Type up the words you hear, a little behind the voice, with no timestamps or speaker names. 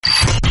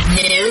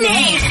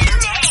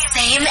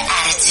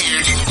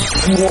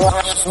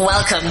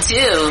Welcome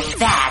to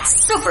That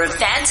Super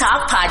Fan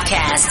Talk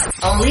Podcast,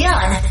 only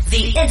on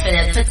the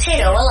Infinite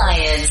Potato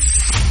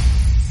Alliance.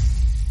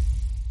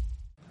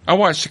 I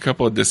watched a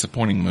couple of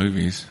disappointing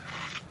movies.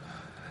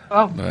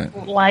 Oh,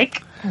 but,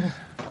 like?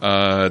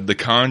 The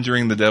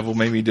Conjuring, The Devil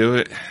Made Me Do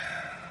It.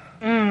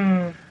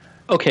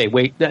 Okay,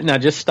 wait, now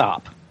just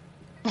stop.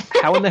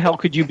 How in the hell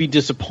could you be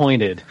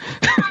disappointed?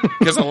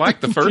 Because I liked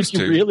the first two.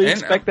 Did you really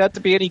expect that to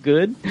be any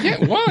good?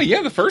 Yeah, well,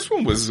 yeah, the first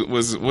one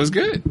was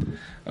good.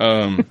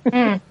 I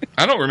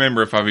don't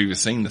remember if I've even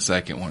seen the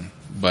second one,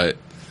 but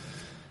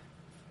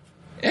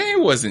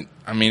it wasn't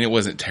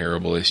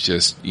terrible. It's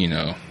just,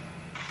 it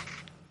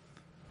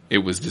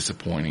was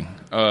disappointing.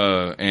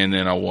 And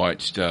then I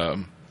watched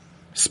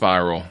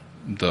Spiral,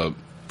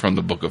 from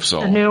the Book of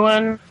Saw. The new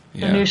one?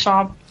 Yeah. The new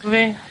Saw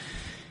movie?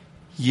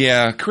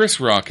 Yeah, Chris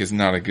Rock is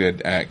not a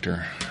good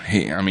actor.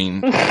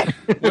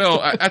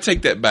 I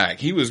take that back.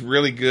 He was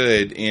really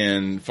good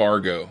in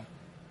Fargo.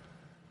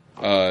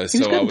 He's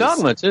good in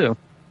Dogma, too.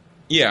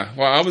 Yeah,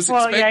 well, I was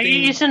expecting... Well, yeah,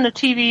 he's in the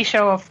TV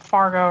show of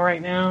Fargo right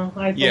now,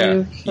 I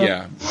believe.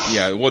 Yeah.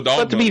 Well,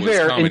 Dogma. But to be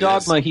fair, in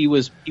Dogma, he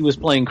was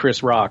playing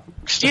Chris Rock.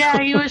 Yeah,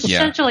 he was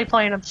essentially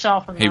playing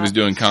himself. He was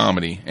doing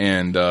comedy,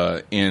 and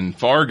in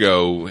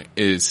Fargo,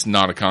 it's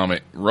not a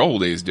comic role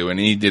that he's doing, and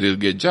he did a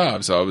good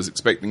job, so I was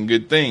expecting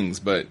good things,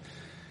 but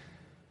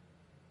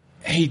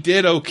he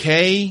did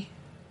okay,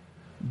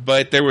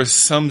 but there were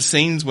some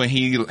scenes when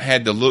he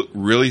had to look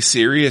really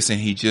serious, and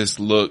he just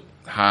looked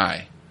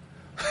high.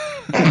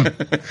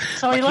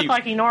 So he looked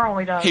like he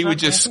normally does. He would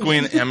just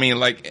squint.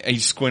 He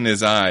squint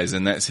his eyes,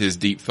 and that's his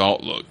deep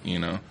thought look,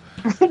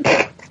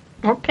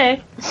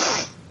 Okay.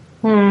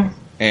 And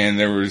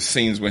there were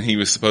scenes when he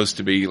was supposed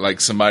to be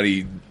like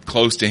somebody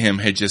close to him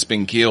had just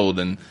been killed,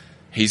 and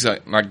he's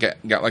got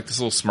like this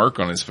little smirk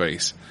on his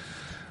face.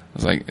 I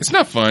was like, it's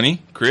not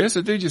funny, Chris.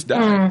 The dude just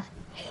died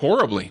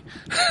horribly.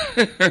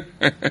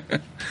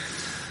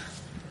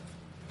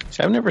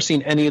 I've never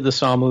seen any of the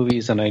Saw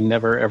movies, and I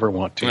never ever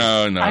want to.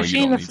 No, I've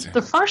seen don't need to.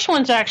 The first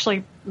one's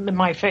actually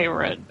my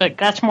favorite, but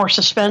that's more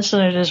suspense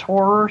than it is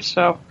horror.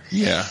 So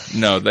yeah,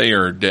 no, they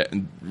are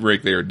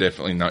Rick. They are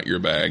definitely not your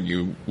bag.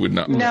 You would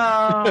not.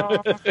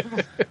 No.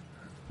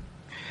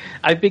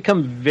 I've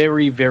become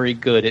very, very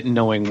good at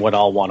knowing what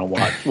I'll want to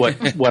watch,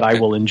 what I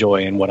will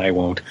enjoy, and what I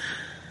won't.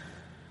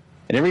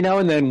 And every now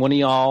and then, one of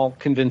y'all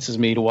convinces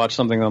me to watch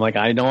something. I'm like,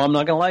 I know I'm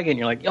not going to like it. And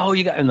you're like, oh,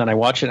 you got. And then I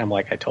watch it. And I'm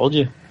like, I told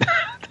you.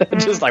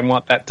 I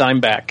want that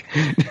time back.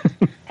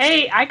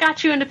 Hey, I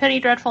got you into Penny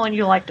Dreadful, and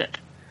you liked it.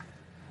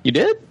 You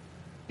did?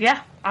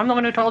 Yeah, I'm the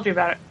one who told you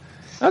about it.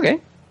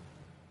 Okay.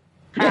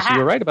 Yes, you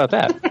were right about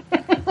that.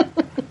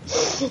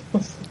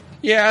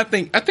 Yeah, I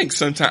think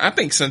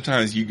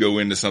sometimes you go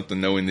into something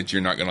knowing that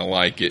you're not going to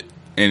like it,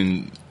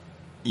 and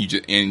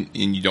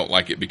you don't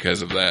like it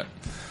because of that.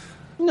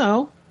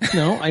 No,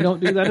 I don't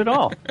do that at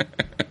all.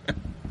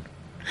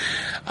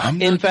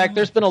 In fact,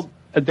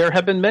 there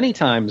have been many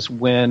times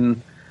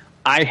when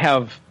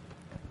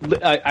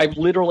I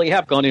literally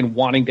have gone in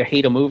wanting to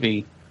hate a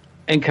movie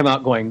and come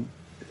out going,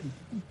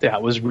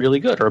 that was really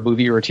good, or a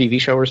movie or a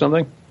TV show or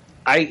something.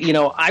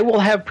 I will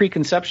have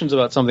preconceptions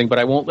about something, but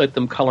I won't let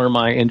them color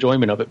my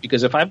enjoyment of it,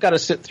 because if I've got to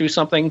sit through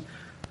something,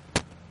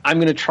 I'm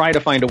going to try to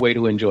find a way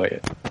to enjoy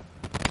it.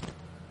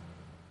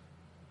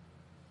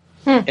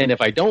 And if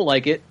I don't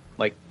like it,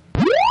 like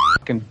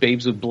fucking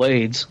Babes with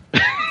Blades,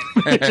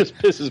 it just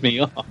pisses me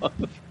off.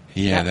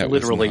 Yeah, that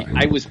literally. was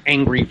not... I was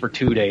angry for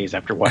 2 days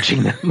after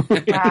watching that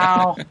movie.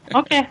 Wow.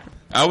 Okay.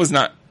 I was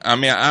not.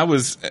 I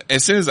was,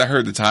 as soon as I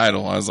heard the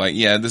title, I was like,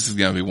 yeah, this is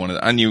going to be one of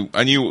the, I knew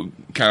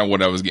kind of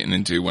what I was getting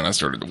into when I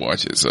started to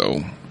watch it.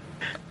 So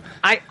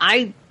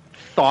I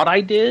thought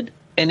I did.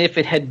 And if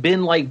it had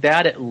been like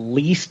that, at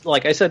least,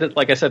 like I said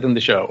in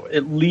the show,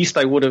 at least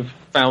I would have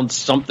found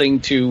something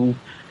to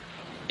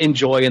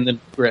enjoy and then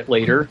regret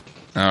later.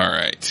 All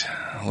right,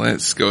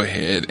 let's go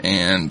ahead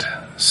and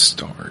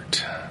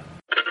start.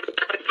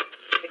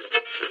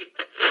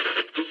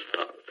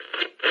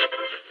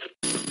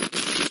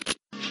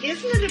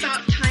 Isn't it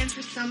about time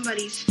for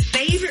somebody's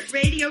favorite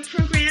radio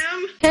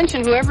program?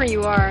 Attention, whoever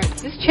you are,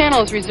 this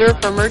channel is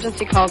reserved for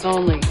emergency calls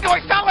only. Do I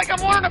sound like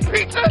I'm ordering a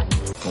pizza?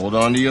 Hold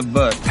on to your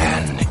butt.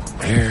 And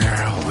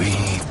here we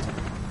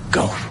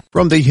go.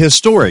 From the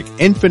historic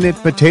Infinite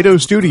Potato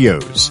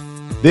Studios,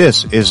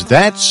 this is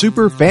That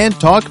Super Fan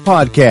Talk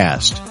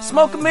Podcast.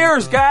 Smoke and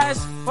mirrors,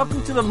 guys.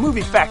 Welcome to the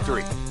movie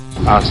factory.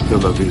 Hasta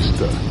la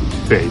vista,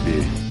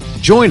 baby.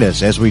 Join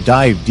us as we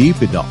dive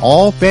deep into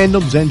all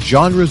fandoms and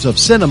genres of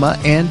cinema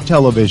and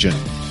television.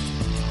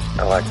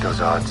 I like those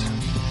odds.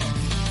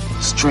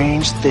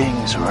 Strange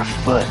things are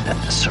afoot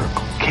at the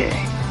Circle K.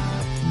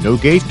 No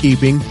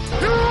gatekeeping.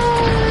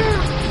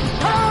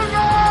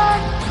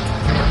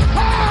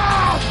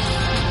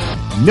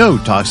 No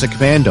toxic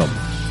fandom.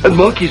 That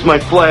monkeys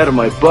might fly out of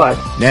my butt.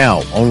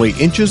 Now only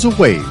inches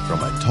away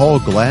from a tall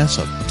glass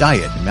of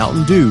Diet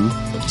Mountain Dew.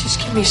 Just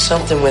give me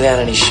something without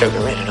any sugar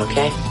in it,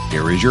 okay?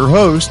 Here is your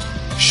host,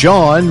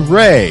 Sean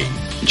Ray.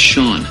 It's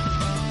Sean.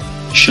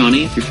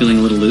 Shawnee, if you're feeling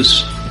a little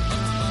loose.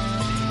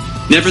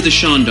 Never the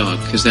Sean dog,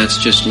 because that's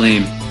just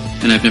lame,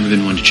 and I've never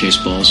been one to chase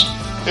balls.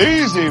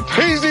 Easy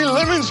peasy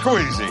lemon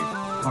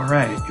squeezy. All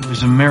right, it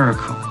was a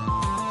miracle.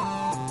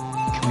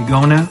 Can we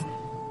go now?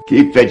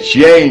 Keep the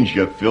change,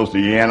 you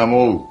filthy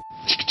animal.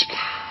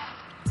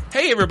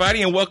 Hey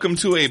everybody, and welcome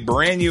to a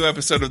brand new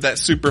episode of That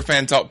Super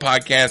Fan Talk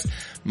podcast.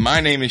 My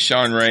name is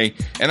Sean Ray,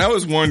 and I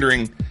was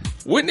wondering,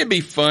 wouldn't it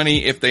be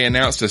funny if they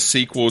announced a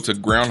sequel to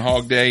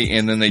Groundhog Day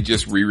and then they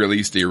just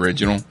re-released the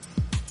original?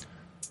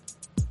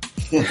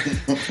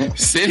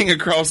 Sitting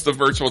across the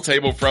virtual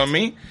table from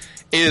me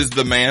is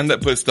the man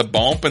that puts the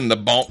bump and the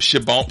bump,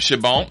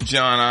 shabomp,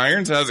 John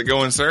Irons. How's it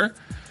going, sir?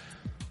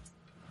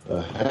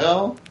 The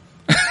hell?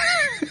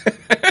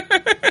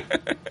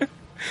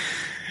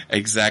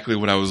 Exactly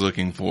what I was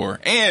looking for.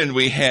 And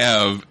we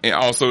have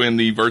also in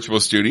the virtual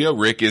studio,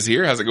 Rick is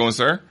here. How's it going,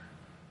 sir?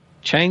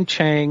 Chang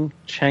chang,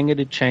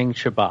 changity chang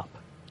shabop.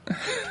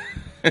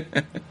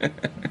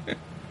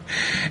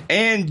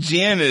 And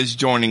Jen is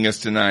joining us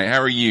tonight. How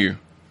are you?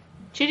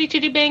 Chitty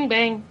chitty bang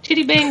bang,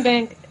 chitty bang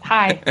bang.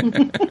 Hi.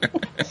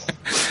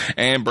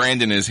 And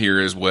Brandon is here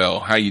as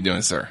well. How you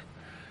doing, sir?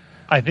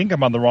 I think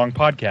I'm on the wrong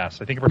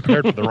podcast. I think I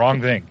prepared for the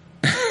wrong thing.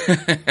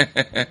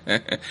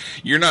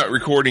 You're not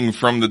recording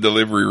from the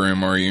delivery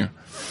room, are you?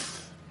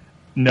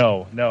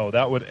 No,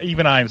 that would,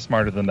 even I'm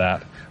smarter than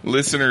that.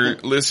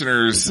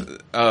 Listeners,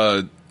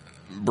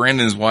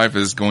 Brandon's wife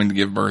is going to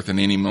give birth in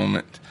any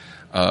moment.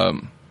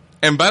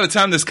 And by the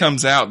time this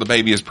comes out, the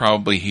baby is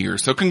probably here.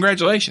 So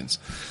congratulations.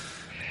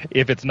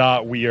 If it's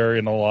not, we are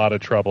in a lot of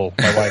trouble.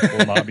 My wife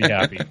will not be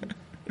happy.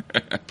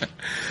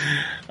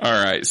 All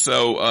right.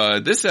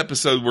 So, this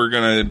episode, we're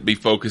going to be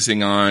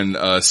focusing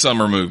on,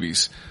 summer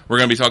movies. We're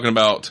going to be talking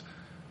about,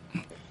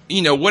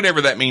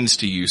 whatever that means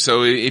to you.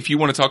 So if you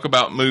want to talk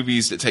about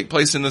movies that take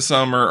place in the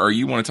summer, or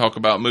you want to talk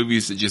about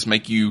movies that just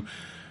make you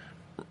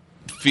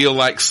feel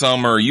like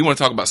summer, or you want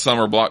to talk about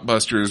summer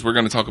blockbusters, we're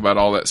going to talk about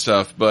all that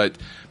stuff. But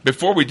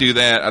before we do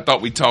that, I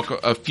thought we'd talk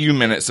a few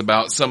minutes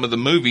about some of the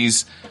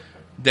movies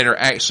that are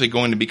actually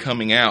going to be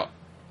coming out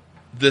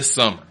this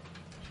summer.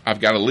 I've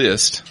got a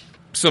list.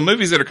 So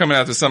movies that are coming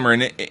out this summer,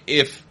 and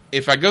if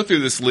I go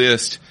through this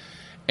list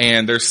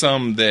and there's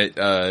some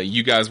that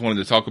you guys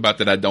wanted to talk about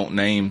that I don't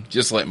name,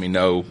 just let me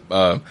know.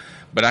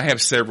 But I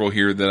have several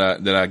here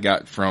that I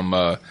got from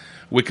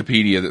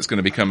Wikipedia that's going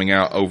to be coming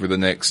out over the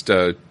next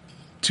 2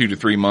 to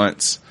 3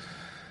 months.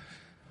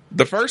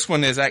 The first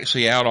one is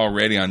actually out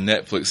already on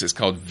Netflix. It's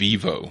called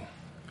Vivo.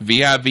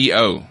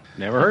 V-I-V-O.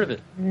 Never heard of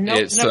it.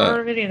 Nope, never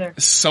heard of it either.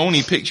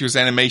 Sony Pictures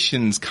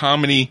Animation's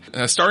comedy,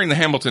 starring the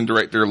Hamilton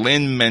director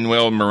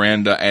Lin-Manuel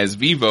Miranda as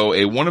Vivo,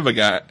 a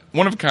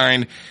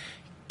one-of-a-kind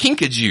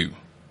kinkajou,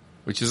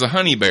 which is a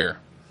honey bear,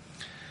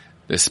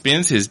 that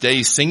spends his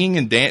days singing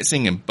and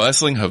dancing in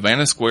bustling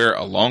Havana Square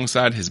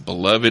alongside his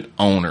beloved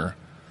owner,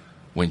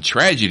 when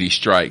tragedy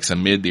strikes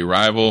amid the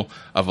arrival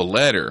of a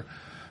letter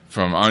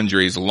from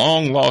Andre's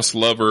long-lost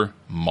lover,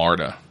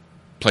 Marta,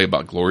 played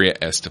by Gloria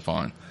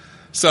Estefan.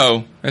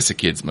 So, that's a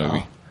kid's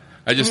movie.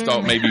 I just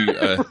thought maybe...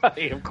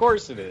 right, of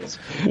course it is.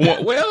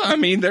 Well, I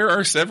mean, there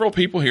are several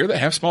people here that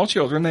have small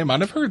children. They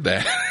might have heard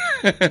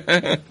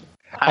that.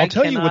 I'll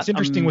tell you what's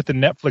interesting with the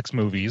Netflix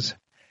movies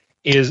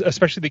is,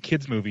 especially the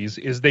kids' movies,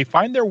 is they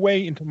find their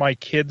way into my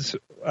kids'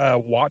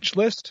 watch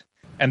list,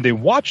 and they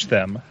watch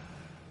them,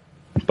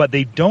 but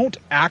they don't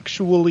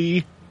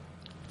actually...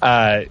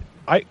 they'll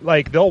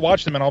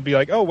watch them, and I'll be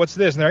like, oh, what's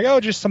this? And they're like,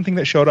 oh, just something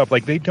that showed up.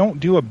 Like, they don't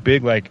do a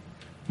big,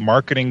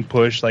 marketing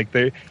push.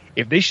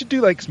 If they should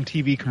do some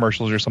TV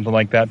commercials or something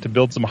like that to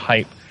build some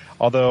hype.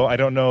 Although I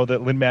don't know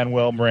that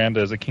Lin-Manuel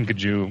Miranda as a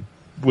kinkajou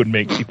would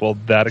make people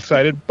that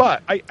excited.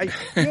 But I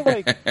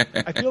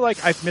feel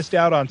like I've missed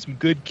out on some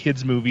good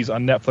kids movies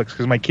on Netflix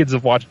because my kids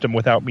have watched them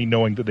without me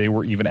knowing that they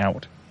were even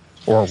out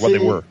or what they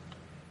were.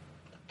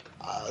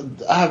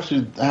 I have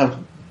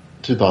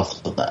two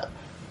thoughts on that.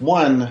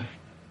 One,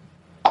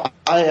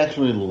 I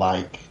actually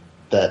like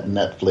that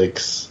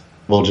Netflix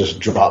will just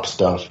drop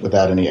stuff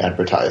without any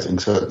advertising.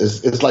 So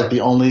it's like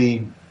the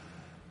only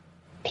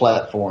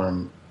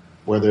platform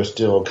where there's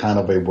still kind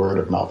of a word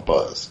of mouth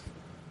buzz.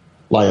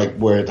 Like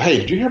where, hey,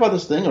 did you hear about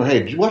this thing? Or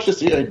hey, did you watch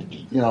this?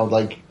 And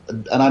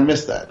I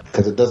miss that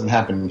because it doesn't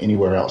happen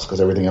anywhere else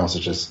because everything else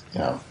is just,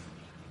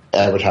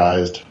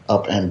 advertised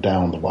up and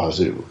down the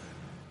wazoo.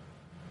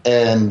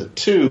 And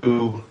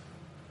two,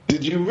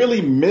 did you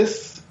really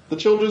miss the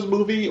children's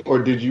movie, or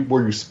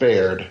were you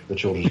spared the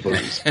children's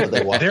movies? There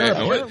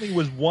apparently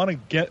was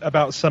one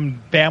about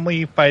some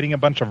family fighting a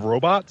bunch of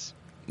robots.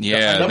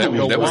 Yeah, that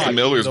was the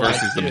Millers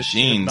versus the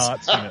Machines.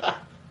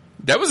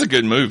 That was a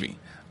good movie.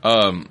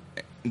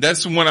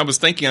 That's the one I was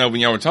thinking of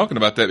when y'all were talking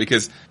about that,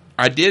 because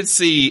I did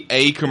see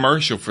a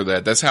commercial for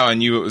that. That's how I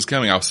knew it was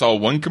coming. I saw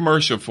one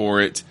commercial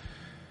for it,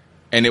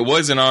 and it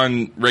wasn't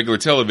on regular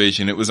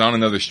television. It was on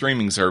another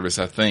streaming service,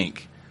 I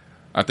think.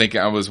 I think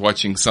I was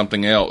watching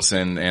something else,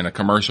 and a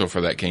commercial for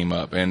that came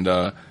up. And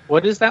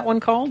what is that one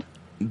called?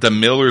 The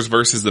Millers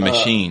versus the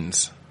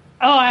Machines.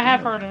 Oh, I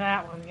have heard of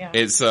that one. Yeah,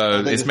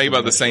 it's made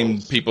by the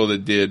same people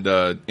that did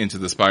Into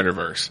the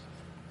Spider-Verse.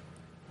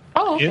 Oh,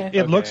 Oh, okay.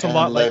 It looks a And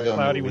lot like Lego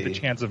Cloudy Movie. with a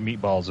Chance of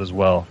Meatballs as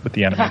well with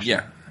the animation.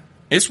 Yeah.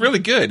 It's really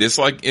good. It's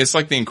like The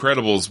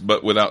Incredibles,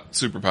 but without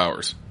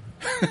superpowers.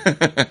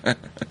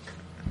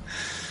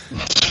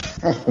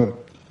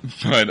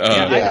 But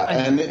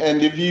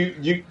and if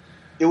you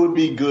it would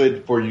be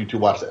good for you to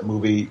watch that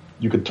movie.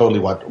 You could totally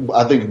watch.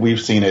 I think we've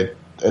seen it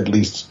at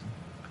least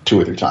 2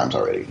 or 3 times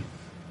already.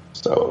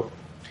 So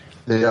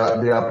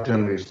the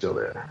opportunity is still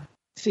there.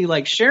 See,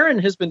 like Sharon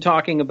has been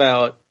talking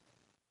about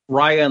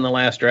Raya and the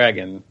Last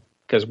Dragon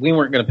because we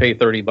weren't going to pay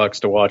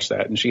 $30 to watch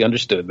that, and she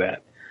understood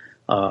that.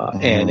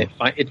 And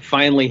it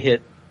finally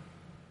hit.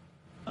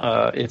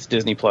 It's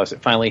Disney Plus.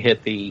 It finally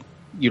hit the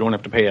you don't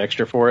have to pay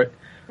extra for it.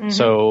 Mm-hmm.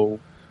 So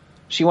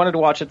she wanted to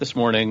watch it this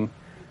morning,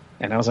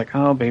 and I was like,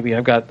 "Oh, baby,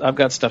 I've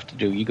got stuff to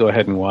do. You go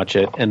ahead and watch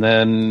it." And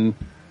then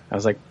I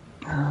was like,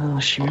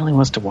 "Oh, she really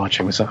wants to watch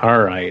it." We said, "All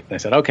right." And I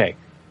said, "Okay,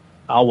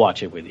 I'll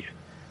watch it with you."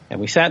 And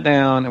we sat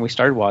down and we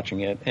started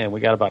watching it, and we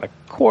got about a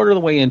quarter of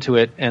the way into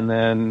it, and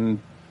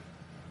then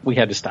we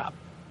had to stop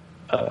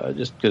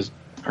just because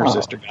her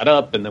sister got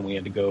up, and then we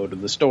had to go to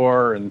the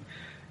store, and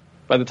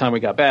by the time we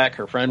got back,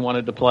 her friend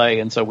wanted to play,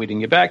 and so we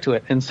didn't get back to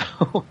it. And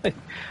so,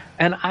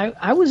 and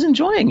I was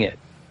enjoying it.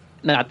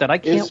 Not that I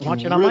can't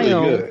watch it on my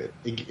own.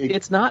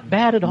 It's not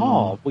bad at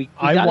all.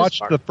 I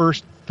watched the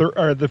first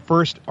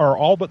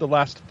all but the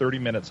last 30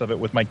 minutes of it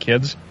with my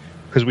kids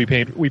because we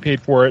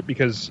paid for it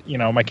because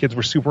my kids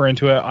were super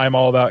into it. I'm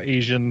all about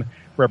Asian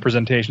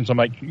representation, so I'm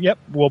like, yep,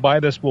 we'll buy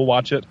this, we'll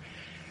watch it.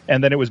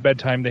 And then it was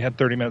bedtime. They had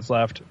 30 minutes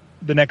left.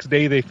 The next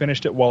day they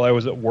finished it while I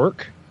was at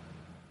work.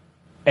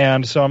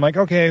 And so I'm like,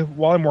 okay,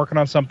 while I'm working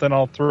on something,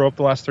 I'll throw up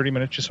the last 30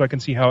 minutes just so I can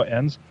see how it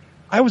ends.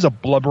 I was a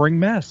blubbering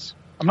mess.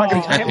 I'm not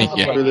going to tell you.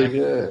 Really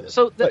good.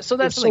 So that's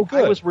the thing.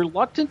 I was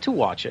reluctant to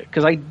watch it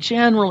because I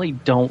generally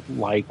don't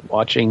like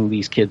watching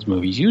these kids'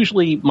 movies.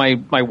 Usually my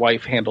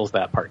wife handles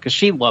that part because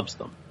she loves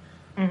them.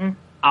 Mm-hmm.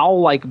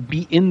 I'll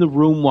be in the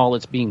room while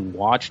it's being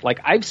watched. Like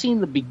I've seen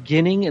the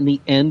beginning and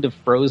the end of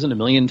Frozen a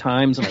million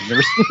times, and I've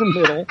never seen the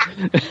middle.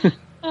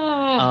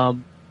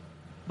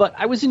 But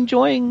I was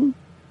enjoying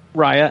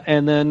Raya,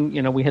 and then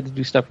we had to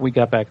do stuff. We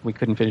got back, and we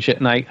couldn't finish it.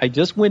 And I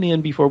just went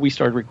in before we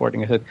started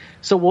recording. I said,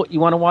 "So, what you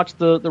want to watch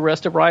the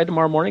rest of Raya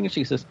tomorrow morning?" And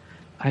she says,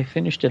 "I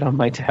finished it on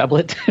my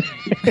tablet."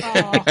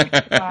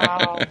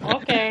 Wow.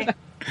 Okay.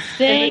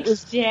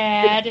 Thanks,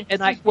 Dad.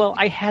 And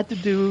I had to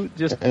do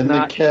just and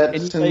not the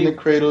cat's in the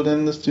cradle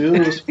and the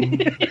stools.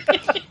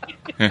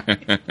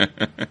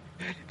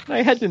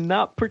 I had to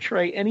not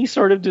portray any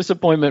sort of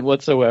disappointment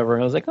whatsoever.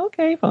 And I was like,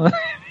 okay, fine.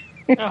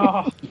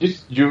 Oh.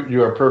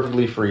 You are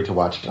perfectly free to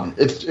watch it on.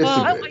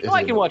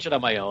 I can watch it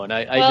on my own.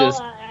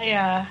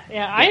 I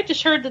had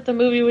just heard that the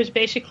movie was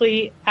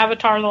basically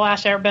Avatar: The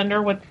Last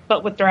Airbender with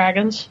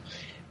dragons.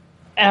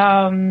 So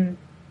I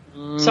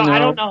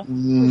don't know.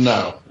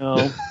 No.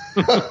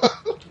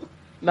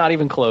 Not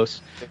even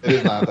close. It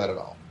is not that at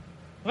all.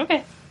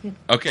 Okay.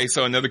 Okay,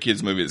 so another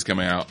kids movie that's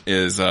coming out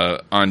is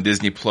on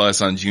Disney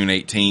Plus on June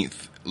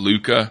 18th.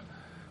 Luca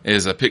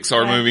is a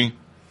Pixar movie.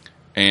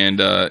 And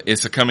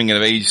it's a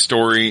coming-of-age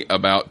story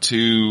about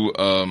 2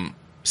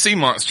 sea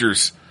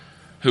monsters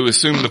who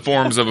assume the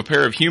forms of a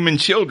pair of human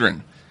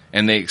children,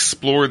 and they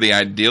explore the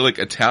idyllic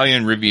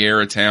Italian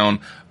Riviera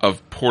town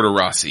of Porto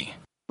Rossi.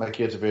 My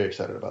kids are very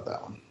excited about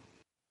that one.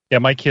 Yeah,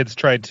 my kids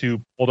tried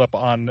to pull it up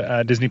on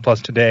Disney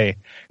Plus today.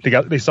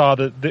 They saw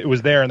that it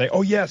was there, and they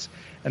yes,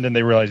 and then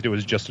they realized it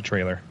was just a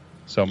trailer.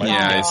 So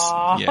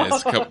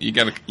you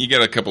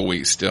got a couple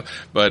weeks still,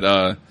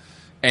 but.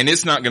 And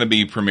it's not going to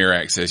be Premiere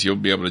Access. You'll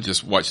be able to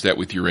just watch that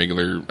with your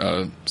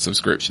regular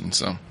subscription.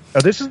 So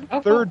this is the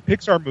third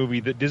Pixar movie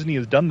that Disney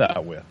has done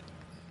that with.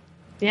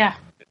 Yeah.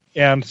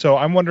 And so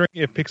I'm wondering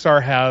if they're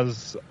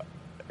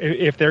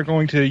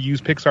going to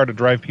use Pixar to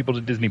drive people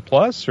to Disney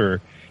Plus,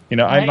 or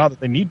I'm not that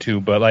they need to,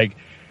 but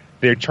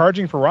they're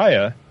charging for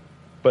Raya,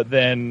 but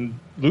then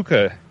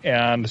Luca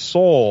and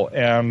Soul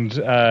and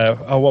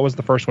what was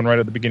the first one right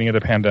at the beginning of the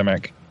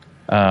pandemic?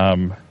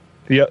 Onward.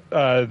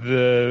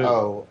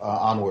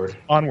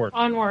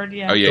 Onward,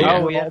 yeah. Oh,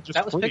 yeah.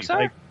 That was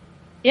Pixar?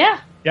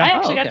 Yeah. I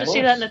actually got to see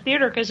that in the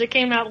theater because it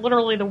came out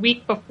literally the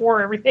week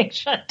before everything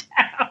shut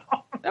down.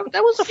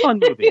 That was a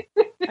fun movie.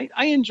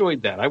 I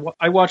enjoyed that. I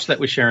watched that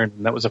with Sharon,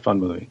 and that was a fun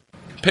movie.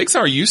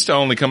 Pixar used to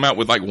only come out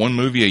with one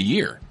movie a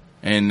year.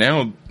 And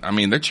now,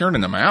 they're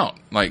churning them out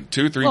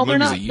 2 or 3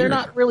 movies a year. They're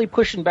not really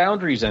pushing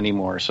boundaries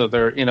anymore. So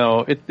they're,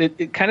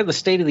 it kind of the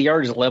state of the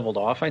art is leveled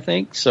off, I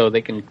think. So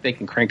they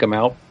can crank them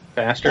out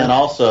faster. And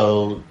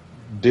also,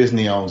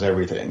 Disney owns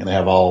everything, and they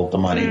have all the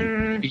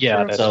money.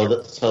 Yeah. That's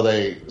true.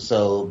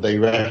 So they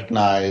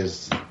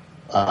recognize,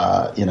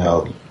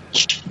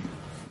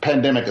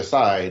 pandemic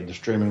aside, the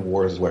streaming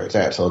wars is where it's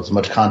at. So it's as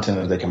much content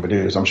as they can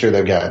produce. I'm sure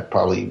they've got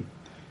probably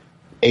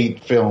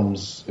 8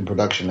 films in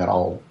production at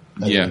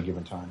any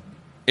given time.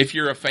 If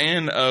you're a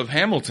fan of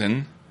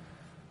Hamilton,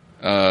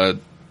 In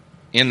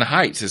the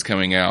Heights is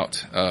coming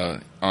out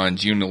on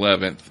June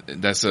 11th.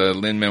 That's a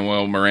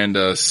Lin-Manuel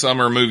Miranda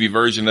summer movie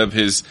version of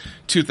his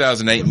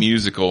 2008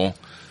 musical.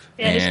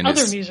 Yeah, his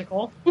other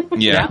musical.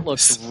 Yeah. That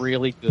looks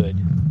really good.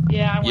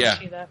 Yeah, I want to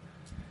see that.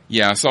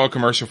 Yeah, I saw a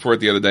commercial for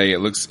it the other day. It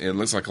looks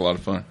like a lot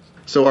of fun.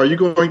 So are you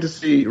going to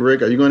see,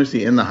 Rick, are you going to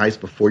see In the Heights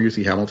before you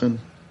see Hamilton?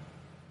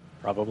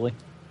 Probably.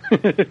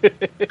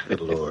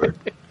 Good Lord.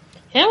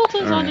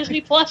 Hamilton's on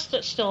Disney Plus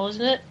still,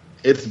 isn't it?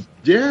 It's,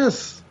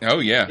 yes. Oh,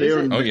 yeah.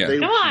 Come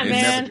on,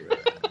 man.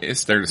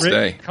 It's there to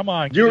stay. Come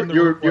on.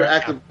 You're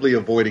actively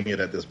avoiding it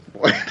at this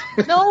point.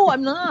 No,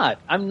 I'm not.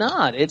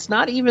 It's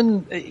not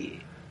even...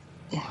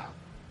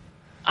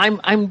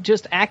 I'm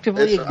just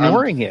actively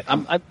ignoring it.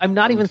 I'm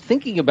not even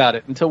thinking about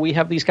it until we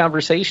have these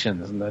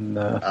conversations, and then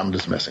I'm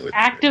just messing with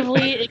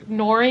actively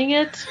ignoring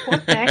it.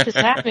 What the heck does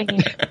that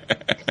mean?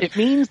 It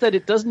means that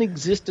it doesn't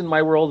exist in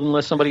my world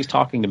unless somebody's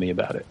talking to me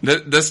about it.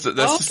 That's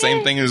the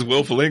same thing as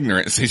willful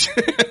ignorance.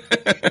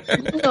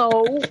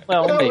 No,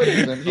 well,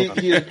 maybe.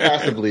 He is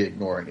passively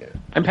ignoring it.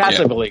 I'm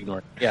passively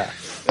ignoring it. Yeah,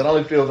 it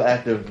only feels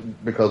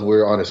active because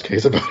we're on his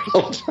case about it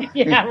all the time.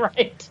 Yeah,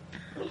 right.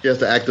 He has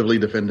to actively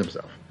defend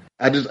himself.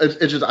 I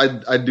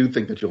do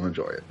think that you'll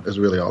enjoy it. Is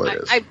really all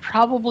it is. I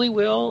probably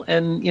will,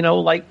 and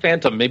like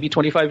Phantom, maybe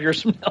 25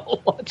 years from now,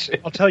 I'll watch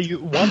it. I'll tell you,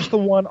 watch the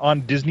one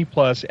on Disney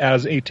Plus.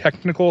 As a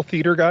technical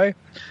theater guy,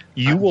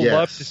 you will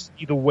love to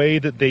see the way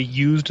that they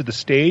used the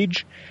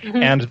stage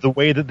and the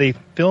way that they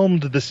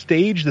filmed the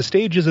stage. The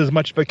stage is as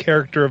much of a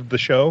character of the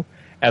show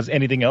as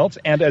anything else.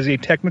 And as a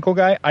technical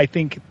guy, I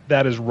think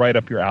that is right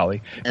up your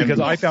alley because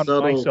I found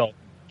myself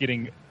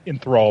getting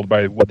enthralled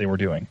by what they were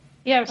doing.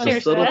 Yeah, the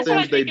seriously. subtle That's what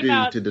I things they think do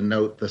about. to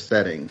denote the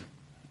setting.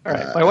 All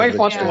right, my wife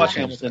wants to watch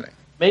Hamilton.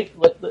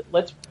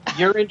 Let's.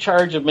 You're in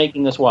charge of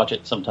making us watch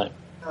it sometime.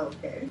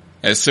 Okay.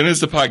 As soon as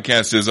the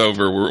podcast is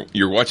over,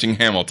 you're watching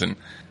Hamilton.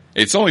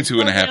 It's only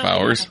 2.5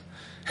 hours.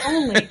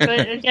 Only, but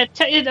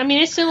I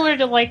mean, it's similar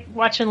to like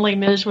watching Les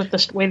Mis with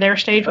the way their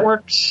stage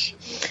works.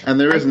 And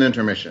there is an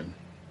intermission.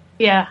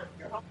 Yeah.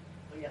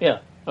 Yeah.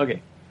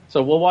 Okay.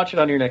 So we'll watch it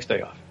on your next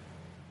day off,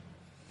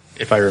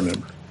 if I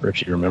remember, or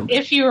if you remember.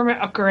 If you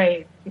remember,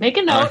 great. Make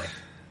a note.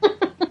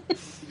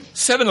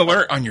 7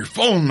 alert on your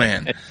phone,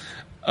 man.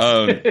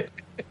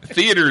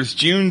 Theaters,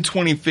 June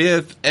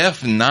 25th,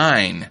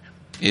 F9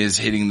 is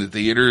hitting the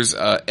theaters.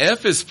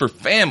 F is for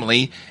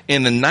family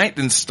in the 9th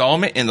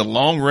installment in the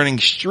long-running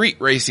street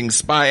racing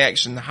spy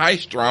action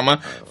heist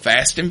drama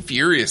Fast and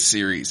Furious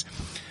series.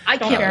 I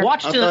can't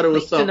watch. I thought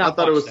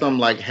it was some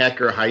like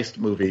hacker heist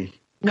movie.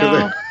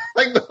 No.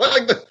 like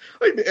the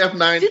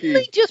F9 Didn't key.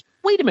 they just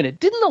wait a minute?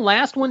 Didn't the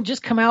last one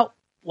just come out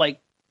like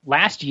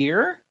last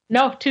year?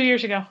 No, 2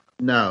 years ago.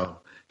 No.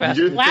 This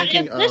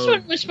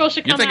one was supposed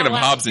to come out. You're thinking of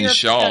last Hobbs and year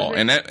Shaw,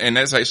 because and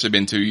that's actually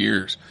been 2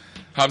 years.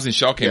 Hobbs and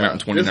Shaw came out in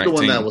 2019. This is the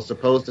one that was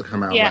supposed to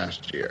come out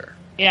last year.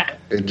 Yeah.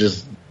 It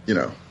just,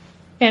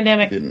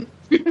 pandemic didn't.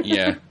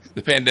 Yeah,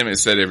 the pandemic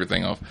set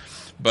everything off.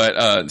 But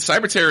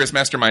cyber terrorist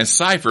mastermind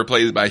Cypher,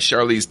 played by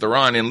Charlize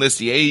Theron, enlists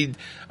the aid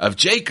of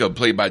Jacob,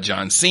 played by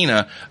John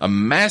Cena, a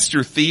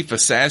master thief,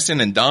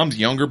 assassin, and Dom's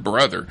younger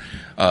brother.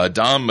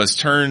 Dom must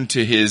turn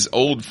to his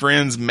old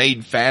friends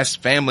made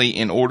fast family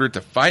in order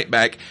to fight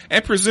back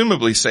and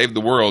presumably save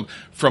the world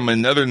from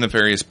another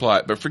nefarious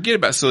plot. But forget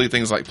about silly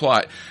things like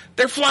plot.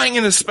 They're flying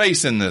into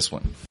space in this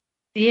one.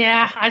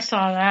 Yeah, I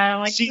saw that.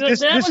 Like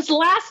that was the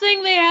last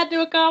thing they had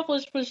to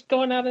accomplish was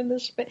going out into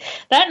space.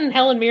 That and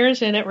Helen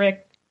Mirren's in it,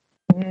 Rick.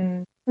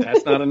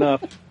 That's not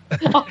enough.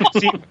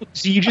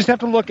 See, you just have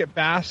to look at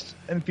Fast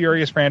and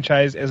Furious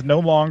franchise as no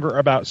longer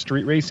about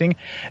street racing.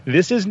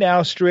 This is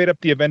now straight up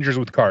the Avengers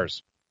with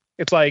cars.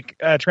 It's like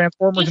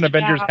Transformers and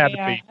Avengers had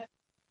to be.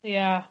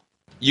 Yeah.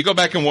 You go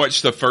back and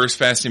watch the first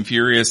Fast and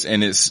Furious,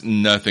 and it's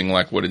nothing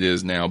like what it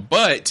is now.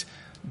 But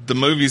the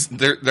movies,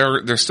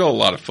 they're still a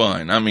lot of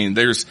fun. I mean,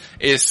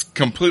 it's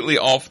completely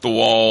off the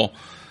wall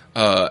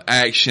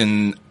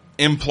action,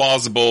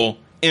 implausible,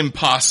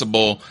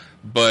 impossible,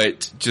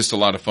 but just a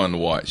lot of fun to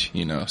watch,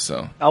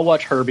 so. I'll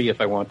watch Herbie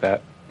if I want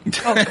that.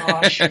 Oh,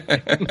 gosh.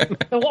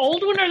 The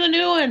old one or the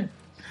new one?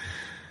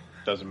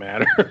 Doesn't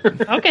matter.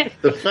 Okay.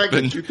 The fact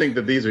that you think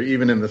that these are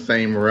even in the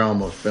same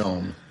realm of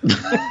film.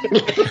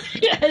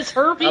 Yes,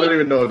 Herbie. I don't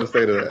even know what to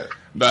say to that.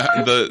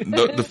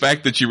 The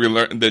fact that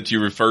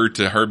you refer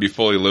to Herbie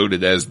Fully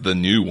Loaded as the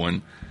new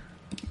one.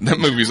 That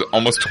movie's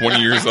almost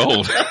 20 years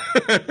old.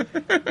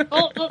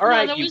 All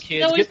right, you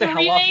kids, get the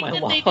hell off my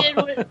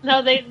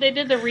lawn. They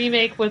did the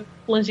remake with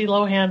Lindsay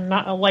Lohan,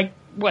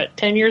 not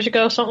 10 years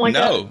ago, something like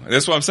that? No,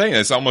 that's what I'm saying.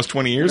 It's almost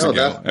 20 years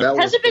ago.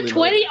 Has it been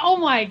 20? Oh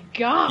my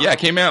god. Yeah, it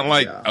came out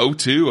in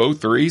 02,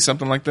 03,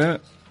 something like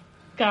that.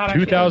 God,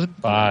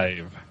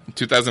 2005.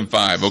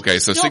 2005, okay,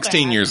 so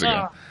 16 years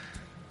ago.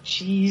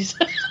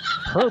 Jeez.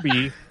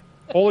 Herbie,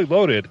 Fully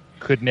Loaded,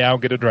 could now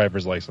get a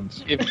driver's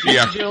license. If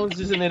Jim Jones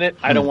isn't in it,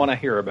 I don't want to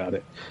hear about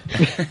it.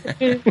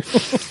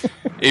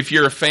 If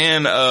you're a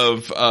fan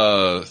of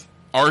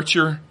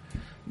Archer,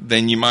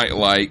 then you might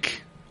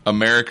like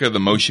America the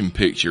Motion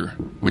Picture,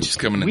 which is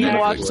coming to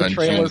Netflix on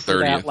June 30th. For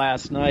that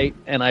last night,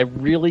 and I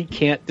really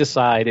can't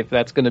decide if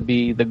that's going to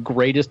be the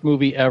greatest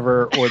movie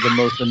ever or the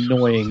most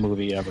annoying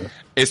movie ever.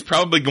 It's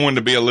probably going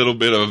to be a little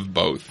bit of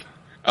both.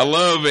 I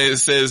love it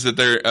says that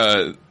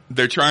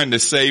they're trying to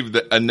save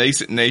a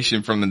nascent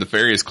nation from the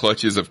nefarious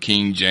clutches of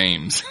King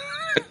James.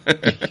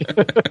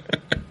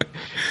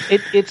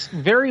 It's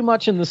very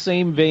much in the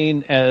same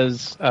vein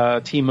as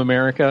Team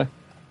America.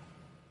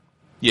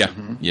 Yeah,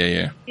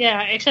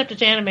 Yeah, except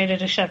it's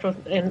animated, except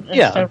with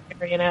instead of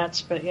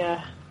marionettes. But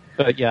yeah.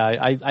 But yeah,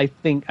 I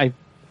think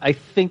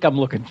I'm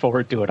looking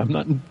forward to it. I'm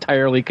not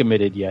entirely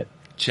committed yet.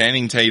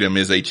 Channing Tatum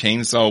is a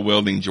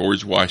chainsaw-wielding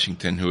George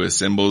Washington who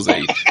assembles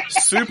a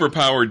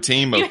super-powered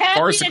team of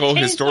farcical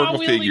historical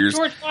figures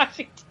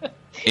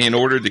in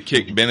order to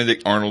kick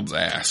Benedict Arnold's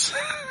ass.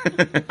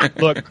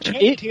 Look,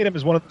 Channing Tatum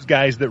is one of those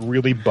guys that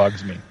really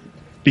bugs me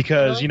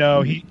because, you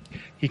know, he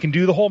can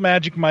do the whole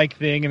Magic Mike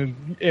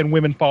thing and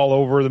women fall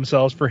over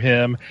themselves for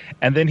him,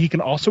 and then he can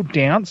also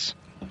dance,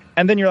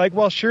 and then you're like,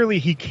 well, surely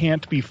he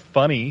can't be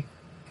funny.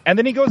 And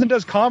then he goes and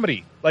does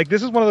comedy. Like,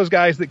 this is one of those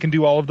guys that can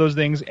do all of those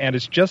things, and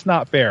it's just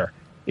not fair.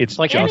 It's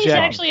like, and he's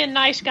actually a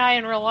nice guy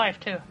in real life,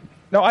 too.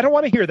 No, I don't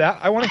want to hear that.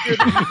 I want to hear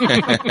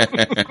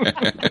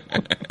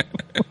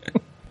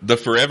The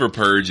Forever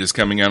Purge is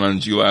coming out on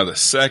July the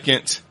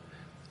 2nd.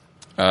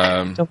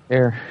 Don't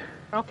care.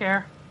 Don't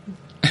care.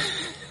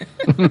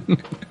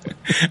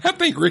 I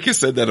think Rick has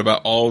said that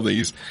about all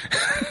these.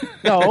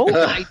 No,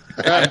 I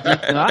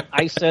did not.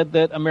 I said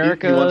that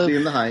America... You want to see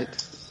In the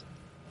Heights.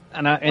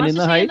 And In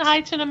the Heights. In the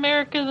Heights in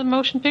America, the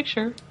motion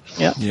picture.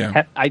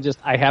 Yeah.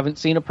 I haven't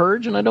seen a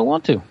Purge, and I don't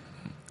want to.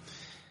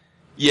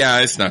 Yeah,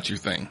 it's not your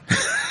thing.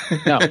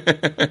 No.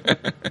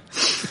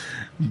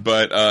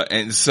 But,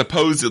 and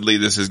supposedly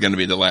this is going to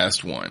be the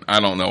last one. I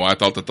don't know. I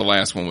thought that the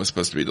last one was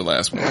supposed to be the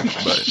last one.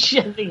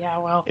 But yeah,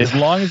 well. As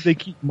long as they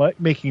keep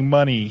making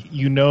money,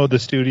 you know the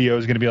studio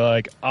is going to be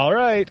like, all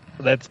right,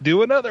 let's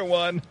do another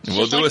one.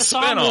 We'll do a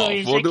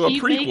spinoff. We'll do a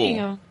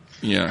prequel.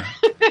 Yeah.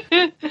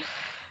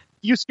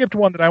 You skipped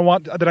one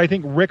that I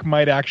think Rick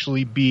might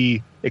actually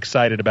be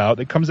excited about.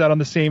 That comes out on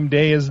the same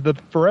day as the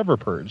Forever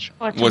Purge.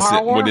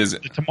 What is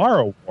it? The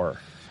Tomorrow War.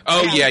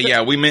 Oh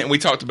yeah. We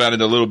talked about it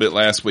a little bit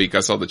last week.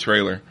 I saw the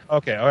trailer.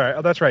 Okay, all right.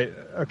 Oh, that's right.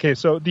 Okay,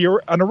 so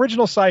an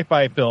original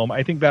sci-fi film.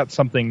 I think that's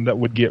something that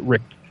would get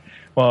Rick.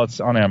 Well, it's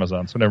on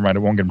Amazon, so never mind.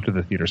 It won't get him to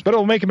the theaters, but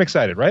it'll make him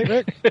excited, right,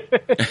 Rick?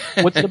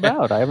 What's it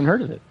about? I haven't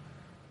heard of it.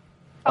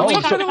 We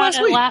talked about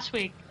it last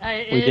week.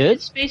 We did?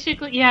 It's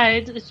basically,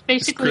 it's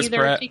basically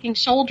they're Pratt. taking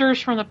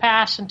soldiers from the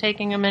past and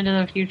taking them into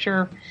the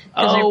future.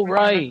 Oh,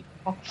 right.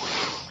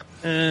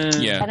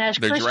 Yeah,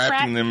 they're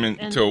drafting them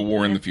into a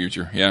war in the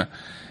future. Yeah,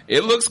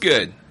 it looks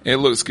good.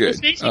 It's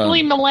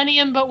basically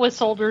Millennium, but with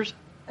soldiers.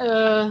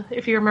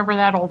 If you remember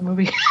that old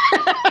movie.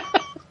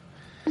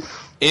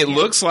 It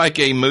looks like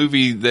a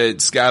movie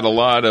that's got a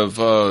lot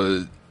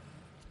of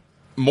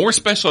more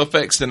special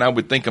effects than I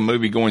would think a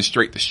movie going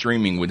straight to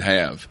streaming would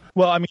have.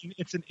 Well, I mean,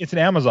 it's an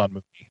Amazon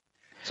movie,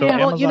 so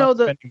Amazon's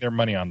spending their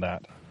money on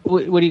that.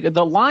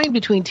 The line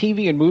between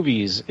TV and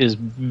movies is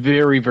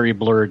very, very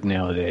blurred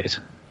nowadays.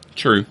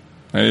 True.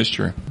 That is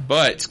true.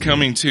 But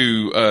coming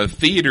to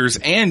theaters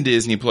and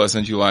Disney Plus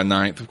on July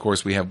 9th, of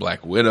course, we have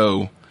Black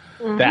Widow.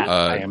 That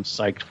I am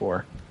psyched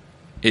for.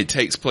 It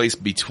takes place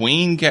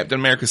between Captain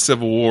America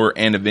Civil War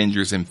and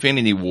Avengers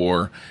Infinity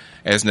War,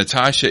 as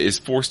Natasha is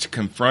forced to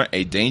confront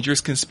a dangerous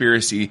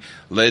conspiracy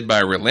led by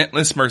a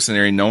relentless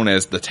mercenary known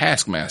as the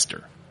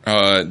Taskmaster.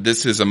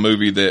 This is a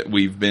movie that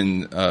we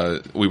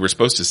were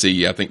supposed to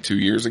see, I think, 2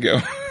 years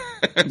ago.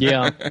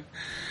 Yeah.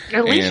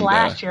 At least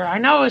last year. I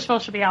know it was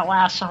supposed to be out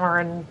last summer,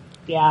 and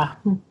yeah.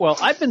 Well,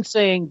 I've been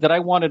saying that I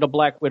wanted a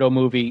Black Widow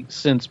movie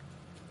since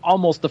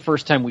almost the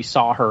first time we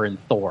saw her in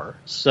Thor.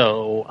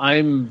 So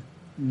I'm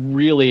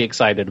really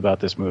excited about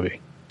this movie.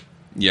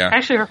 Yeah.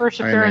 Actually, her first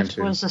appearance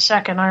was the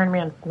second Iron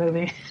Man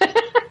movie.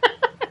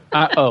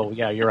 Oh,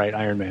 yeah, you're right,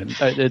 Iron Man.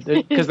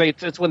 Because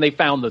it's when they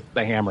found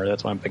the hammer.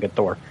 That's why I'm thinking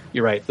Thor.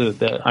 You're right,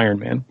 the Iron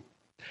Man.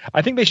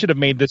 I think they should have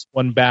made this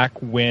one back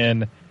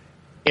when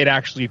it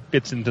actually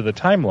fits into the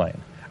timeline.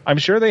 I'm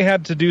sure they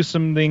had to do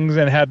some things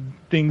and had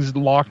things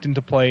locked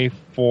into play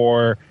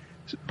for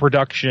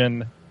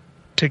production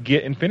to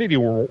get Infinity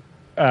War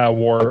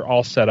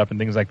all set up and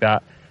things like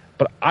that.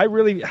 But I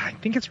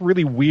think it's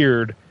really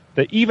weird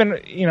that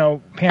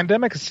even,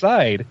 pandemic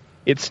aside,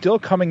 it's still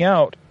coming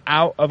out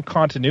of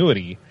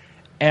continuity.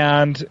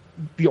 And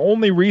the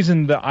only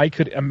reason that I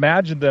could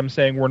imagine them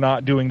saying we're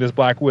not doing this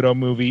Black Widow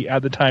movie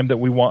at the time that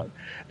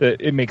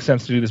it makes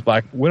sense to do this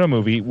Black Widow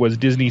movie was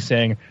Disney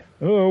saying,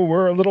 oh,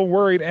 we're a little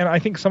worried. And I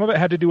think some of it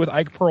had to do with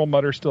Ike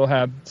Perlmutter still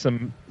had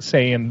some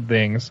say in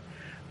things,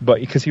 but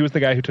because he was the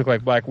guy who took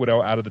like Black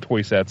Widow out of the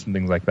toy sets and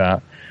things like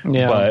that.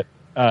 Yeah. But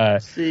I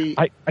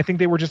think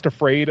they were just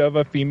afraid of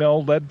a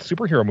female-led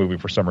superhero movie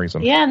for some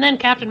reason. Yeah, and then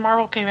Captain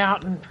Marvel came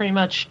out and pretty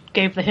much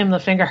gave him the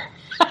finger.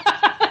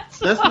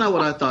 That's not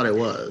what I thought it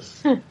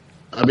was.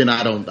 I mean,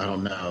 I don't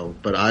know,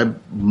 but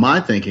my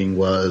thinking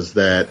was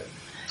that,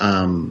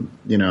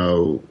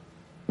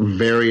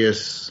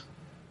 various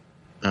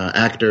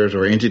actors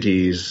or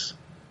entities,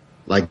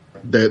 like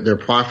their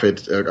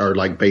profits are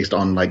like based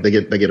on like they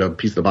get a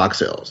piece of the box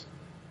sales,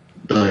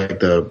 like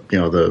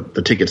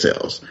the ticket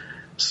sales.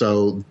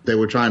 So they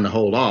were trying to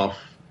hold off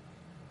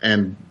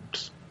and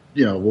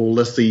well,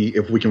 let's see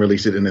if we can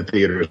release it in the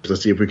theaters.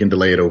 Let's see if we can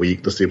delay it a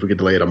week. Let's see if we can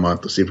delay it a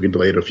month. Let's see if we can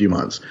delay it a few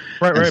months,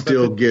 and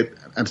still get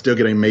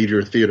a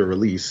major theater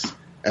release,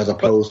 as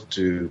opposed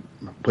to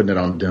putting it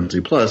on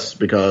Disney Plus,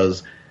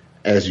 because,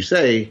 as you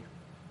say,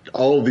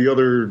 all the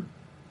other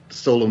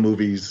solo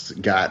movies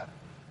got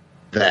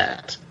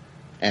that,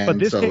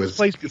 and so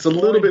it's a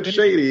little bit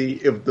shady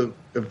if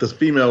the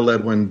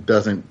female-led one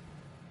doesn't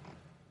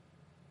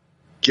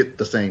get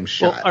the same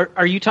shot. Well,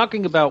 are you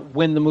talking about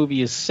when the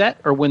movie is set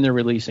or when they're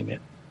releasing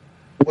it?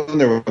 When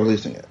they're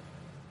releasing it.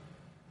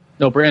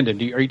 No, Brandon,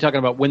 are you talking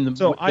about when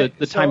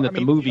the time that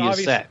the movie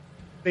is set?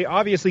 They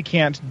obviously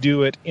can't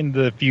do it in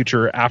the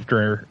future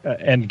after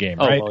Endgame,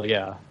 right? Oh, well,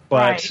 yeah.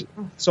 But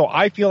so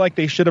I feel like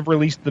they should have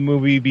released the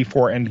movie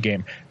before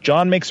Endgame.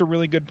 John makes a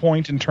really good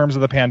point in terms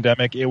of the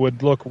pandemic. It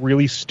would look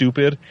really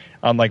stupid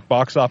on like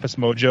Box Office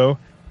Mojo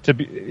to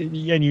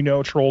be,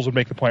 and trolls would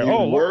make the point. The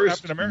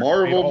worst Captain America,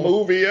 Marvel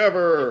movie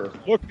ever.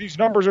 Look, these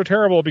numbers are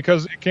terrible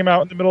because it came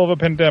out in the middle of a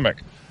pandemic.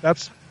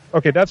 That's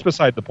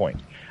beside the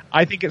point.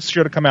 I think it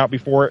should have come out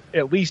before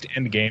at least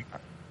Endgame,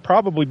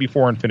 probably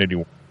before Infinity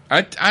War.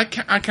 I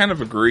kind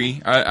of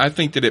agree. I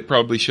think that it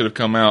probably should have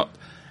come out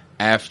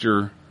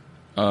after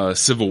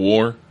Civil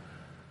War.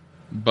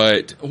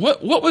 But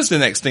what was the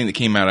next thing that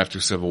came out after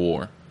Civil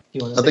War?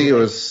 I think it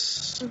was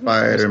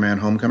Spider-Man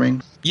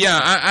Homecoming.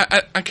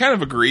 Yeah, I kind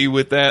of agree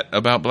with that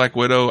about Black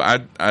Widow.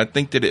 I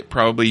think that it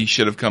probably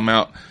should have come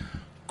out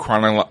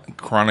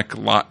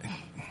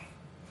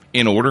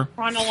in order.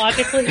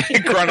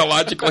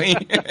 Chronologically.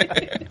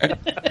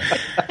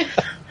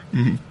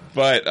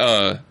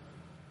 But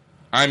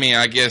I mean,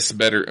 I guess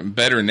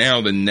better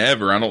now than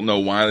never. I don't know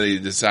why they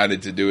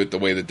decided to do it the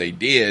way that they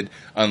did,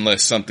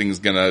 unless something's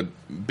gonna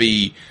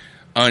be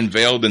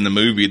unveiled in the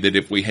movie that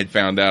if we had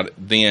found out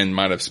then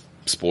might have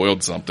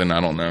spoiled something.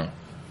 I don't know.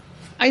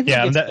 I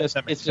think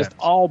it's just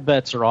all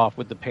bets are off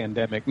with the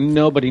pandemic.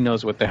 Nobody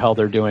knows what the hell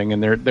they're doing,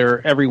 and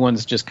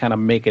everyone's just kind of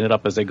making it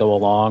up as they go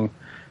along.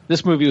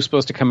 This movie was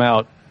supposed to come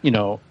out,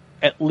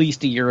 at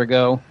least a year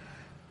ago,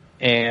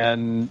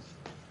 and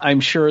I'm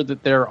sure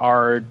that there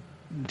are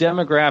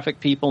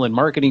demographic people and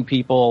marketing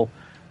people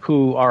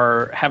who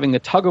are having a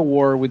tug of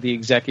war with the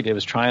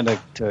executives, trying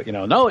to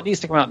no, it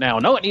needs to come out now.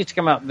 No, it needs to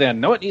come out then.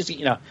 No, it needs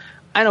to.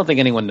 I don't think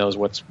anyone knows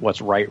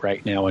what's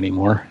right now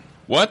anymore.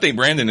 Well, I think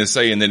Brandon is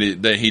saying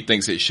that he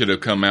thinks it should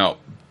have come out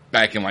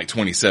back in like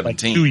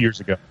 2017, like 2 years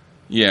ago.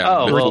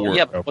 Yeah,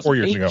 4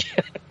 years ago.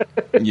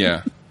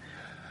 Yeah.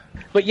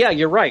 But yeah,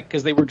 you're right,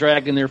 because they were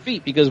dragging their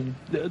feet, because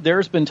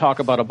there's been talk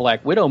about a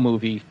Black Widow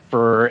movie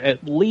for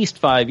at least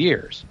 5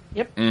 years.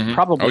 Yep. Mm-hmm.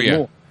 Probably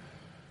more.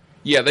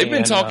 Yeah, they've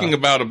been talking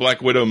about a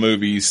Black Widow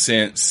movie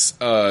since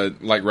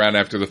like right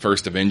after the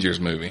first Avengers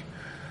movie.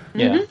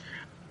 Yeah. Mm-hmm.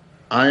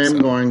 I am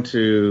going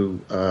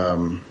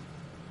to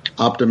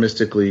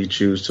optimistically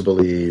choose to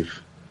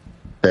believe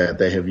that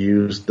they have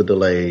used the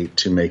delay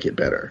to make it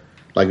better.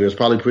 Like, it was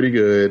probably pretty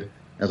good.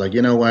 I was like,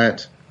 you know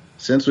what?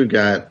 Since we've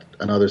got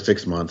another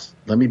 6 months,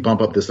 let me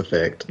bump up this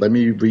effect. Let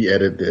me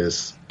re-edit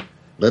this.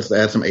 Let's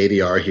add some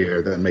ADR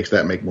here that makes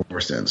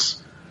more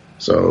sense.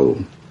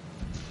 So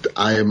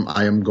I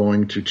am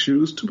going to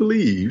choose to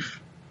believe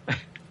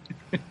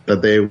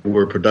that they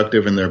were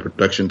productive in their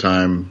production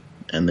time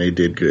and they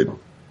did good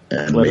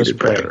and made it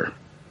better.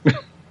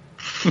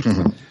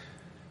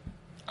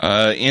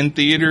 In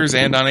theaters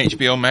and on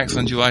HBO Max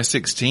on July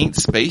 16th,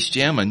 Space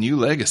Jam: A New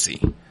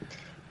Legacy,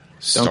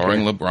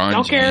 starring LeBron James.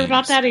 Don't care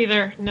about that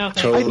either. No,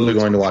 thanks. Totally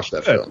going to watch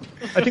that film.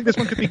 I think this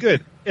one could be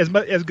good. As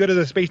good as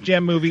a Space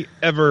Jam movie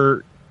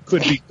ever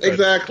could be. Good.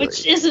 Exactly.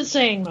 Which isn't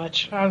saying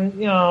much.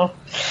 It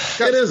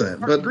isn't,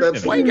 but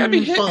that's why you gotta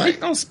be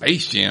hitting on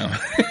Space Jam.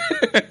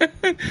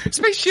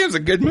 Space Jam's a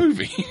good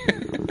movie.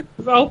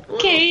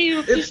 Okay,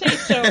 you say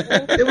so.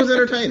 It was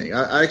entertaining.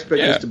 I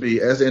expect this to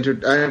be I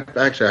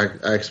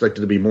expect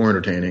it to be more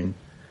entertaining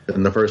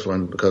than the first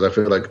one, because I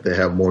feel like they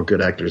have more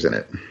good actors in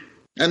it.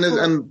 What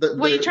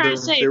are you trying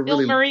to say?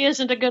 Bill Murray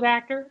isn't a good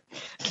actor?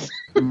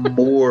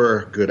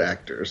 More good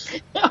actors.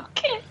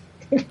 Okay.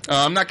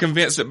 I'm not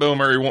convinced that Bill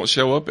Murray won't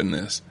show up in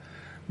this,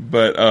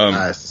 but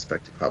I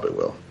suspect he probably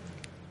will.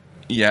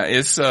 Yeah,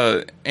 it's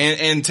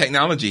and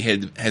technology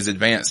has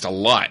advanced a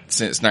lot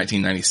since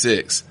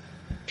 1996.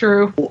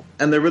 True.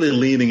 And they're really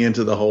leaning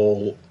into the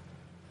whole,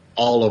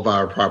 all of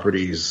our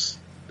properties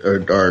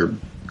are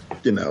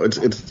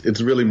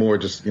it's really more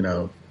just,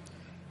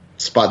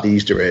 spot the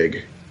Easter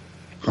egg.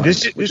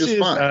 This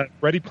is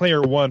Ready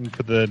Player One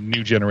for the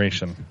new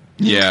generation.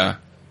 Yeah.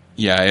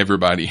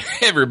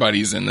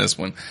 Everybody's in this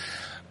one.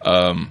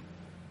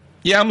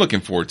 Yeah, I'm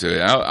looking forward to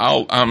it.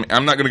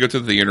 I'm not going to go to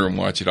the theater and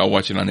watch it. I'll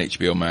watch it on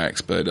HBO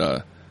Max,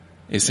 but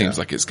it seems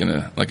like it's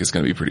gonna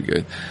be pretty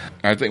good.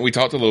 I think we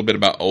talked a little bit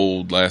about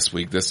Old last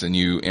week. That's the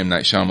new M.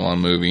 Night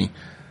Shyamalan movie,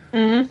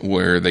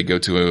 where they go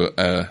to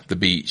the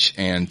beach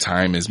and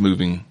time is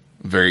moving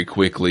very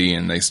quickly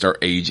and they start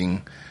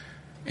aging,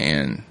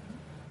 and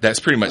that's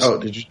pretty much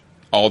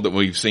all that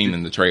we've seen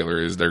in the trailer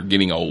is they're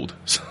getting old.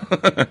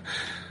 Yeah.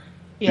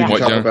 Did you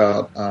talk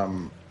about?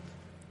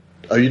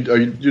 Are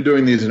you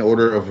doing these in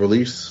order of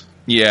release?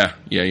 Yeah.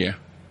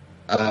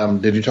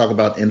 Did you talk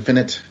about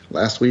Infinite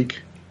last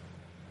week?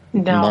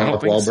 No.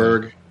 Mark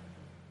Wahlberg.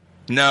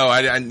 No,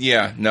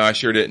 I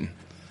sure didn't.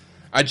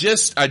 I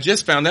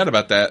just found out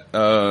about that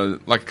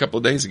like a couple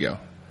of days ago.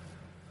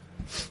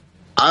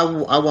 I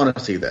want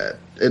to see that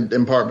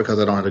in part because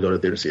I don't have to go to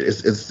the theater to see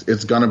it.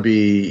 It's going to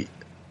be,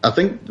 I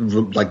think,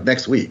 like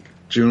next week,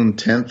 June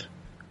 10th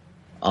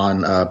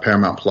on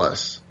Paramount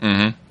Plus.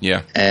 Mm-hmm.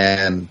 Yeah,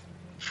 and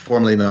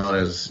formerly known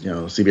as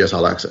CBS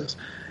All Access.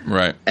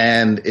 Right.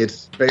 And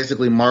it's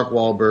basically Mark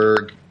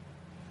Wahlberg.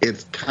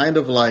 It's kind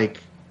of like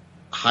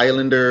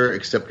Highlander,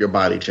 except your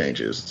body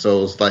changes.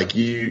 So it's like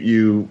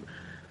you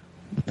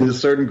there's a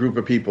certain group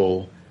of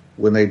people,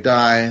 when they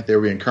die, they're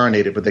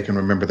reincarnated, but they can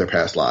remember their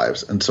past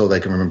lives, and so they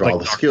can remember all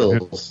the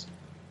skills.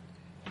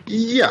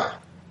 Yeah.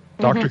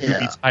 Doctor Who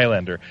meets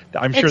Highlander.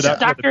 I'm sure that's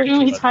Doctor Who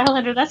meets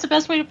Highlander. That's the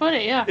best way to put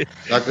it. Yeah.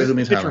 Doctor Who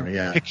meets Highlander.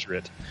 Yeah. Picture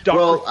it.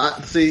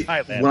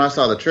 When I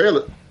saw the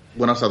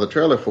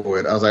trailer for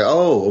it, I was like,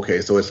 oh,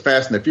 okay, so it's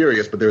Fast and the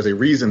Furious, but there's a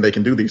reason they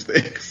can do these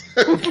things.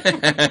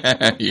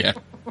 Yeah.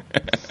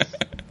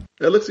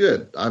 It looks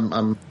good.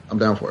 I'm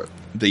down for it.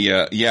 The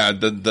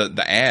ad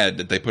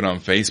that they put on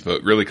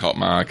Facebook really caught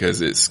my eye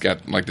because it's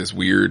got like this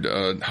weird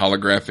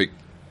holographic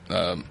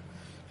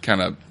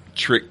kind of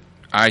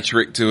eye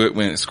trick to it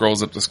when it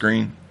scrolls up the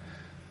screen.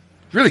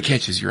 Really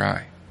catches your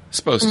eye. It's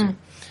supposed to.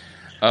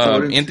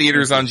 In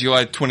theaters on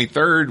July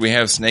 23rd, we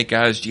have Snake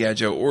Eyes G.I.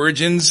 Joe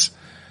Origins,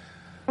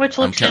 which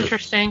looks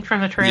interesting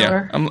from the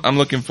trailer. Yeah, I'm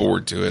looking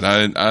forward to it.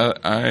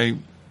 I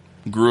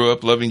grew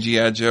up loving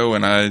G.I. Joe,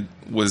 and I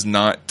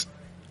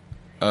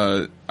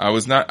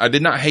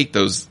did not hate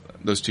those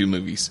two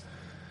movies.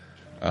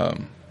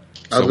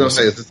 I was going to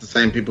say, is this the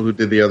same people who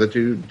did the other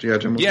two G.I.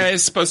 Joe movies? Yeah,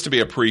 it's supposed to be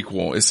a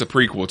prequel. It's a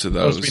prequel to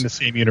those. It's supposed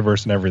to be in the same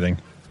universe and everything.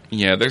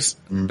 Yeah, they're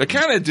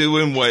kind of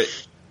doing what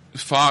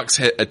Fox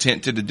had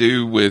attempted to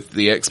do with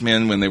the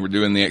X-Men when they were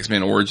doing the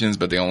X-Men Origins,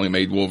 but they only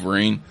made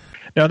Wolverine.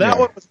 Now that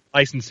one was a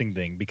licensing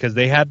thing because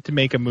they had to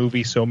make a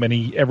movie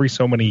every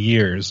so many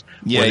years.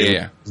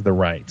 Yeah. The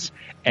rights.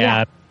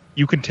 And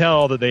you can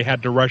tell that they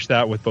had to rush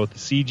that with both the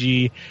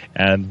CG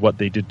and what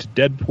they did to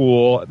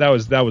Deadpool.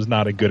 That was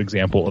not a good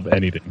example of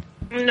anything.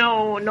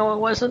 No, it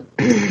wasn't.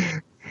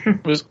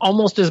 It was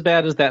almost as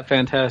bad as that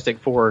Fantastic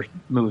Four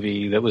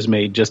movie that was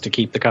made just to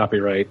keep the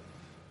copyright.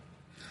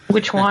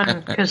 Which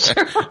one? Because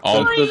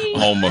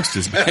almost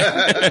as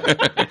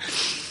bad.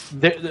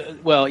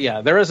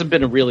 There hasn't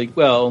been a really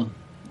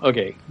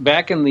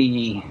back in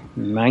the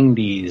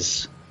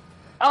 90s.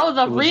 Oh,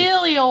 the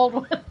really old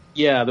one.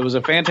 Yeah, there was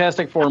a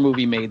Fantastic Four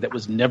movie made that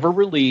was never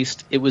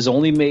released. It was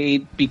only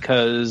made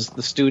because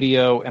the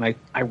studio, and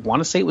I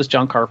want to say it was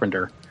John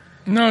Carpenter.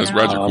 No, it was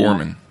Roger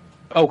Corman.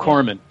 Oh,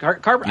 Corman. I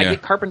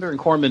get Carpenter and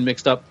Corman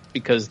mixed up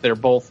because they're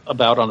both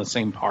about on the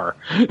same par.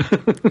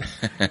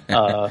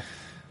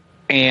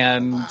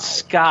 And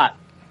Scott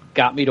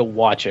got me to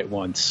watch it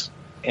once.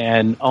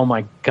 And, oh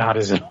my God,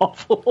 is it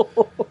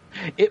awful.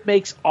 It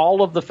makes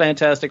all of the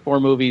Fantastic Four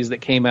movies that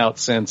came out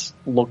since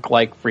look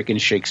like freaking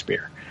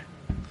Shakespeare.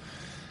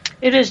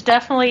 It is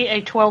definitely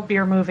a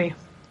 12-beer movie.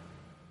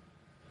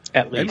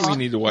 At least. Maybe we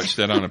need to watch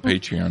that on a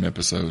Patreon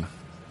episode.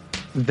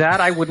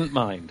 That I wouldn't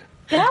mind.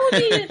 That would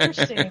be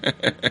interesting.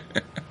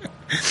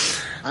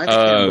 I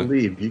can't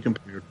believe you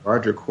compared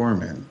Roger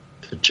Corman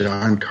to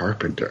John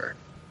Carpenter.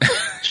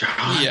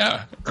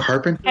 John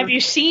Carpenter? Have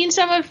you seen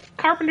some of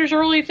Carpenter's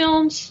early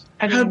films?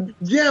 But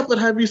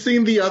have you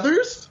seen the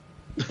others?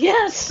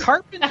 Yes.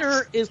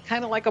 Carpenter is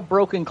kind of like a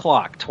broken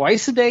clock.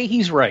 Twice a day,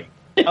 he's right.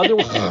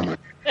 Otherwise,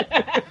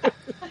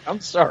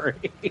 I'm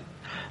sorry.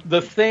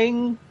 The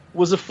Thing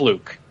was a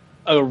fluke.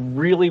 A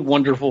really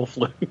wonderful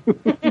fluke.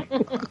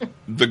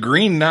 The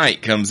Green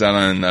Knight comes out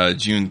on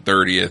June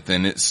 30th,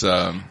 and it's...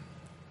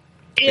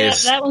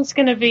 that one's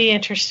going to be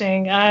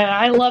interesting.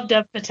 I love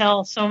Dev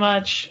Patel so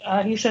much.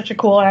 He's such a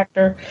cool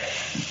actor.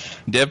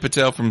 Dev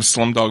Patel from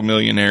Slumdog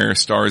Millionaire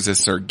stars as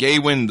Sir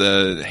Gawain,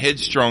 the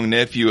headstrong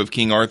nephew of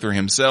King Arthur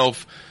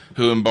himself,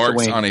 who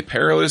embarks on a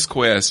perilous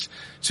quest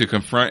to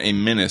confront a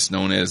menace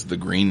known as the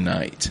Green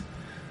Knight.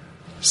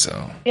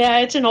 So yeah,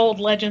 it's an old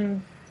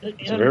legend.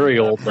 It's a very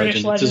old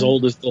legend. It's as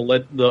old as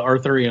the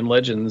Arthurian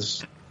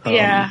legends.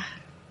 Yeah.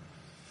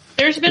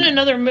 There's been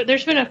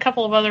a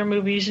couple of other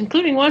movies,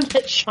 including one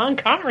that Sean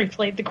Connery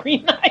played the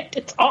Green Knight.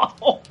 It's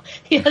awful.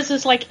 He has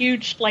this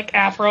huge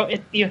afro.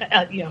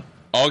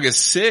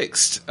 August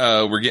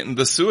 6th, we're getting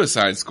the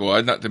Suicide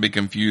Squad, not to be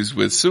confused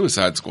with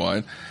Suicide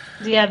Squad.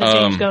 Yeah, the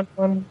James Gunn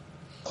one.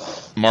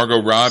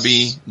 Margot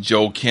Robbie,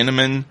 Joel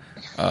Kinnaman,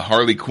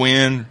 Harley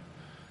Quinn,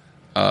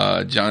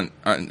 Margot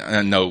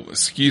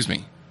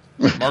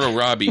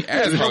Robbie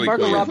as Harley Quinn.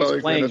 Margot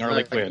Robbie's playing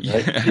Harley Quinn,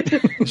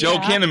 right? Joel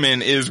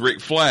Kinnaman is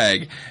Rick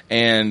Flag,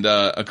 and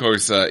of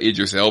course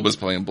Idris Elba's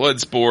playing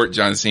Bloodsport,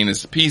 John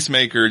Cena's the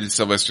Peacemaker,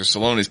 Sylvester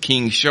Stallone is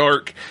King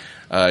Shark,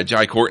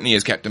 Jai Courtney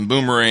is Captain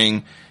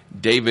Boomerang,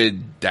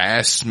 David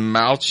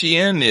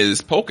Dastmalchian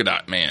is Polka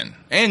Dot Man,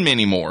 and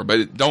many more,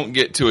 but don't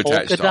get too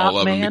attached to all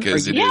of them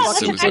because it is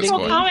that's an Suicide actual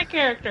Squad. comic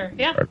character.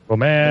 Yeah. Oh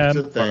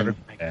man.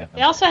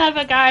 They also have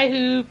a guy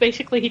who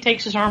basically he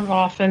takes his arms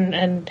off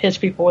and hits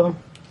people with them.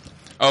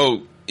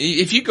 Oh,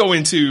 if you go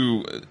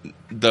into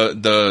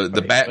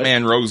the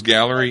Batman Rose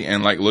Gallery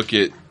and like look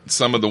at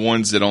some of the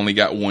ones that only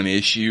got one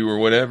issue or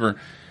whatever,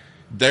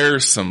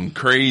 there's some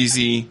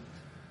crazy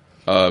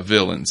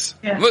villains.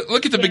 Yeah.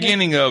 Look at the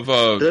beginning of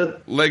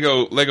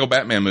Lego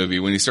Batman movie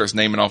when he starts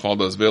naming off all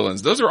those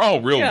villains. Those are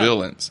all real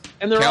villains.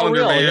 And they're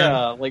Calendar all real, Man.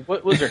 yeah. Like,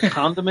 what was there,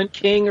 Condiment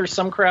King or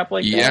some crap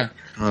like that?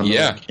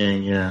 Condiment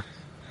King, yeah.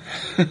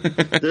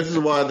 This is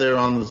why they're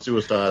on the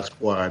Suicide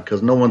Squad,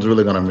 because no one's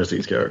really going to miss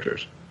these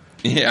characters.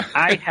 Yeah.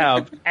 I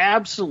have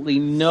absolutely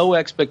no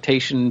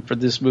expectation for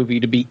this movie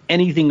to be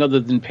anything other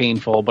than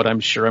painful, but I'm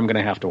sure I'm going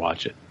to have to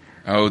watch it.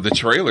 Oh, the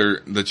trailer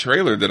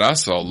that I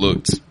saw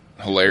looked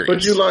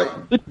hilarious.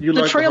 But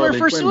the trailer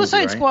for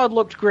Suicide Squad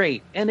looked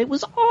great, and it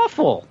was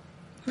awful.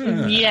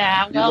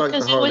 Yeah, well,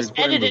 because it was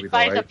edited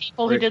by the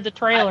people who did the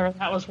trailer.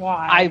 That was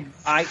why.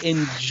 I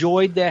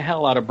enjoyed the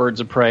hell out of Birds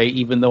of Prey,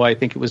 even though I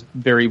think it was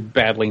very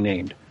badly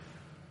named.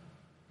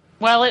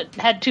 Well, it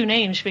had two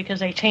names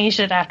because they changed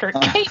it after it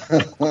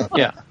came.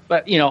 Yeah,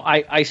 but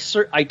I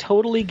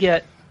totally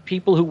get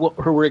people who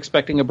were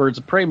expecting a Birds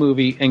of Prey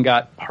movie and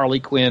got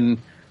Harley Quinn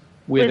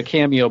with a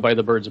cameo by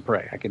the Birds of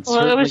Prey. I can.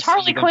 Well, it was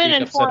Harley Quinn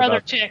and four other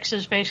chicks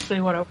is basically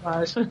what it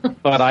was.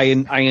 But I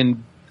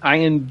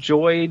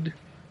enjoyed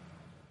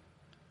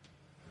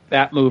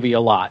that movie a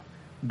lot.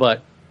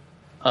 But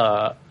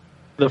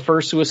the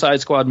first Suicide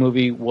Squad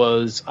movie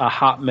was a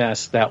hot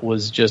mess that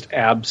was just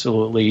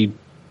absolutely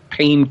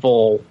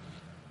painful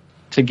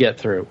to get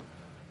through.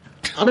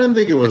 I didn't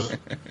think it was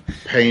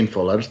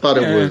painful. I just thought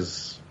it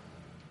was.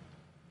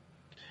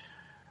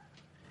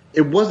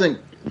 It wasn't.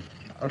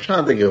 I'm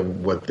trying to think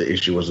of what the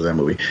issue was with that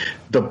movie.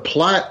 The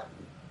plot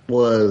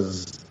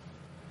was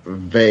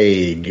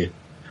vague.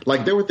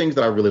 Like, there were things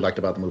that I really liked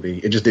about the movie.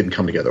 It just didn't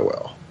come together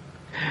well.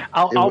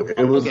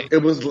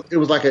 It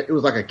was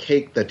like a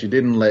cake that you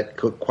didn't let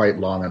cook quite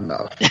long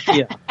enough.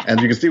 Yeah, and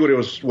you can see what it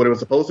was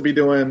supposed to be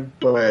doing,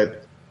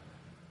 but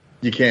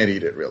you can't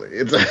eat it really.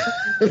 It's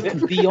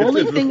the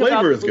only thing the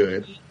flavor about is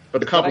good, but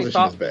the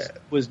composition is bad.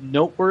 Was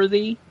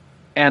noteworthy,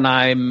 and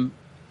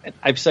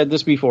I've said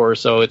this before,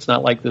 so it's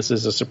not like this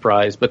is a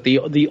surprise. But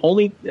the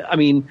only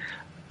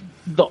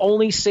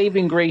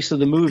saving grace of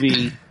the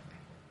movie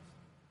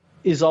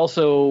is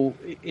also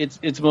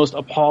its most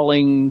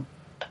appalling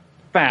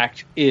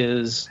fact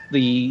is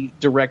the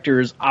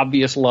director's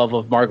obvious love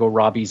of Margot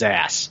Robbie's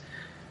ass.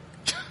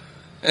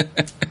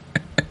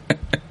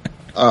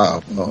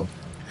 Well,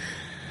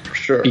 for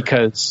sure.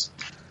 Because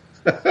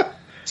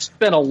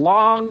spent a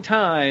long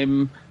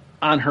time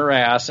on her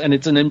ass, and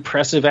it's an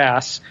impressive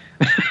ass.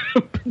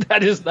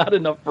 That is not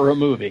enough for a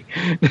movie.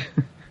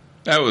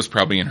 That was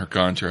probably in her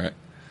contract.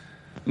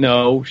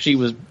 No, she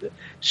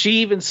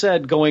even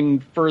said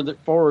going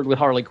forward with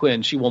Harley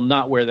Quinn, she will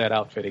not wear that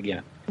outfit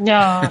again.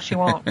 No, she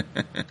won't.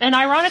 And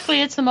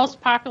ironically, it's the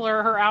most popular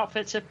of her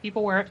outfits if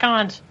people wear at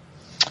cons.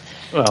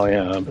 Well,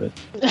 yeah, but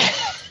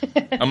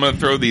I'm going to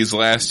throw these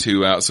last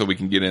two out so we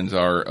can get into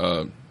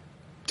our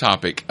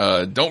topic.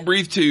 Don't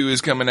Breathe 2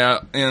 is coming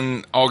out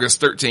in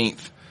August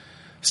 13th.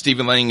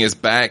 Stephen Lang is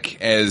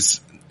back as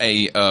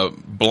a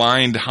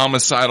blind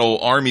homicidal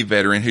army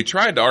veteran who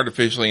tried to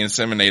artificially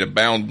inseminate a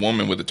bound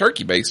woman with a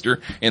turkey baster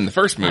in the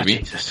first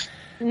movie.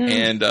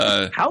 And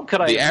how could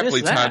I the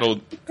aptly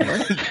titled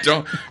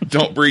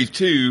Don't Breathe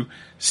 2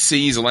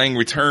 sees Lang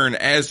return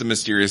as the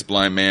mysterious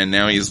blind man.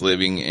 Now he's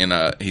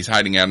he's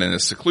hiding out in a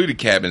secluded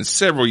cabin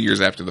several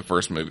years after the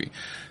first movie.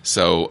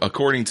 So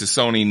according to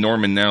Sony,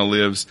 Norman now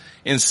lives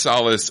in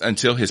solace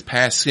until his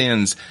past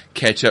sins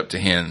catch up to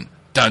him.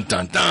 Dun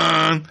dun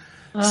dun.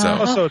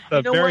 So it's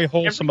a very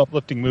wholesome,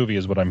 uplifting movie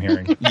is what I'm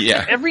hearing.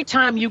 Yeah. Every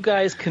time you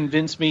guys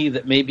convince me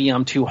that maybe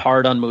I'm too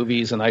hard on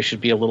movies and I should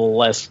be a little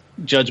less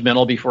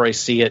judgmental before I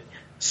see it,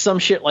 some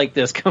shit like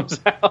this comes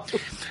out.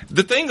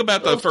 The thing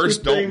about the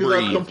first Don't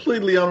Breathe are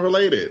completely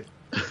unrelated.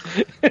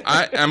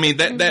 I mean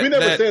that we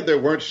never said there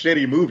weren't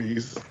shitty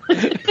movies.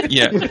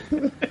 Yeah.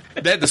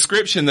 That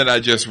description that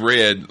I just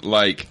read,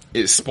 like,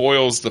 it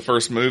spoils the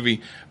first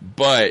movie,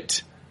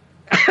 but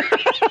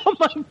oh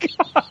my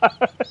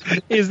god!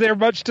 Is there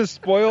much to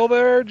spoil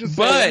there?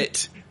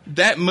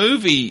 That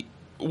movie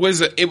was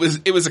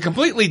a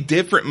completely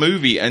different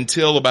movie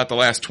until about the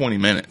last 20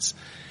 minutes.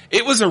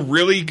 It was a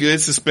really good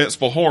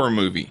suspenseful horror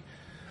movie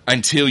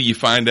until you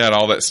find out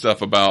all that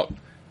stuff about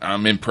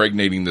I'm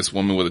impregnating this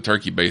woman with a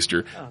turkey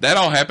baster. That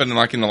all happened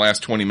in the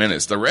last 20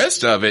 minutes. The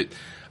rest of it,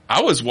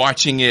 I was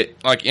watching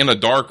it like in a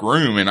dark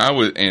room, and I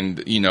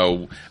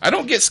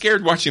don't get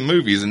scared watching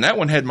movies, and that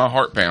one had my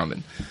heart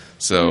pounding.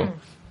 So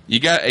you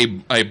got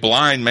a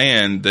blind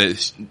man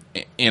that's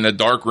in a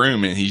dark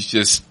room, and he's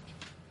just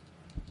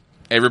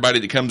everybody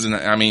that comes in.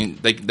 I mean,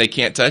 they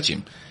can't touch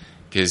him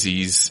because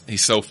he's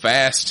so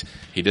fast.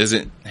 He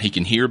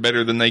can hear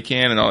better than they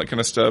can, and all that kind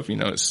of stuff.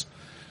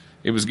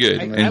 It was good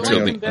I until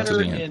like him better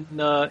the end.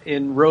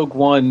 in Rogue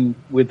One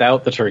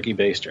without the turkey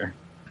baster.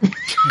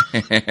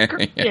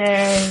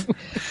 Yay.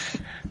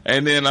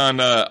 And then on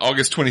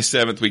August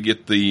 27th, we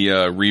get the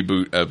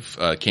reboot of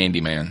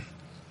Candyman.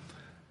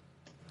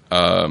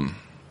 And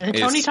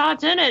Tony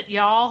Todd's in it,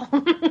 y'all.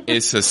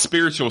 It's a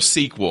spiritual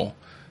sequel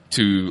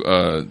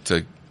to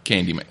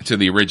Candyman, to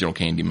the original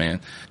Candyman.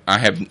 I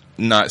have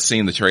not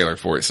seen the trailer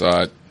for it, so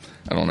I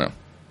don't know.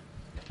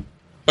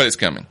 But it's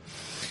coming.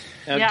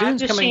 Now,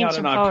 Dune's coming out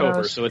in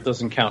October, so it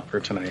doesn't count for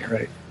tonight,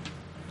 right?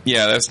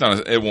 Yeah,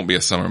 it won't be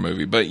a summer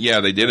movie. But yeah,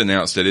 they did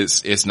announce that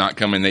it's not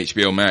coming to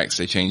HBO Max.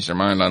 They changed their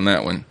mind on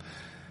that one.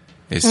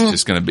 It's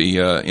just going to be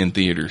in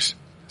theaters.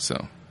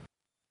 So.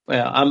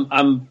 Well,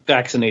 I'm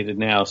vaccinated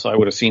now, so I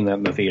would have seen that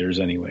in the theaters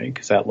anyway,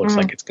 because that looks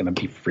like it's going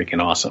to be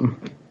freaking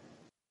awesome.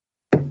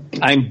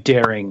 I'm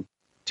daring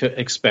to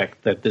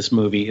expect that this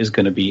movie is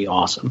going to be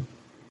awesome,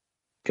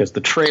 because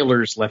the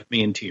trailers left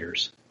me in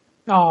tears.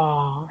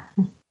 Aww.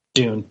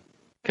 Dune.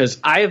 Because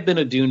I have been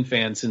a Dune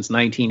fan since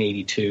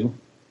 1982.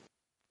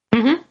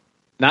 Mm-hmm.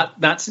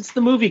 Not since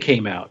the movie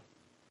came out.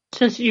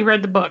 Since you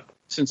read the book.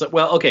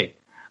 Okay.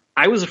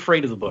 I was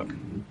afraid of the book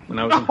when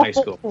I was in high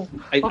school.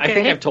 I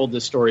think I've told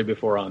this story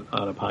before on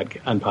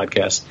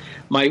podcasts.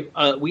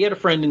 We had a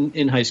friend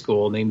in high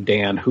school named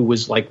Dan who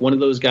was like one of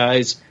those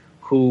guys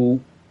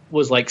who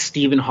was like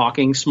Stephen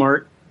Hawking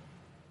smart,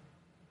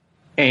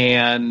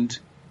 and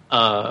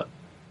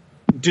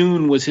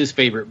Dune was his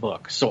favorite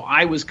book. So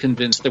I was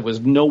convinced there was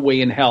no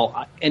way in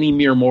hell any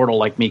mere mortal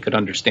like me could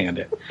understand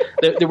it.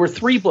 There were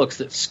 3 books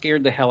that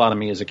scared the hell out of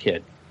me as a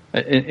kid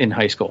in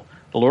high school: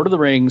 The Lord of the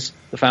Rings,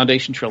 the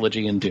Foundation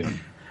Trilogy, and Dune.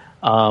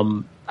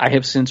 I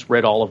have since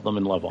read all of them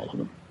and love all of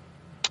them.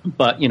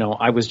 But,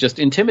 I was just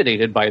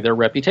intimidated by their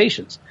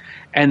reputations.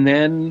 And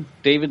then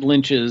David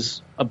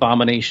Lynch's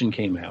Abomination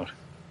came out,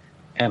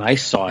 and I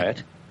saw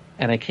it,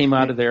 and I came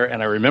out of there,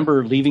 and I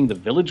remember leaving the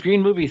Village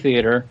Green movie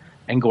theater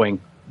and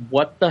going,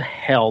 what the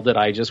hell did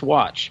I just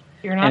watch?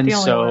 You're not the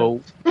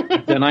only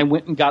one. Then I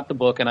went and got the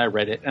book and I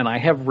read it, and I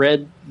have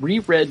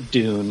reread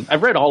Dune.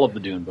 I've read all of the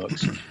Dune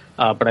books,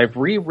 but I've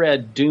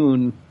reread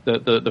Dune,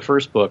 the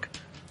first book,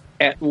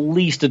 at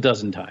least a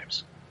dozen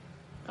times.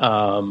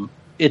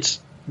 It's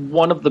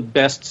one of the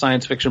best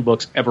science fiction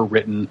books ever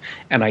written,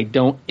 and I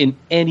don't in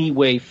any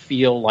way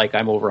feel like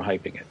I'm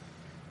overhyping it.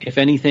 If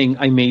anything,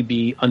 I may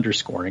be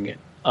underscoring it.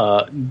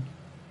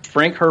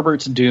 Frank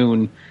Herbert's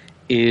Dune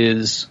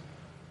is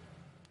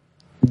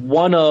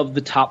one of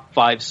the top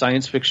 5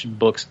 science fiction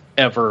books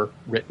ever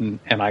written,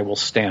 and I will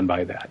stand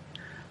by that.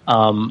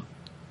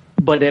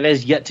 But it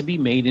has yet to be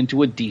made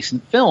into a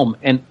decent film,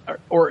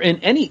 or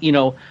in any,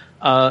 David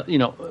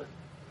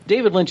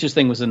Lynch's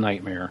thing was a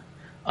nightmare.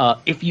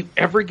 If you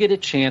ever get a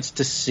chance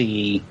to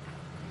see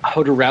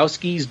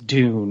Jodorowsky's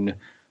Dune,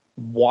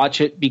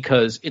 watch it,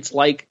 because it's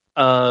like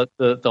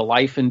the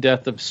life and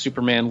death of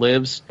Superman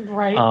Lives.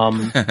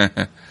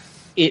 Right.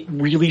 It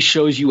really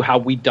shows you how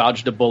we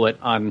dodged a bullet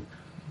on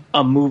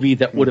a movie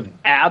that would have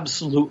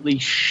absolutely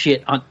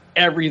shit on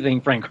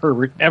everything Frank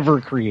Herbert ever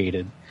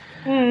created.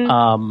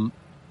 And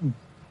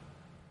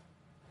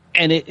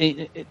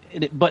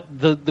but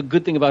the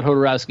good thing about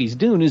Jodorowsky's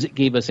Dune is it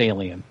gave us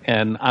Alien,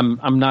 and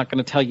I'm not going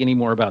to tell you any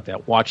more about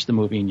that. Watch the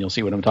movie and you'll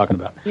see what I'm talking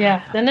about.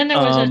 Yeah, and then there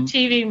was a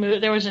TV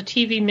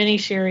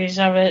miniseries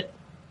of it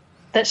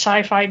that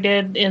Sci-Fi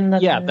did in the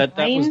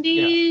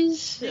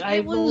 90s.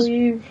 I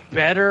believe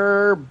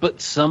better, but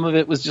some of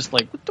it was just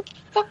like, what the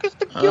fuck is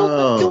the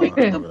guild doing?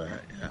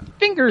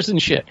 Fingers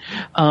and shit.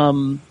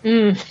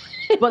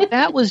 But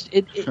that was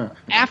it.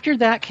 After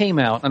that came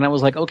out, and I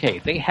was like, okay,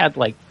 they had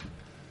like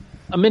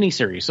a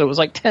miniseries, so it was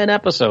like 10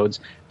 episodes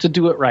to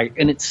do it right,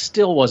 and it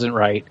still wasn't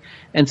right.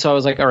 And so I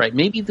was like, all right,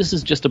 maybe this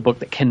is just a book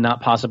that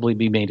cannot possibly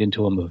be made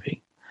into a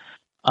movie.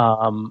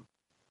 And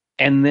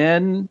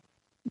then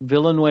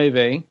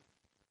Villeneuve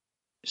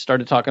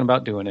started talking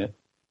about doing it,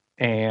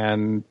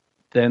 and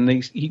then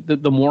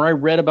the more I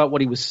read about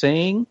what he was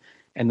saying,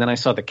 and then I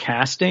saw the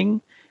casting,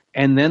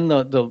 and then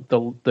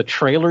the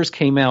trailers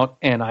came out,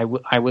 and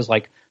I was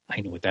like,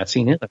 I know what that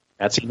scene is.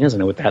 That scene is. I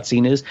know what that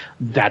scene is.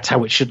 That's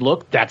how it should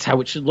look. That's how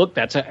it should look.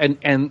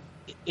 And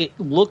it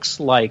looks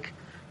like,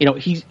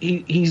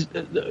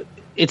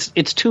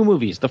 it's 2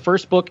 movies. The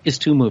first book is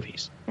 2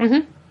 movies,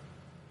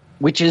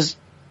 which is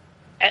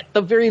at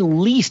the very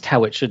least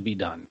how it should be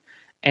done.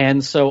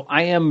 And so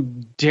I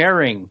am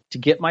daring to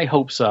get my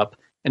hopes up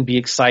and be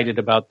excited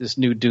about this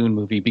new Dune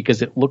movie,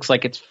 because it looks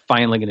like it's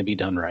finally going to be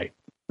done right.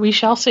 We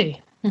shall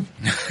see.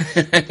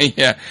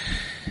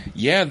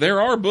 Yeah,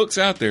 there are books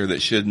out there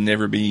that should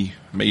never be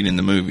made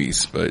into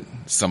movies, but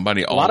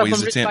somebody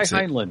always attempts it.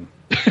 A lot of them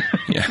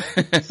written by Heinlein. Yeah.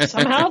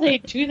 Somehow they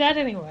do that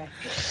anyway.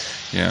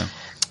 Yeah.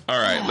 All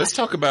right, let's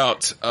talk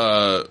about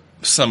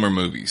summer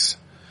movies.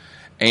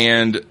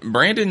 And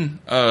Brandon,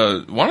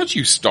 why don't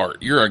you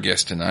start? You're our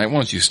guest tonight. Why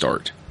don't you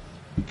start?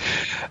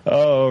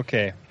 Oh,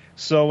 okay.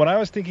 So when I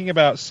was thinking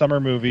about summer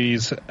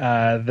movies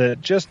that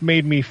just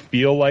made me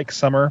feel like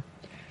summer,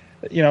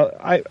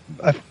 a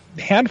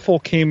handful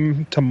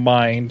came to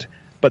mind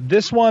But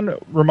this one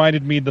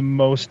reminded me the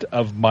most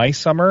of my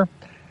summer,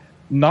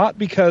 not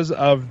because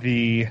of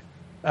the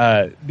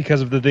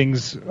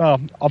things.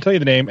 I'll tell you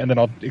the name and then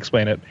I'll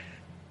explain it.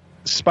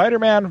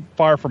 Spider-Man: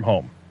 Far From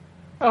Home.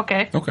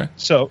 Okay.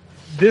 So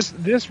this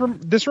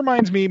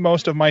reminds me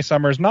most of my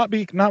summers, not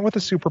with the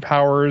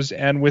superpowers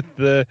and with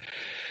the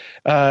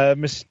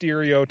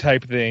Mysterio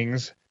type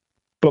things,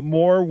 but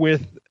more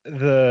with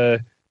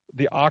the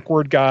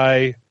awkward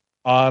guy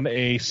on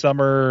a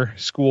summer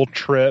school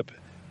trip,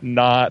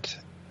 not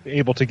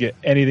able to get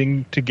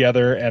anything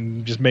together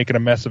and just making a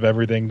mess of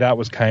everything. That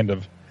was kind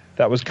of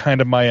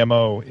my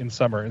MO in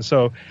summer. And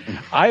so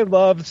I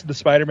loved the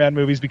Spider-Man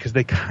movies because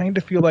they kind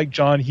of feel like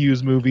John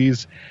Hughes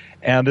movies,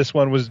 and this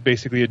one was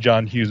basically a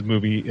John Hughes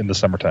movie in the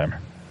summertime.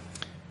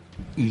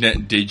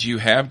 Did you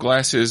have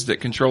glasses that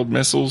controlled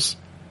missiles?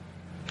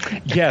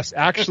 Yes,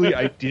 actually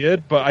I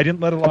did, but I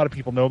didn't let a lot of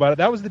people know about it.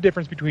 That was the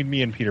difference between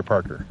me and Peter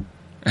Parker.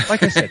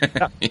 Like I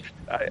said,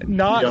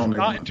 not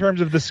in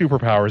terms of the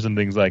superpowers and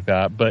things like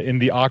that, but in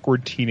the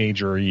awkward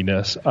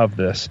teenageriness of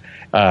this.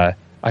 I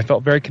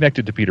felt very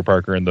connected to Peter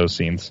Parker in those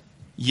scenes.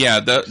 Yeah,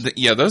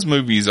 those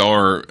movies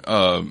are.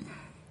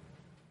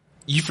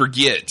 You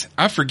forget.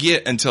 I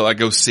forget until I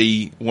go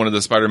see one of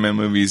the Spider-Man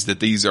movies that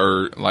these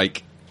are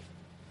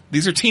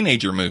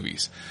teenager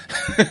movies.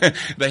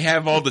 They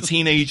have all the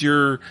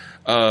teenager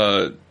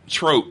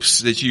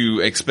tropes that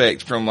you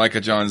expect from like a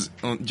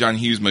John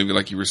Hughes movie,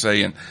 like you were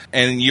saying.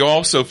 And you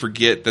also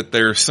forget that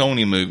they're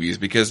Sony movies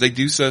because they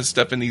do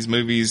stuff in these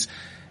movies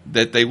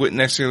that they wouldn't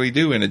necessarily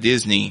do in a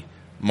Disney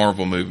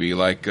Marvel movie.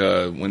 Like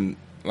when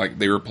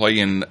they were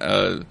playing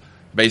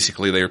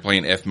basically they were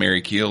playing F,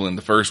 Marry, Kill in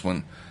the first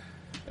one.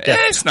 Yeah.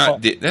 That's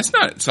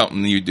not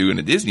something you do in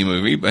a Disney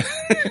movie, but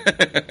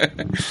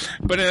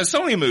but in a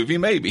Sony movie,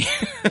 maybe.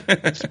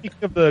 Speaking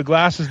of the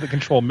glasses that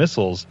control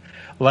missiles,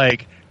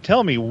 like,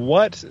 tell me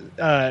what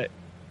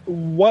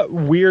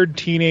weird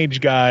teenage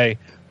guy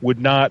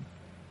would not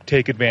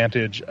take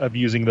advantage of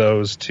using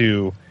those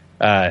to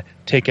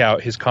take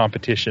out his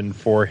competition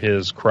for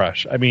his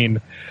crush? I mean,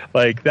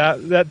 like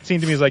that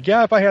seemed to me as like,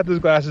 yeah, if I had those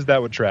glasses,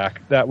 that would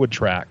track.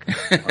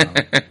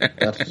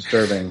 That's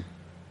disturbing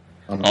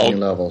on many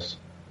levels.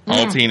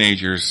 All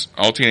teenage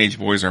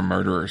boys are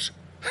murderers.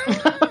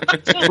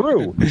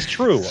 It's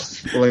true.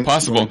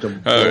 Possible.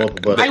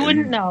 I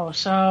wouldn't know,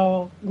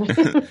 so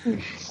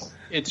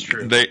it's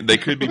true. They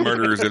could be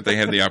murderers if they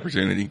had the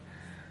opportunity.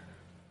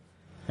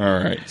 All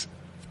right.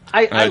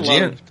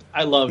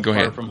 I loved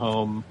Far From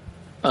Home.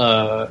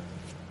 I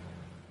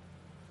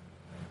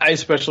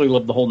especially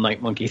loved the whole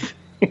Night Monkey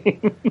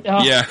thing.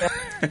 Yeah.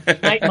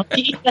 Night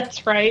Monkey,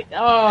 that's right.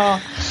 Oh.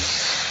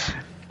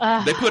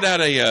 They put out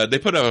a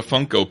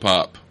Funko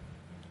Pop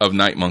of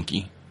Night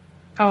Monkey.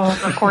 Oh,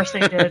 of course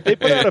they did. They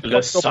put out a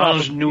Funko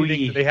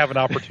Pop. They have an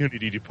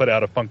opportunity to put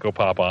out a Funko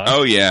Pop on.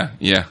 Oh yeah.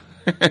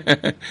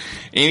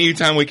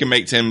 Anytime we can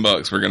make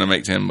 $10, we're going to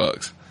make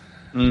 $10.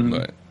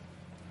 But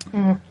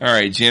all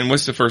right, Jen,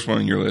 what's the first one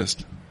on your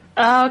list?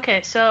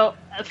 Okay, so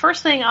the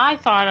first thing I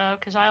thought of,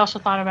 because I also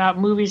thought about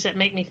movies that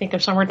make me think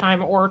of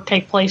summertime or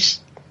take place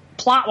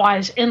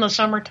plot-wise in the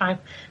summertime.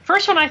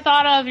 First one I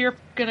thought of, you're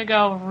going to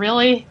go,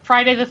 really?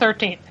 Friday the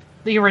 13th,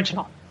 the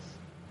original.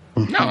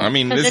 No, I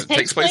mean, this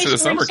takes place at a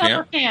summer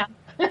camp.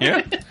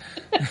 Yeah.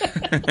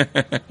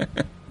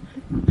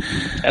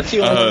 That's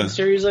the only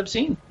series I've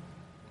seen.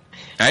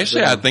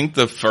 Actually, I think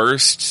the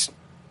first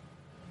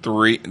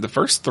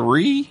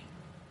three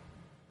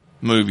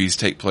movies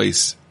take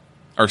place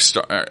are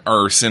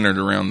centered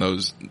around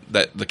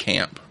the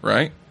camp,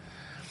 right?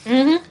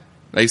 Mm-hmm.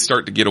 They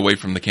start to get away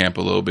from the camp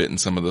a little bit in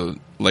some of the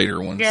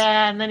later ones.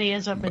 Yeah, and then he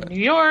ends up in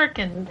New York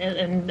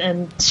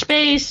and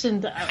space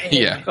and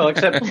yeah. Well,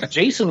 except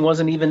Jason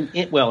wasn't even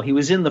he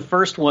was in the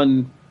first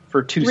one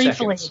for 2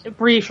 seconds.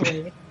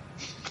 Briefly.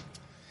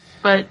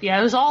 But yeah,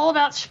 it was all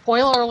about,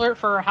 spoiler alert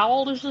for how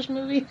old is this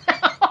movie?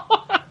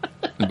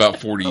 About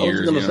 40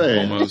 years. I was going to say,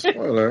 almost.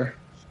 Spoiler.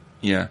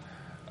 Yeah.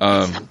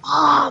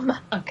 Mom.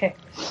 Okay.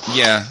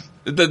 Yeah.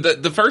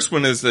 The first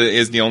one is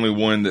the only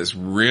one that's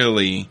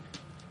really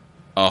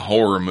a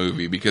horror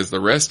movie, because the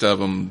rest of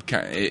them,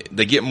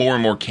 they get more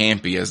and more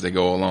campy as they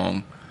go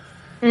along.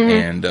 Mm-hmm.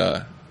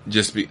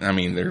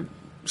 And they're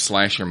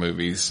slasher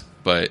movies,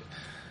 but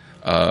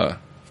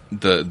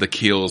the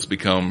kills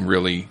become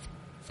really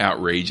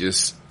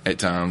outrageous at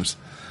times.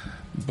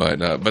 But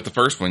the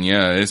first one,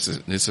 yeah, it's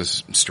a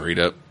straight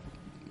up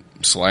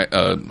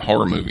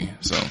horror movie.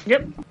 So,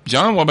 yep.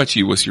 John, what about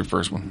you? What's your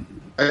first one?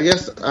 I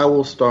guess I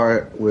will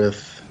start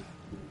with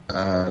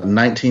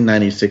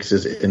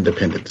 1996's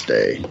Independence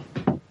Day.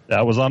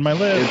 That was on my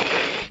list.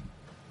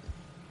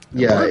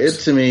 It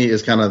to me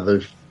is kind of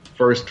the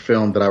first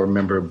film that I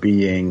remember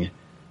being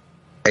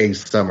a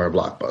summer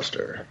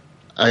blockbuster.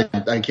 I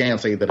can't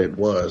say that it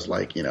was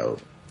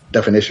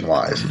definition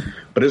wise,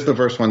 but it's the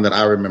first one that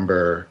I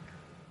remember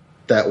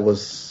that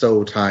was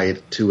so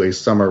tied to a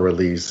summer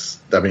release.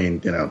 I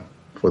mean,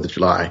 4th of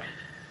July,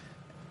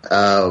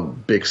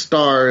 big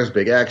stars,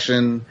 big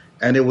action,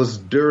 and it was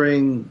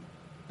during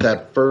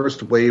that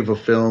first wave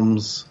of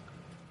films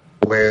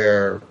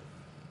where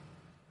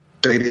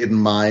they didn't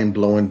mind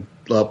blowing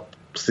up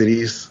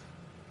cities,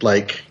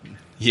 like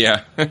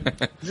yeah,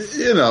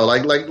 you know,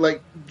 like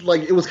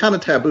it was kind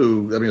of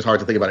taboo. I mean, it's hard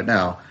to think about it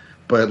now,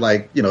 but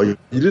like, you know,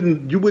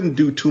 you wouldn't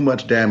do too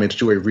much damage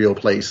to a real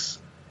place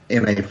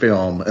in a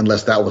film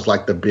unless that was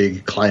like the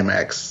big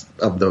climax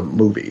of the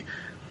movie.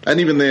 And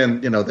even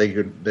then, you know, they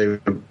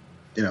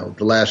you know,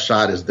 the last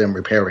shot is them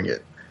repairing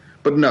it.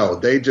 But no,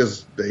 they start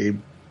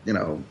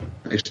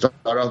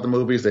out the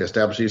movies, they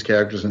establish these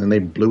characters, and then they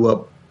blew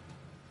up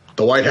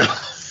the White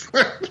House.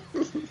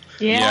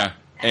 Yeah.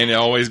 And it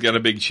always got a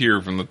big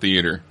cheer from the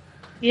theater.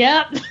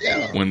 Yep.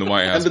 Yeah. When the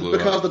White House blew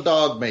because up. the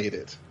dog made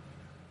it.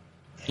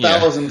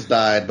 Thousands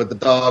died, but the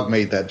dog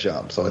made that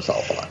jump, so it's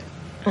all fine.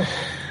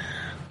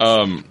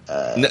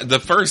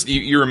 The first,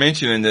 you were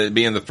mentioning that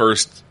being the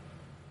first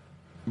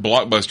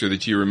blockbuster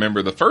that you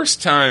remember. The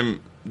first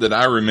time that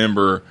I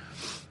remember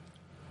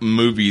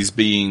movies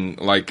being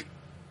like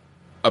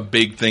a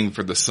big thing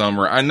for the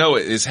summer, I know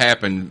it has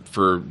happened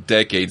for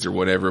decades or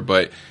whatever,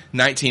 but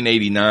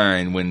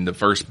 1989 when the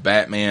first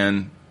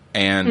Batman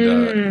and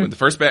when the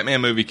first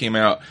Batman movie came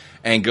out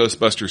and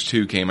Ghostbusters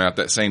 2 came out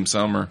that same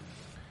summer,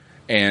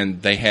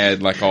 and they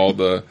had like all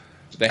the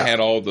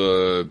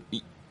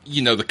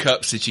you know, the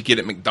cups that you get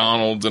at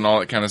McDonald's and all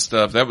that kind of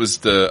stuff. That was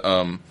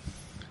the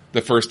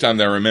first time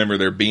that I remember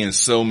there being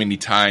so many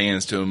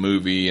tie-ins to a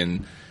movie,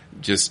 and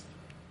just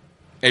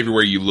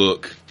everywhere you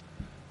look,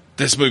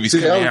 this movie's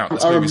coming out.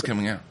 This movie's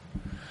coming out.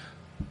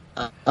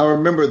 I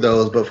remember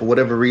those, but for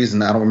whatever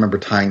reason, I don't remember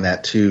tying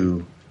that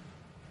to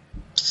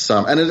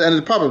some. And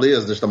it probably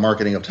is just the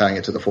marketing of tying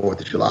it to the 4th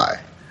of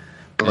July.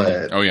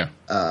 But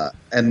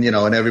and you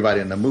know, and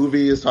everybody in the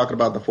movie is talking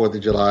about the 4th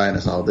of July, and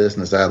it's all this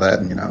and it's all that,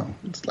 and you know,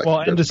 it's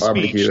like and the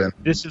speech.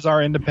 This is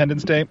our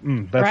Independence Day.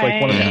 That's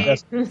like one of the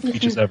best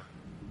speeches ever.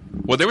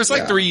 Well, there was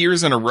like 3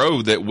 years in a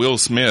row that Will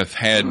Smith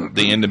had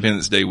the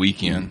Independence Day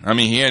weekend. I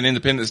mean, he had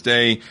Independence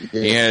Day,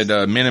 he had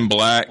Men in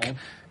Black,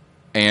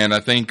 and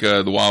I think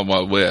the Wild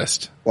Wild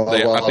West.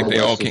 I think they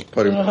all came.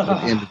 Put him at the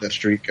end of that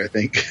streak, I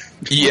think.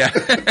 Yeah.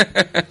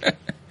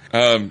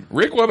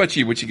 Rick, what about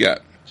you? What you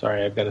got?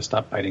 Sorry, I've got to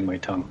stop biting my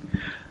tongue.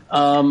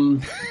 I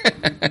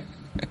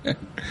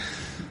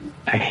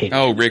hate.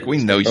 Oh, Rick,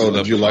 we know you love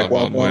did you like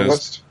Wild Wild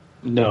West?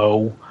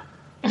 No.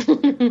 No.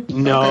 Okay,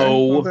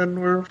 well, then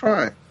we're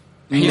fine.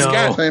 He's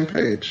got same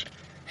page.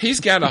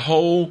 He's got a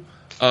whole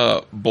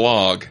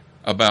blog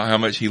about how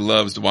much he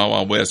loves the Wild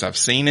Wild West. I've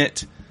seen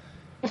it.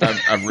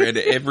 I've read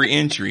every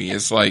entry.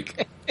 It's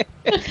like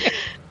you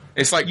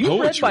poetry.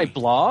 read my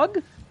blog?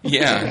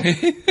 Yeah.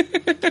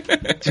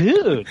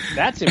 Dude,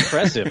 that's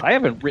impressive. I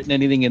haven't written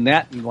anything in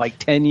that in like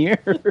 10 years.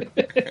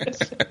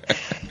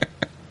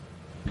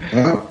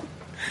 Well,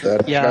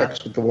 that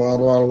tracks with the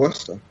Wild Wild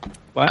West stuff.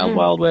 Wild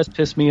Wild West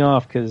pissed me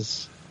off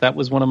because that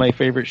was one of my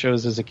favorite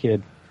shows as a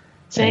kid.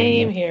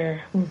 Same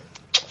here.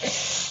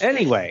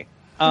 Anyway,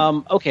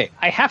 okay,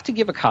 I have to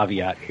give a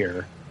caveat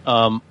here.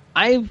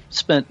 I've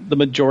spent the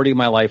majority of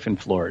my life in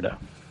Florida.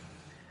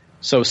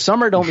 So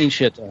summer don't mean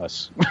shit to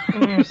us.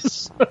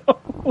 So,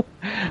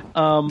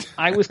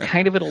 I was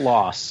kind of at a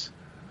loss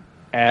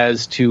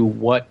as to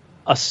what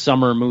a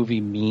summer movie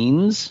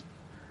means.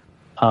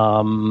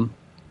 And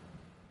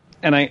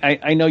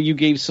I know you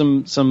gave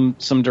some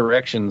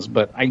directions,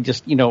 but I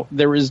just, you know,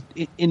 there is,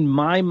 in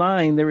my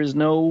mind, there is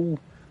no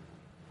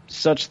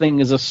such thing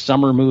as a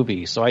summer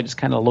movie. So I just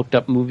kind of looked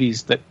up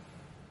movies that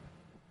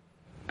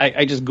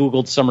I just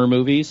Googled summer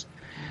movies.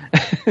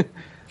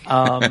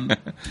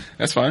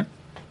 That's fine.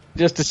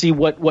 Just to see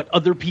what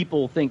other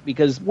people think,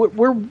 because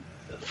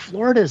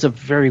Florida is a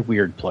very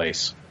weird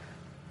place.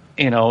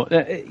 You know,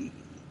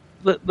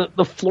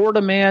 the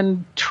Florida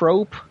man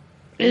trope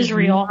is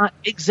real. Not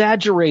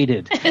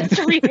exaggerated. It's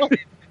real.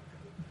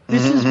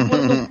 This is one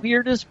of the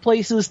weirdest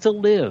places to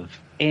live,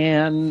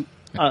 and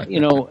you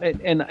know,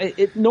 and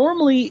it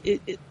normally,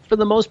 for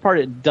the most part,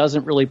 it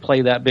doesn't really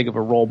play that big of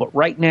a role. But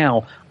right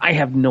now, I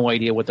have no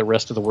idea what the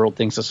rest of the world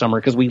thinks of summer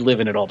because we live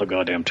in it all the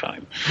goddamn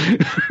time.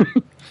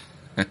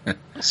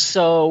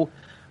 So,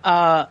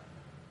 I'm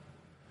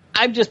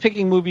just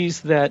picking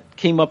movies that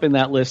came up in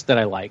that list that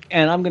I like,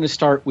 and I'm going to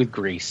start with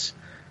Grease.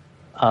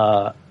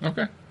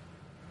 Okay.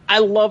 I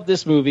love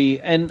this movie,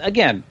 and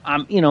again,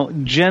 you know,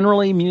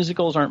 generally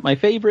musicals aren't my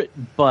favorite,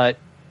 but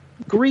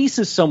Grease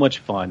is so much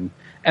fun.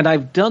 And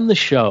I've done the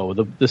show,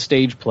 the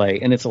stage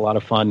play, and it's a lot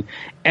of fun.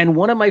 And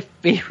one of my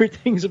favorite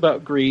things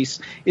about Grease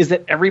is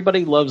that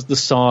everybody loves the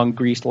song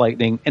 "Grease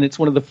Lightning," and it's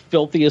one of the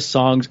filthiest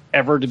songs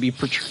ever to be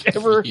portrayed,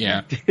 ever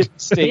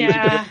staged.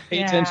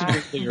 Pay attention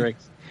to the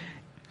lyrics.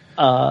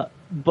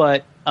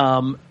 But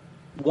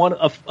one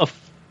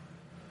of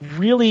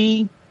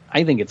really,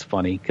 I think it's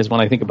funny because when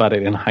I think about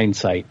it in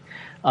hindsight,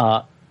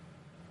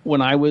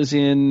 when I was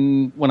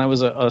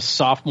a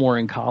sophomore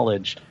in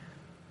college,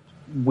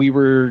 we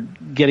were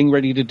getting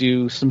ready to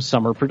do some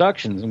summer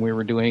productions, and we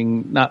were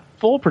doing not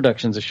full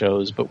productions of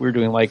shows, but we were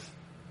doing like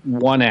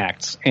one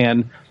acts.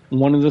 And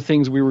one of the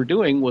things we were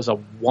doing was a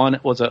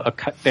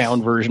cut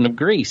down version of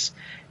Grease.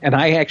 And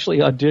I actually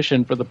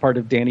auditioned for the part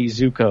of Danny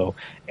Zuko.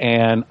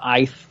 And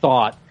I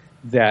thought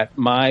that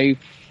my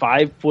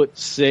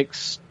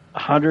 5'6",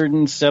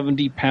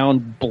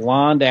 170-pound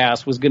blonde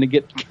ass was going to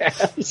get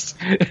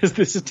cast as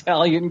this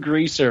Italian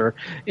greaser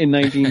in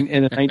a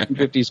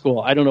 1950s school.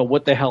 I don't know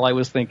what the hell I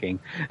was thinking.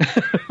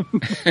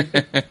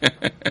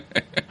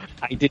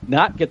 I did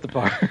not get the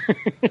part.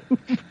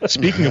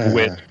 Speaking of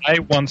which, I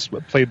once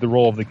played the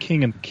role of the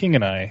King in King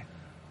and I,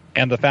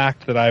 and the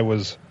fact that I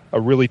was a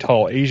really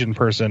tall Asian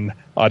person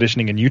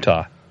auditioning in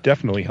Utah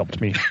definitely helped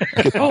me.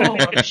 Oh,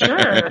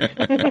 sure.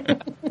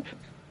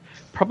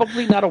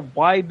 Probably not a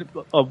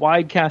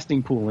wide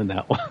casting pool in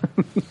that one.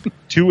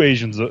 2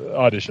 Asians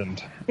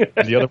auditioned.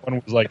 The other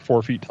one was like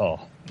 4 feet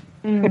tall.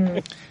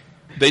 Mm.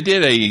 They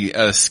did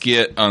a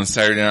skit on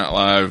Saturday Night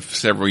Live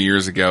several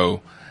years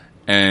ago,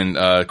 and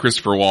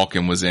Christopher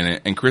Walken was in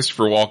it. And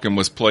Christopher Walken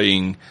was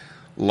playing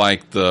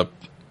like the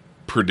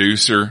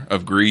producer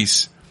of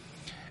Grease,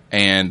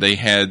 and they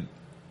had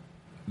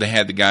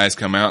the guys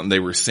come out and they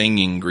were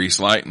singing Grease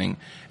Lightning,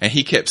 and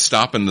he kept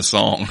stopping the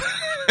song.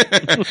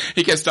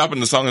 He kept stopping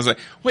the song and was like,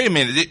 wait a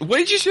minute, what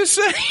did you just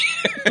say?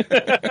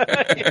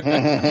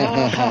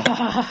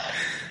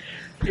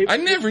 I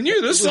never knew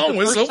this song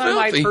was so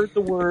filthy. I heard the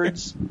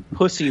words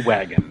pussy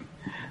wagon.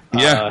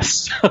 Yeah.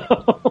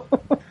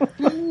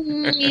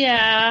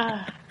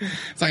 Yeah.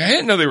 It's like, I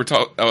didn't know they were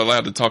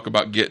allowed to talk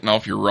about getting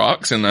off your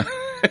rocks in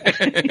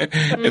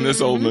in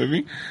this old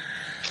movie.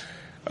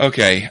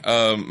 Okay,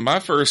 my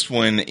first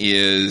one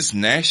is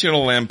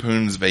National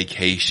Lampoon's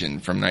Vacation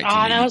from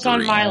 1983. That was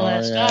on my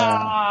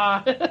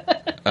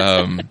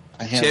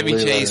list. Chevy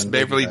Chase,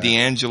 Beverly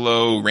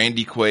D'Angelo,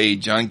 Randy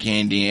Quaid, John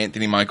Candy,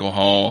 Anthony Michael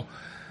Hall,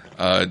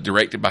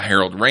 directed by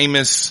Harold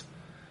Ramis.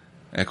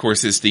 And of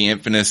course, it's the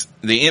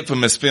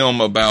infamous film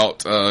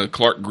about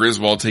Clark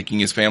Griswold taking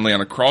his family on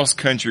a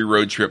cross-country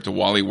road trip to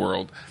Wally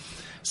World.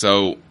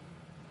 So,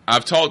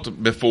 I've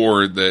talked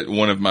before that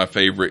one of my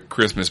favorite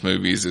Christmas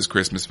movies is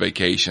Christmas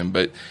Vacation,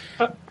 but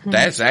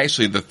that's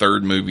actually the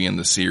third movie in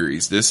the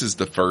series. This is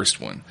the first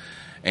one,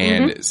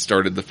 and it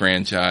started the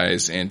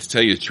franchise. And to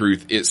tell you the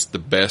truth, it's the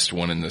best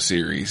one in the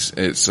series.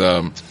 It's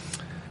the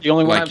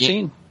only one I've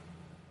seen.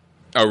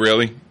 Oh,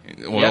 really?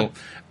 Well, yeah.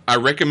 I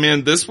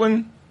recommend this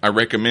one. I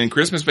recommend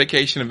Christmas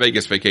Vacation and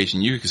Vegas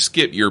Vacation. You can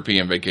skip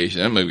European Vacation.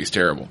 That movie's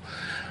terrible.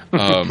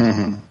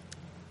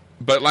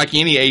 But like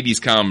any 80s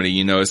comedy,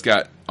 it's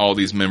got all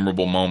these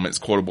memorable moments,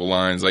 quotable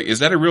lines. Like, is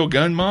that a real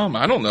gun, Mom?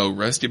 I don't know,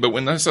 Rusty, but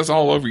when that's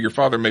all over, your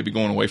father may be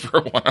going away for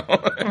a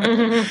while.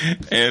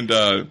 And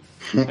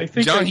I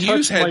think John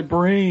Hughes had my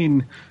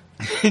brain.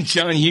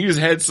 John Hughes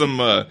had some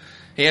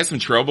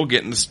trouble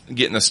getting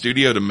the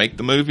studio to make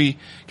the movie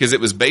because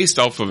it was based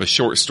off of a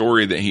short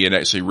story that he had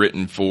actually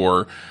written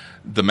for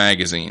the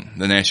magazine,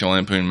 the National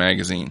Lampoon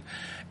magazine.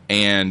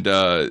 And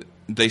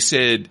they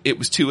said it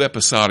was too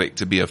episodic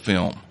to be a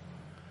film.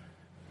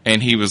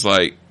 And he was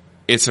like,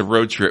 it's a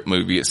road trip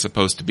movie. It's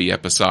supposed to be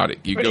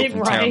episodic. You go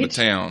from town to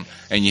town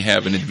and you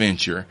have an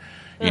adventure,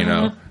 you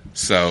know?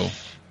 So,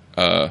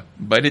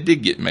 but it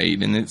did get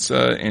made and it's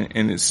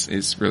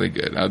really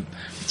good.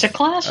 It's a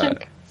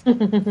classic.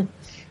 All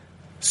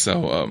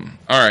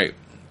right.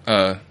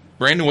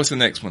 Brandon, what's the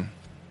next one?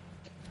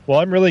 Well,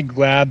 I'm really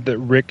glad that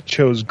Rick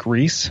chose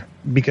Grease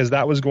because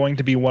that was going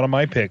to be one of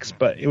my picks,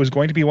 but it was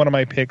going to be one of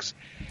my picks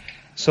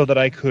so that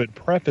I could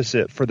preface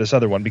it for this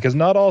other one, because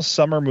not all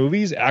summer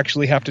movies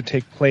actually have to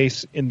take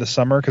place in the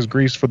summer, because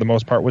Grease, for the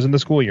most part, was in the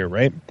school year,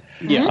 right?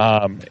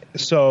 Yeah.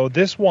 So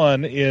this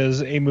one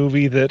is a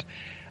movie that,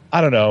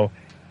 I don't know,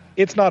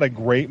 it's not a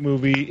great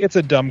movie. It's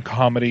a dumb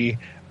comedy,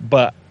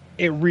 but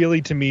it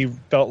really, to me,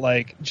 felt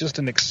like just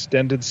an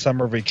extended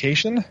summer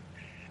vacation.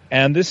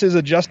 And this is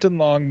a Justin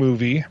Long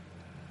movie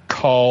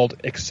called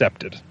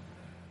Accepted.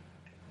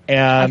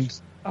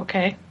 And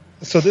okay.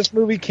 So this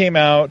movie came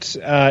out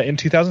in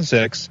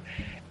 2006,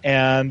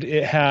 and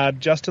it had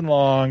Justin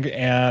Long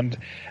and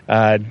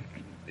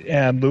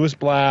Louis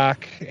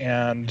Black,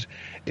 and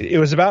it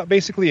was about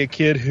basically a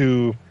kid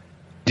who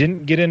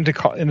didn't get into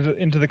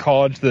the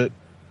college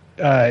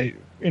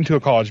into a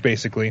college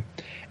basically,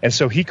 and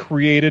so he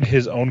created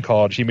his own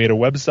college. He made a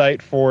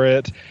website for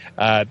it,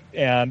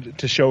 and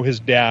to show his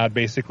dad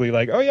basically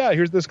like, oh yeah,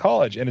 here's this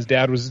college, and his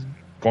dad was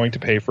going to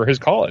pay for his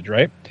college,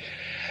 right?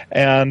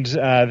 And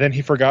then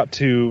he forgot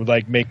to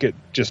make it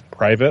just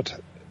private,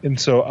 and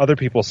so other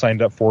people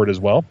signed up for it as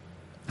well.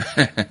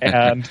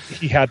 And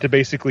he had to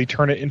basically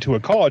turn it into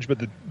a college,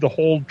 but the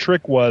whole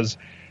trick was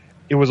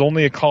it was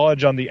only a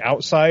college on the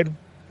outside,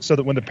 so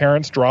that when the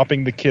parents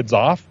dropping the kids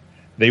off,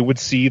 they would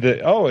see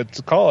that, oh, it's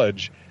a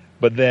college.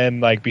 But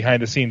then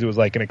behind the scenes, it was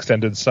like an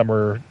extended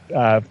summer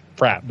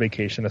frat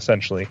vacation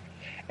essentially.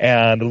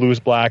 And Louis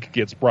Black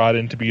gets brought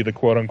in to be the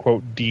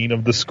quote-unquote dean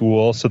of the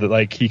school so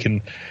that he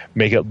can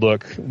make it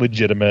look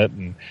legitimate.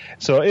 And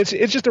so it's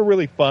just a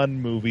really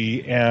fun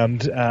movie. And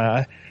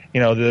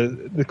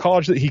the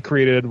college that he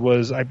created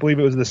was, I believe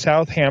it was the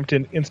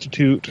Southampton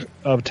Institute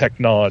of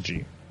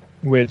Technology,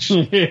 which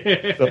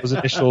those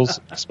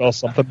initials spell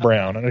something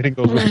brown, and I think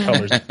those were the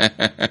colors.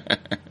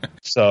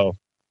 So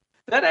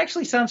that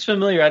actually sounds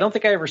familiar. I don't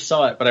think I ever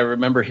saw it, but I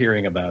remember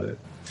hearing about it.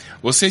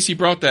 Well, since you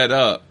brought that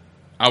up,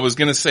 I was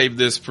going to save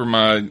this for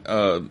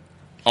my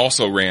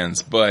also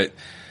rans, but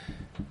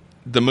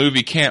the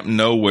movie Camp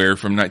Nowhere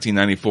from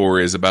 1994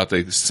 is about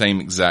the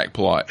same exact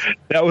plot.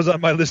 That was on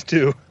my list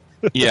too.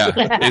 Yeah,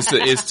 it's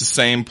the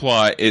same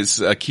plot. It's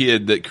a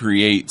kid that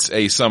creates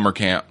a summer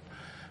camp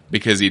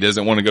because he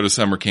doesn't want to go to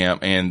summer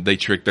camp, and they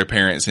trick their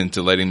parents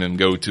into letting them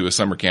go to a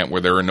summer camp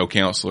where there are no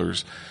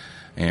counselors.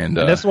 And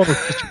that's the one with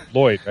Christopher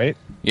Lloyd, right?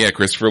 Yeah,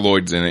 Christopher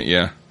Lloyd's in it.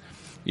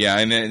 Yeah,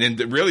 and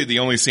really the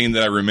only scene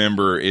that I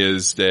remember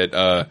is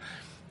that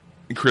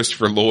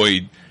Christopher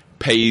Lloyd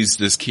pays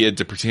this kid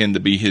to pretend to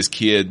be his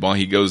kid while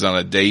he goes on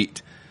a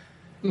date.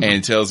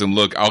 And tells him,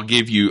 "Look, I'll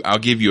give you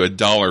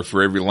 $1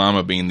 for every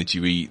lima bean that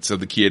you eat." So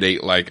the kid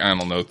ate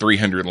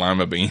 300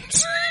 lima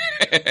beans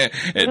at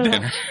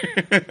dinner.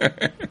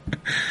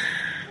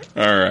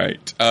 All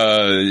right,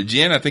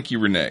 Jen, I think you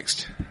were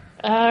next.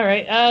 All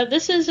right,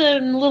 this is a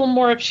little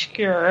more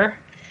obscure.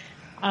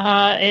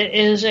 It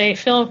is a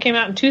film came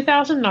out in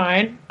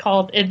 2009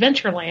 called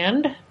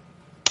Adventureland.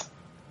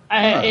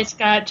 It's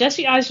got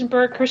Jesse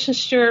Eisenberg, Kristen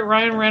Stewart,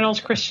 Ryan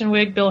Reynolds, Kristen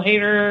Wiig, Bill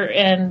Hader,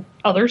 and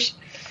others.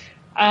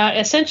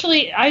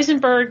 Essentially,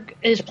 Eisenberg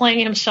is playing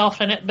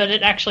himself in it, but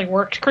it actually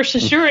works.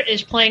 Kristen Stewart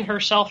is playing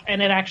herself,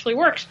 and it actually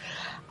works.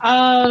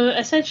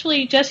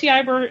 Essentially, Jesse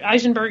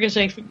Eisenberg is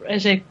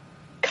a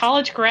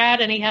college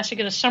grad, and he has to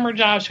get a summer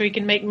job so he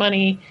can make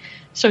money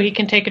so he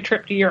can take a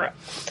trip to Europe.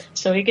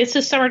 So he gets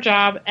his summer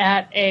job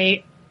at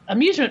a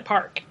amusement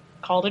park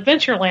called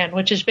Adventureland,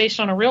 which is based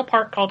on a real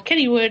park called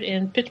Kennywood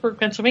in Pittsburgh,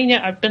 Pennsylvania.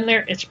 I've been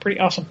there. It's pretty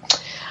awesome.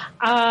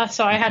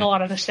 So I had a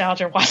lot of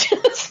nostalgia watching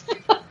this.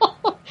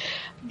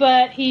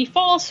 But he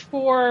falls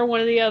for one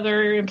of the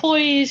other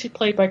employees,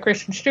 played by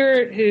Kristen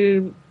Stewart,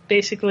 who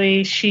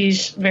basically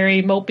she's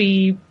very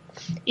mopey,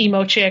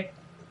 emo chick.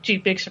 Gee,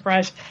 big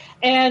surprise.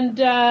 And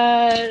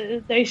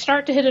they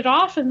start to hit it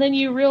off, and then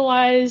you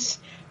realize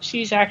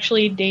she's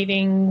actually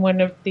dating one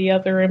of the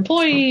other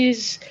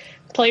employees,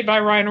 played by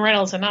Ryan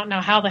Reynolds. And I don't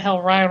know how the hell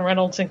Ryan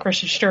Reynolds and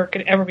Kristen Stewart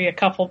could ever be a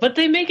couple, but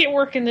they make it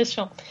work in this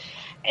film.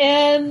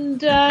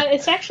 And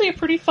it's actually a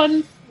pretty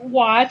fun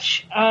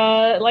watch.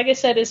 Like I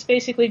said, it's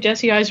basically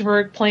Jesse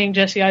Eisenberg playing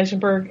Jesse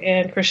Eisenberg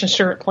and Kristen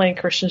Stewart playing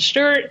Kristen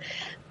Stewart.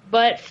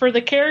 But for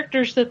the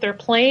characters that they're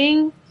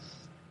playing,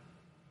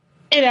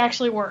 it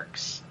actually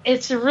works.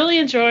 It's a really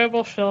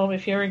enjoyable film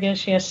if you ever get a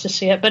chance to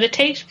see it. But it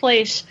takes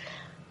place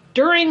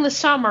during the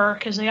summer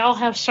because they all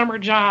have summer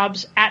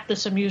jobs at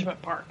this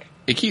amusement park.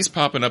 It keeps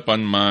popping up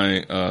on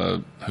my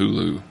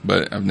Hulu,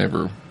 but I've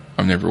never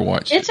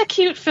watched it. It's a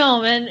cute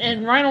film,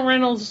 and Ryan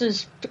Reynolds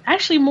is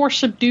actually more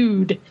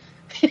subdued.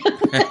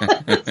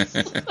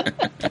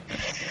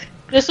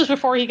 This was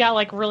before he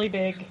got really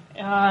big.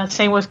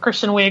 Same with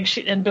Kristen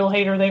Wiig and Bill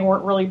Hader. They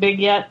weren't really big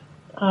yet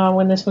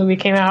when this movie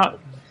came out,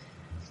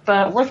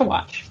 but worth a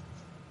watch.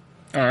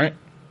 All right,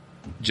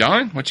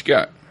 John, what you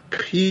got?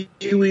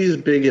 Pee-wee's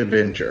Big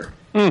Adventure,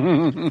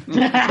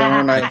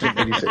 summer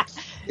 1986.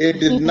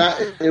 It did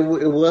not. It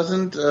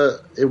wasn't.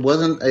 It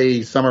wasn't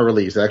a summer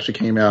release. It actually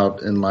came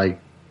out in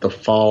the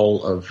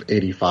fall of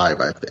 '85,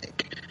 I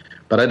think.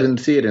 But I didn't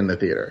see it in the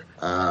theater.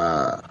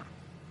 I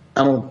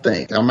don't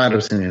think. I might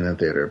have seen it in the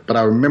theater, but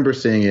I remember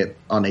seeing it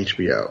on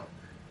HBO.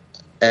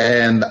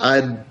 And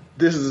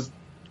this is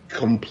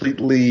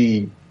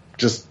completely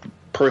just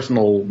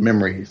personal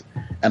memories,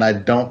 and I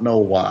don't know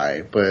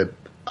why, but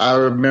I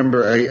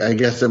remember, I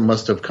guess it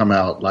must have come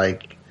out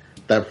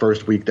that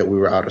first week that we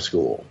were out of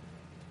school.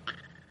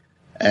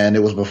 And it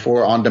was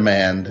before On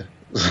Demand,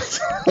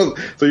 so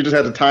you just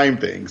had to time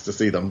things to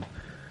see them.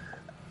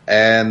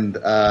 And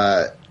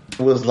it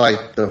was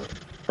the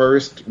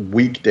first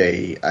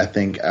weekday, I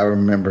think I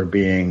remember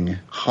being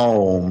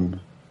home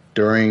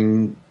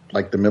during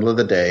the middle of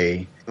the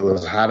day. It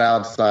was hot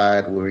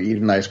outside. We were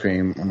eating ice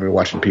cream and we were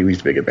watching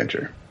Pee-wee's Big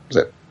Adventure.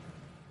 That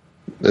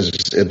was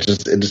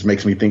it. It just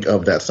makes me think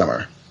of that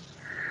summer.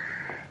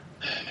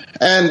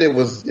 And it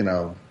was,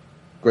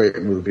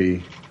 great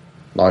movie,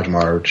 Large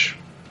Marge.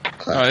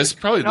 It's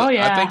probably.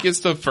 Yeah. I think it's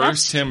the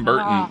first Tim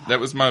Burton. That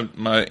was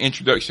my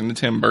introduction to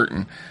Tim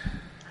Burton.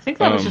 I think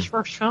that was his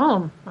first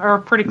film, or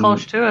pretty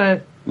close to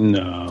it.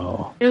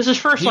 No, it was his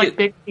first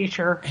big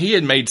feature. He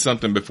had made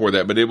something before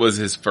that, but it was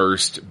his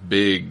first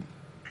big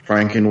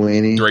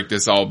Frankenweenie, direct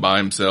this all by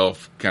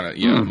himself kind of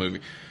movie.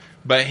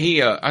 But I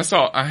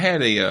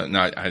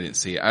didn't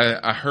see it.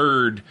 I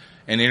heard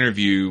an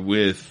interview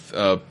with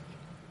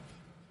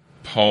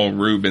Paul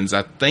Rubens.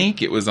 I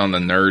think it was on the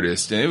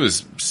Nerdist, and it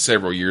was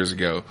several years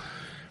ago.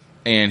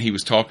 And he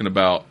was talking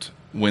about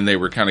when they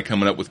were kind of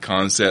coming up with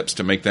concepts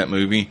to make that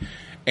movie.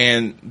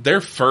 And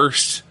their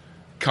first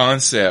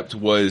concept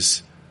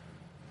was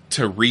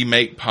to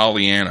remake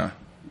Pollyanna,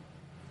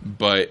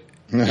 but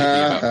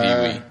about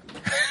Pee-wee.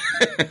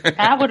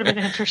 That would have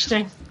been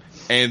interesting.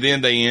 And then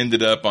they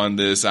ended up on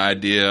this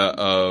idea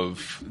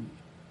of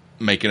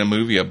making a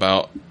movie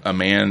about a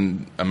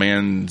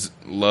man's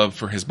love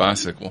for his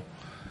bicycle.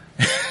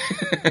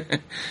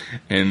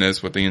 And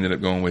that's what they ended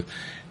up going with.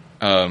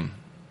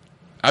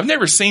 I've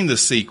never seen the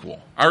sequel.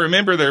 I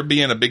remember there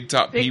being a Big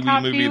Top Pee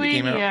Wee movie that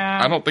came out.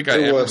 Yeah. I don't think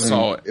I ever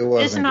saw it.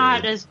 It's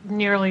not as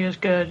nearly as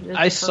good.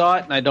 I saw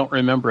it and I don't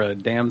remember a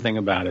damn thing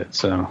about it.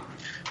 So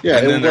yeah,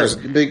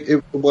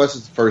 it was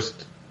his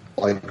first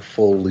like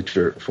full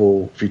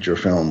feature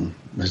film.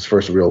 His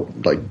first real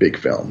like big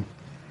film.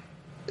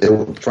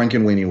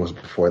 Frankenweenie was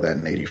before that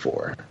in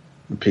 '84.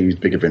 Pee Wee's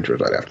Big Adventure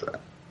was right after that.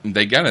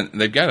 They've got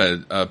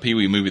a Pee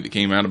Wee movie that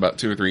came out about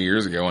 2 or 3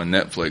 years ago on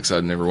Netflix.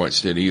 I'd never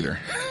watched it either.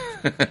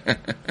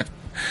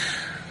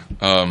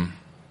 All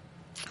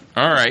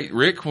right,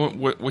 Rick,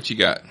 what you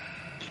got? All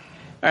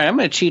right, I'm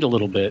going to cheat a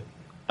little bit.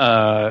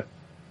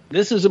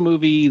 This is a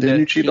movie that... Didn't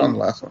you cheat on the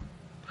last one?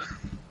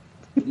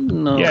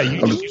 No. Yeah,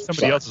 you used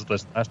somebody else's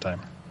list last time.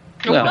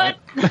 Well,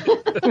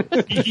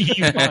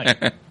 You're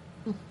fine.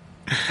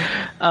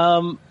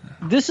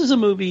 This is a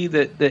movie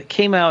that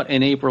came out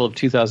in April of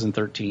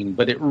 2013,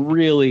 but it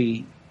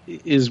really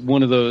is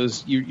one of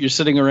those, you're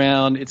sitting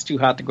around, it's too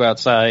hot to go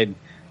outside,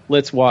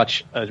 let's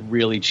watch a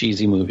really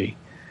cheesy movie.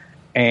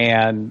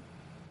 And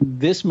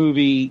this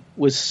movie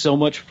was so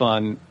much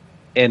fun,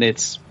 and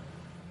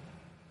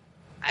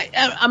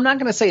I'm not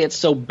going to say it's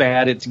so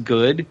bad it's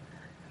good,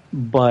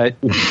 but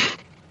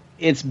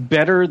it's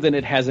better than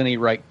it has any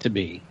right to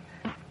be.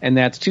 And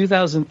that's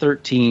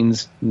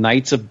 2013's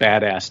Knights of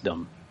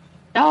Badassdom.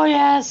 Oh,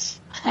 yes.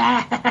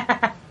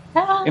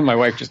 And my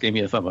wife just gave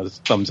me a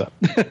thumbs up.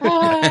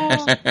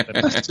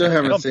 I still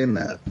haven't seen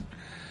that.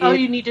 Oh,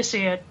 you need to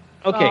see it.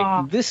 Okay,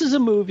 This is a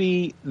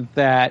movie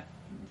that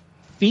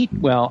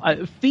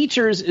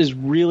features is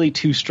really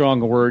too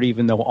strong a word,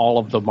 even though all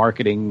of the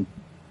marketing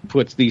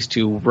puts these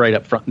two right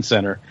up front and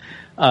center.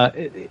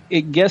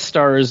 It guest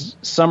stars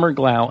Summer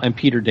Glau and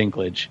Peter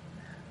Dinklage.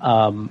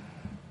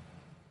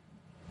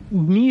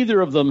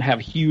 Neither of them have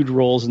huge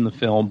roles in the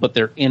film, but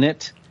they're in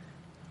it.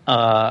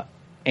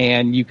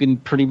 And you can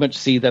pretty much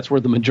see that's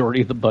where the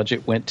majority of the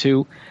budget went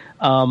to.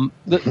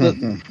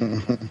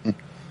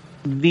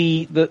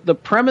 The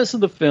premise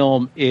of the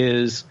film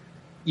is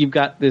you've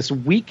got this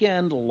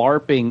weekend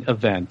LARPing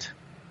event.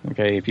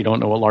 Okay, if you don't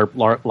know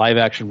what live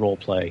action role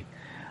play,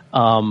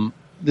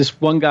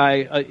 this one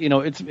guy,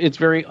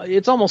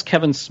 it's almost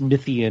Kevin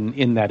Smithian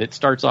in that it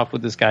starts off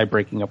with this guy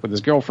breaking up with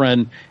his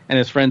girlfriend, and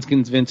his friends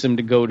convince him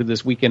to go to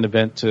this weekend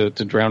event to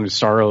drown his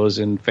sorrows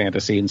in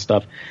fantasy and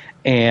stuff.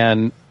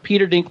 And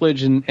Peter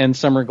Dinklage and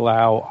Summer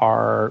Glau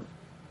are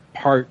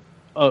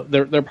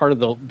they're part of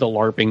the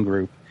LARPing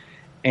group.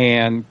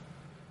 And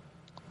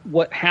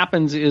what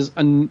happens is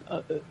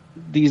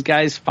these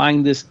guys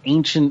find this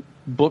ancient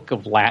book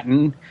of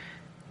Latin,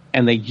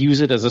 and they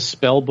use it as a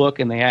spell book,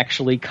 and they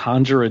actually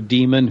conjure a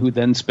demon who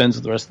then spends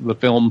the rest of the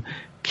film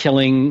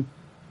killing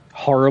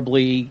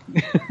horribly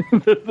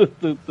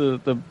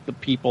the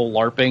people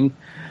LARPing.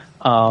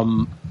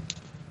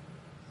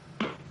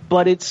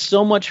 But it's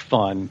so much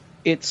fun.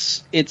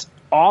 It's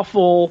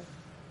awful,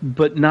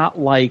 but not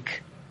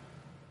like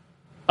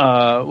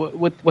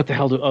what the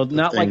hell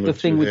not like the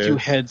thing with two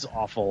heads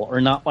awful, or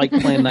not like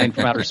Plan 9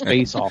 from Outer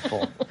Space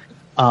awful.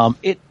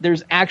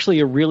 There's actually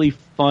a really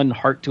fun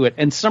heart to it,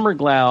 and Summer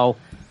Glau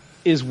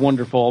is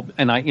wonderful,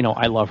 and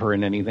I love her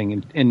in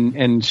anything,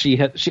 and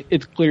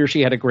it's clear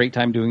she had a great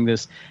time doing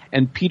this.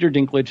 And Peter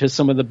Dinklage has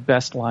some of the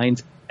best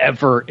lines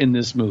ever in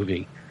this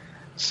movie.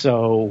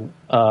 So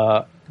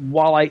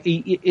while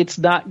it's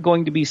not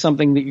going to be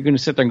something that you're going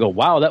to sit there and go,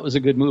 wow, that was a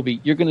good movie,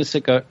 you're going to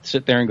sit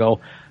there and go,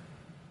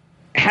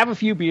 have a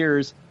few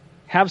beers,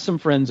 have some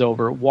friends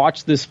over,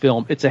 watch this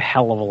film. It's a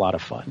hell of a lot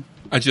of fun.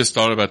 I just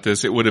thought about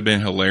this. It would have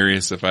been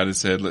hilarious if I'd have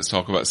said, let's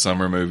talk about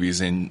summer movies,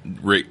 and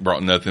Rick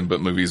brought nothing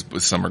but movies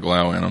with Summer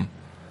Glau in them.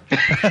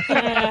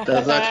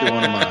 That's actually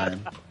one of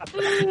mine.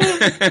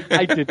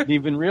 I didn't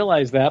even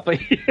realize that, but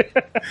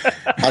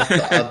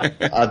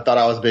I thought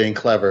I was being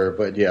clever,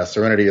 but yeah,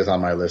 Serenity is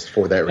on my list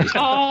for that reason.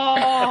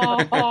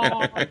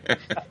 Oh,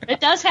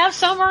 it does have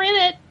summer in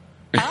it.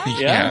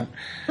 Yeah.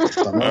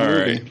 All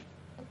right.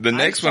 The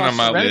next one on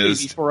my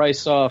list. Before I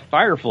saw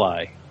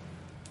Firefly.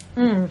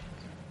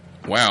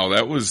 Wow,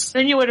 that was.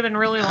 Then you would have been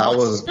really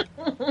lost. That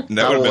would have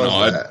been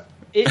odd.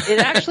 It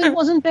actually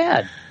wasn't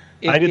bad.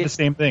 I did the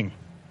same thing.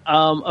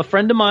 A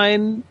friend of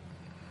mine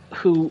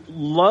who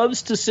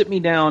loves to sit me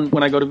down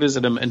when I go to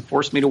visit him and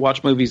force me to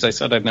watch movies I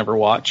said I'd never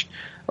watch,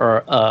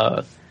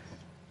 or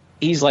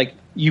he's like,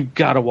 "You've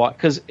got to watch,"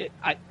 because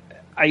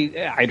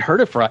I'd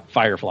heard of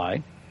Firefly,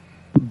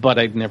 but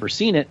I'd never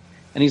seen it.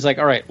 And he's like,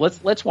 "All right,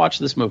 let's watch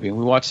this movie." And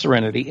we watched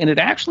Serenity, and it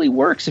actually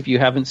works if you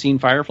haven't seen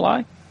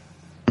Firefly.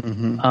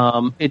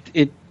 Mm-hmm.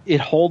 It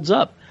holds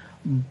up,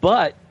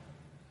 but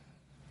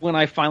when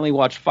I finally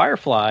watched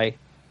Firefly,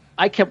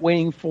 I kept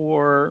waiting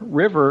for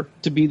River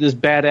to be this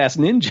badass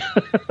ninja.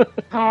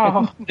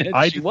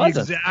 I did the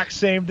exact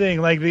same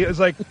thing. Like it's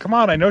like, come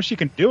on, I know she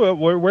can do it.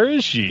 Where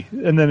is she?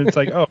 And then it's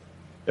like, oh,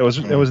 it was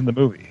in the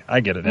movie. I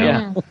get it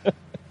now. Yeah.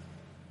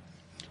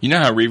 You know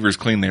how Reavers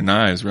clean their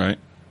knives, right?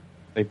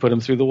 They put them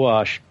through the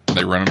wash.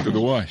 They run them through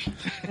the wash.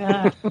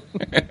 Yeah.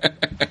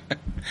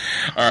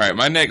 All right,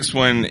 my next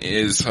one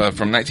is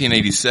from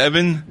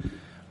 1987,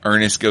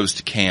 Ernest Goes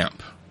to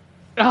Camp.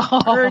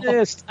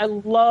 Ernest. I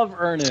love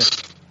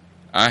Ernest.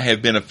 I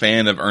have been a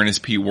fan of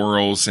Ernest P.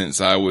 Worrell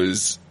since I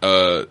was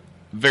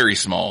very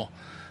small.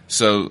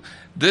 So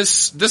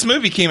this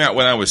movie came out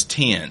when I was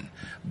 10,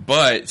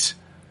 but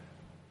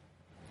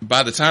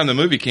by the time the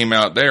movie came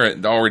out, there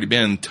had already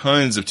been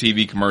tons of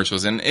TV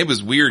commercials, and it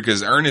was weird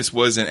because Ernest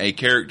wasn't a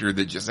character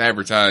that just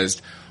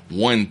advertised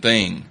one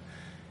thing.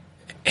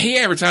 He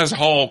advertised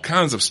all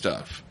kinds of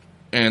stuff.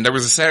 And there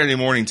was a Saturday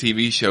morning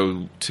TV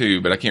show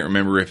too, but I can't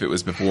remember if it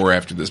was before or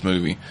after this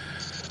movie.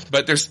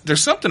 But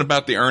there's something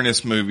about the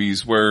Ernest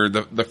movies where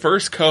the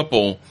first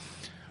couple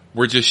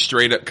were just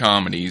straight up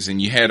comedies, and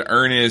you had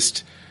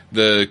Ernest,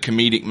 the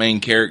comedic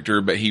main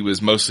character, but he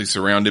was mostly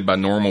surrounded by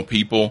normal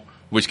people,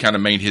 which kind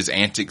of made his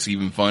antics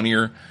even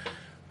funnier.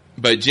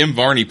 But Jim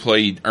Varney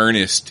played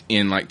Ernest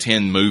in like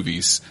 10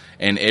 movies,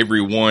 and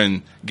every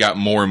one got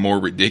more and more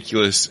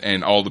ridiculous,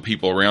 and all the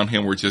people around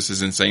him were just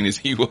as insane as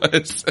he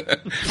was.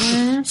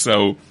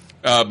 So,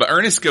 but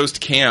Ernest Goes to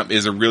Camp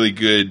is a really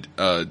good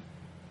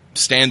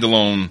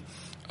standalone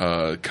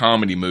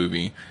comedy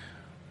movie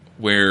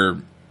where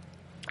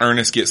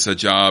Ernest gets a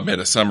job at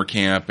a summer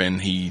camp,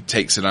 and he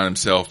takes it on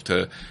himself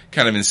to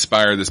kind of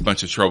inspire this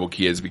bunch of trouble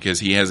kids because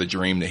he has a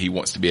dream that he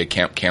wants to be a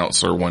camp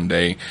counselor one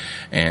day,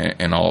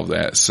 and all of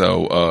that.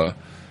 So,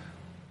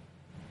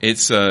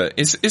 it's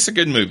a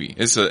good movie.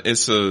 It's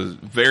a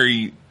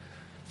very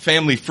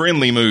family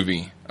friendly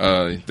movie.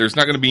 There's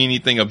not going to be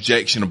anything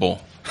objectionable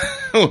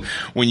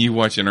when you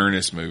watch an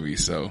Ernest movie.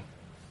 So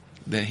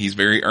that he's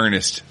very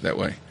earnest that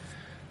way.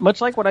 Much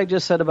like what I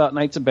just said about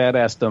Knights of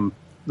Badassdom,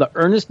 the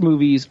Ernest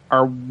movies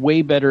are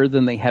way better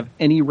than they have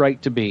any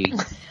right to be.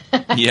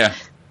 Yeah.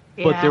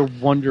 But they're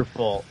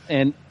wonderful.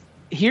 And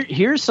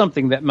here's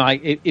something that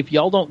if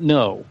y'all don't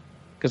know,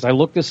 because I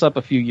looked this up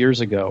a few years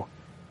ago,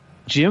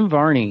 Jim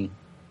Varney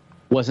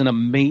was an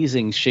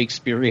amazing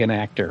Shakespearean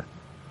actor.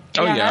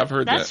 Oh yeah, I've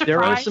heard that.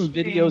 There are some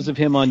videos of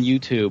him on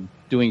YouTube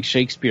doing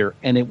Shakespeare,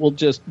 and it will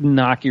just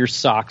knock your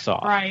socks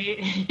off.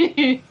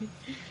 Right.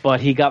 But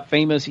he got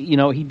famous. You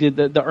know, he did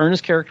the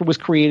Ernest character was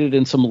created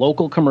in some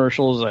local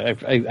commercials.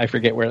 I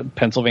forget where,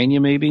 Pennsylvania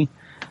maybe.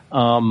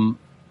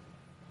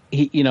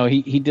 He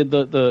did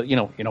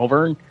the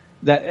Vern,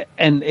 that,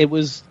 and it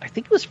was, I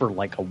think it was for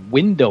like a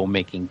window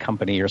making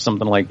company or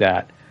something like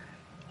that.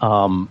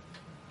 And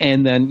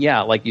then,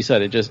 yeah, like you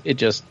said, it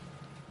just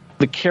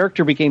the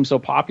character became so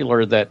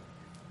popular that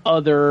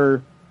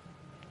other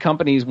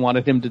companies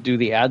wanted him to do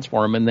the ads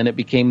for him, and then it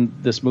became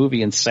this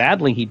movie. And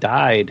sadly, he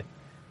died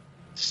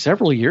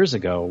several years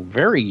ago,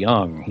 very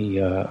young. He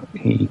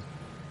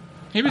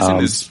was in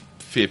his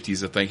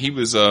 50s, I think. He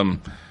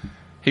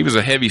was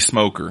a heavy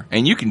smoker,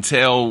 and you can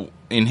tell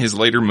in his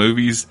later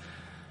movies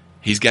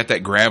he's got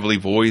that gravelly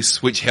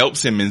voice, which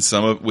helps him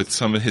with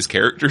some of his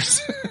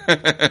characters,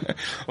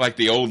 like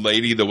the old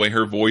lady, the way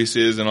her voice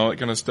is, and all that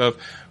kind of stuff.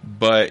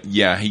 But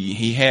yeah,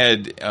 he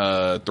had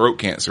throat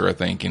cancer, I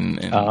think, and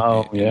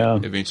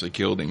eventually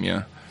killed him.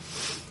 Yeah.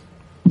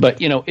 But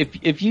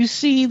if you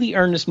see the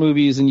Ernest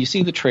movies and you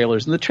see the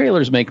trailers, and the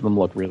trailers make them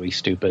look really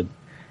stupid,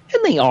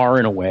 and they are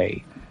in a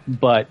way.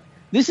 But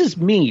this is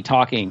me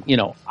talking.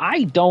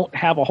 I don't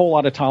have a whole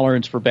lot of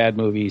tolerance for bad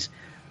movies.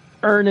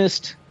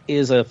 Ernest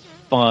is a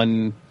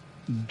fun,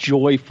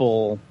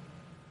 joyful,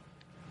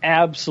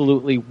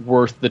 absolutely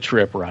worth the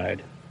trip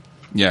ride.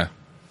 Yeah.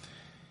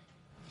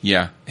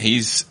 Yeah.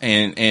 He's,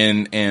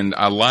 and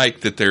I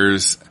like that there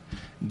is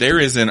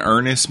an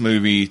Ernest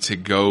movie to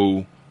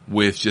go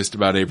with just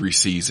about every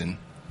season.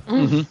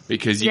 Mm-hmm.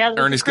 Because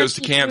Ernest Goes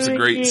to Camp's a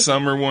great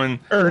summer one.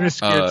 Ernest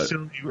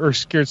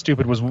Scared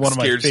Stupid was one of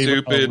my favorite.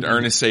 Scared Stupid,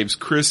 Ernest Saves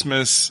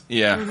Christmas.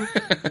 Yeah.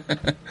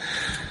 Mm-hmm.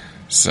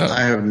 So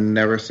I have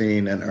never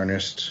seen an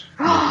Ernest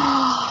movie.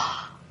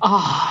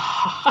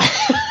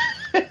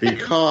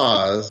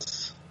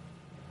 Because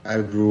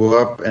I grew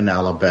up in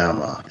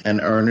Alabama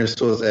and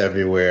Ernest was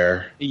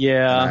everywhere.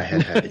 Yeah. And I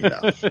had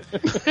enough.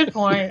 Good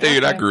point.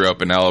 Dude, I grew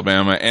up in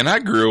Alabama, and I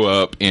grew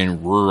up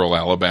in rural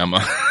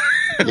Alabama.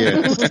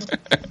 Yes.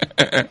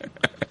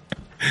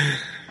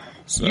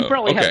 So, you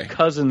probably have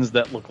cousins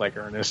that look like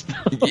Ernest.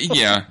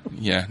 Yeah.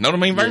 Know what I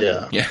mean,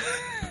 Vern? Yeah.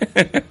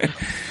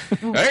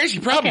 There's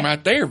your problem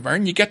right there,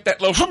 Vern. You got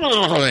that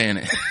little in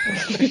it.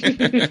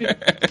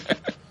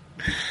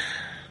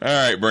 All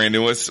right,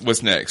 Brandon,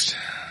 what's next?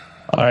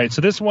 All right,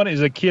 so this one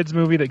is a kids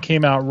movie that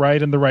came out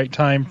right in the right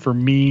time for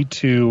me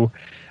to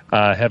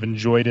have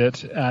enjoyed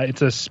it.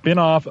 It's a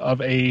spin-off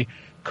of a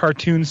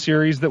cartoon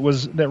series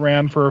that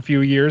ran for a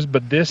few years,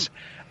 but this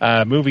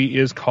movie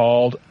is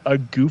called A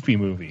Goofy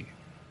Movie.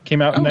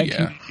 Came out in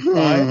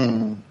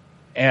 1985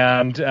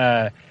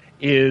 and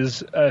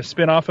is a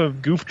spin-off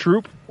of Goof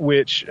Troop,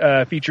 which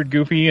featured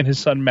Goofy and his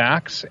son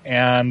Max,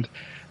 and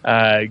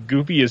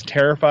Goofy is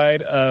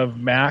terrified of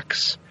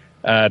Max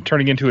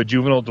turning into a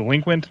juvenile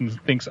delinquent and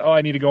thinks,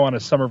 I need to go on a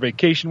summer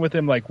vacation with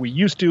him like we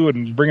used to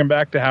and bring him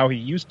back to how he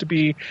used to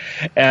be.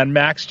 And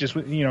Max just,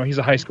 he's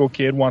a high school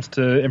kid, wants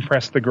to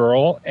impress the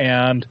girl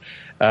and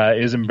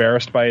is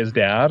embarrassed by his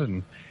dad.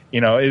 And,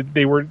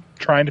 they were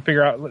trying to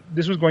figure out,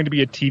 this was going to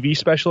be a TV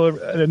special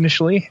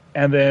initially.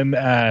 And then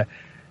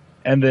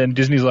And then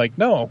Disney's like,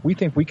 no, we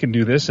think we can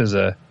do this as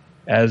a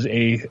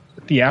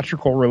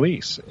theatrical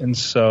release. And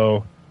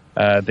so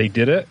they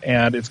did it,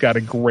 and it's got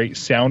a great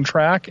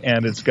soundtrack,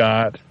 and it's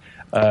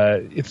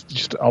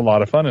just a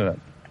lot of fun in it.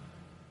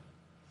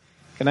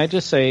 Can I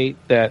just say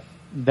that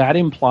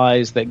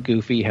implies that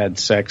Goofy had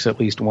sex at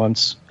least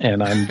once,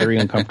 and I'm very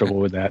uncomfortable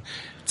with that.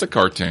 It's a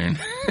cartoon.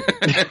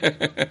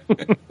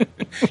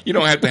 You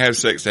don't have to have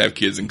sex to have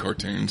kids in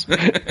cartoons.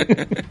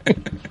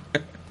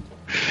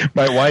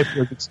 My wife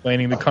was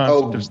explaining the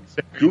concept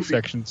of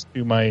sections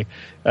to my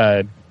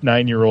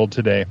 9-year-old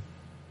today,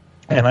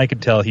 and I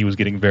could tell he was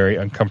getting very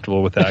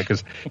uncomfortable with that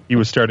because he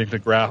was starting to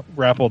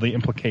grapple the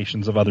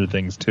implications of other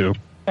things too.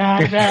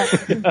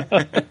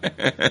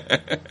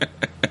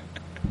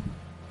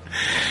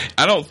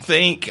 I don't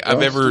think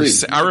I've ever.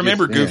 I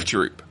remember Goof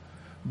Troop,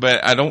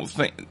 but I don't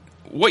think.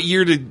 What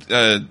year did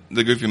the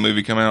Goofy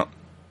movie come out?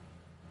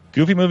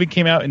 Goofy movie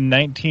came out in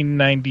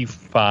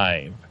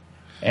 1995,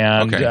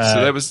 and okay,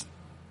 so that was.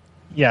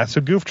 Yeah,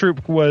 so Goof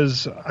Troop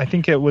was. I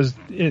think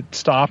it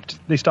stopped.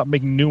 They stopped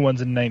making new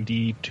ones in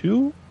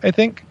 '92. I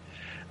think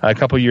a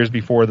couple years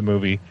before the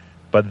movie,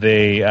 but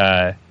they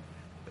had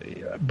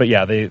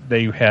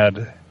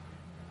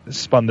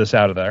spun this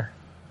out of there.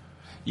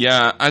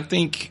 Yeah, I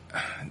think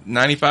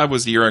 95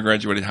 was the year I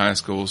graduated high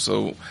school,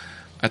 so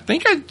I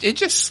think it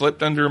just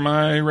slipped under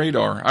my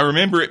radar. I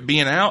remember it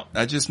being out,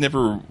 I just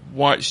never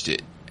watched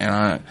it, and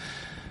I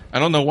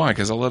don't know why,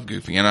 because I love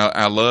Goofy, and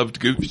I loved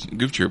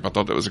Goof Troop. I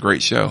thought that was a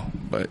great show.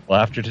 But well,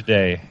 after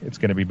today, it's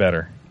going to be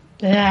better.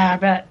 Yeah, I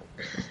bet.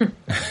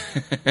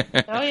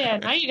 Oh yeah,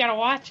 now you got to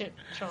watch it,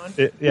 Sean.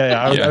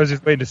 I was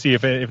just waiting to see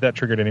if that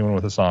triggered anyone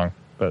with a song,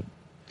 but.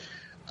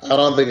 I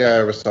don't think I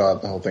ever saw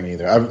the whole thing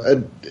either.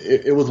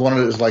 It was one of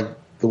those, like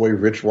the way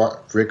Rick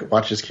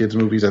watches kids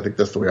movies. I think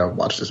that's the way I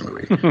watched this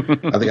movie.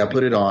 I think I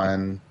put it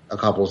on a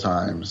couple of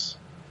times,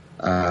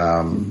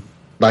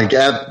 like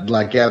at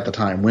the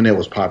time when it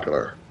was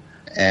popular,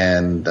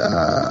 and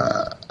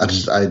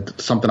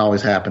something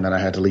always happened and I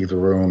had to leave the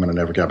room and I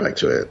never got back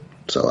to it.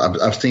 So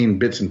I've seen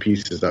bits and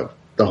pieces of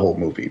the whole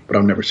movie, but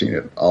I've never seen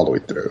it all the way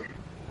through.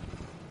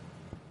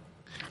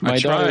 I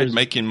tried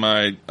making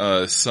my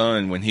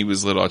son, when he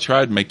was little, I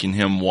tried making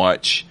him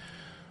watch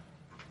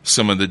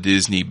some of the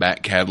Disney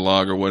back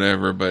catalog or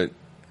whatever, but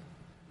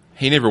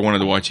he never wanted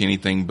to watch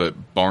anything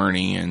but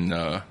Barney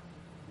and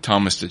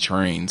Thomas the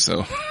Train,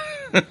 so.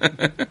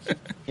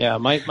 Yeah,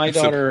 my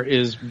daughter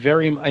is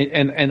very,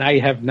 and I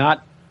have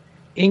not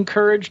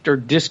encouraged or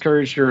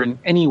discouraged her in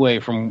any way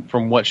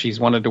from what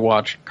she's wanted to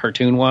watch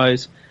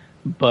cartoon-wise,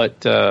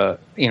 but,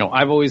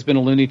 I've always been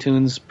a Looney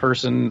Tunes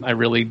person. I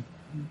really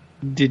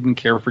didn't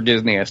care for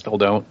Disney. I still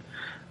don't.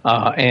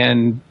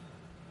 And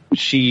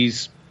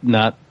she's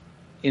not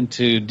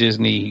into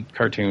Disney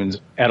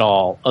cartoons at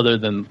all, other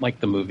than like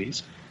the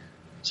movies.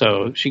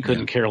 So she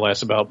couldn't care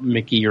less about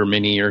Mickey or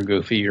Minnie or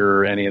Goofy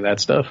or any of that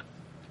stuff.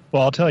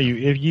 Well, I'll tell you,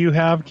 if you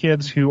have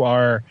kids who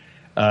are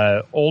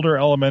older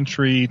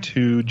elementary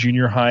to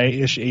junior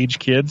high-ish age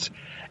kids,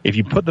 if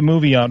you put the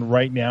movie on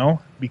right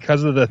now,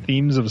 because of the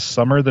themes of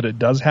summer that it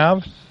does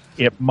have,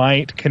 it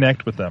might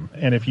connect with them.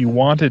 And if you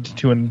wanted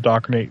to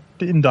indoctrinate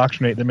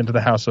them into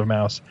the House of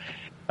Mouse,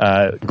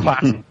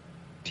 classic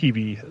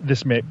TV,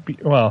 this may be,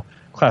 well,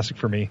 classic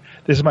for me,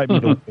 this might be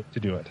the way to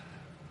do it.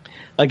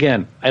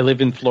 Again, I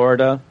live in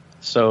Florida,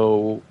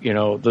 so,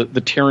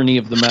 the tyranny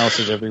of the mouse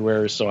is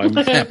everywhere, so I'm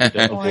happy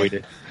to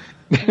avoid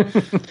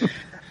it.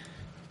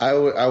 I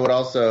would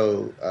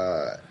also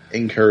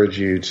encourage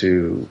you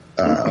to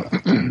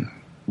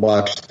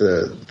watch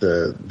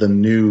the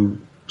new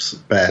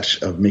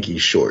batch of Mickey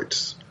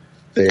shorts.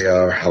 They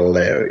are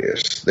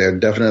hilarious. They're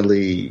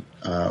definitely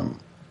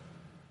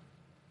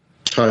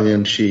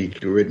tongue-in-cheek,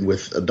 written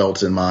with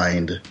adults in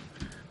mind.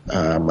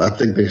 I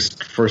think they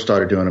first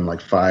started doing them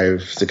like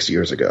 5-6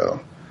 years ago,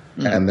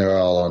 and they're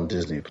all on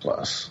Disney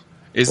Plus.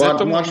 Is that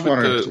the one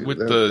with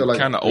the like,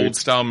 kind of old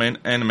style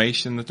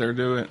animation that they're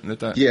doing?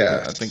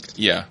 Yeah, I think.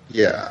 Yeah.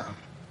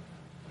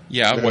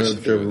 I've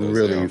watched. They're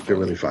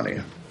really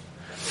funny.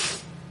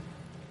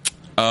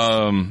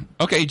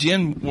 Okay,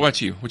 Jen, what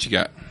you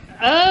got?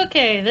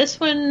 Okay, this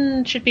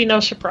one should be no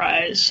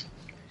surprise.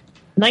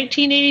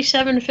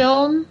 1987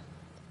 film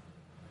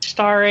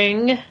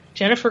starring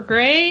Jennifer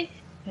Grey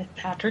and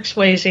Patrick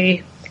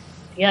Swayze.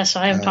 Yes,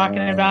 I am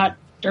talking about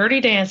Dirty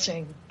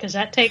Dancing, because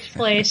that takes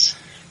place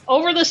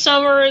over the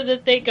summer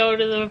that they go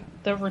to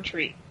the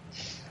retreat.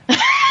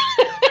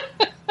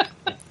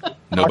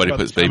 Nobody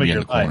puts baby in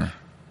the corner.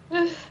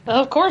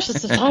 Of course,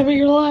 it's the time of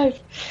your life.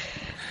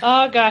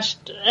 Oh, gosh.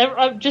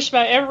 Just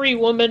about every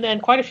woman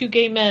and quite a few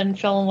gay men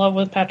fell in love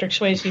with Patrick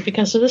Swayze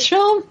because of this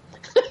film.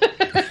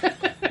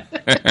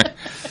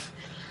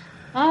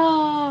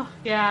 Oh,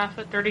 yeah,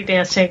 but Dirty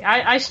Dancing.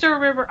 I still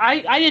remember.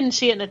 I didn't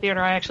see it in the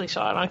theater. I actually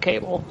saw it on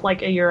cable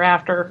like a year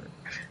after.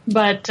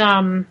 But,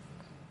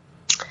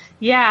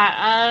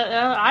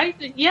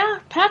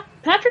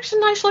 Patrick's a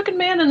nice-looking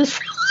man in this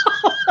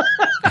film.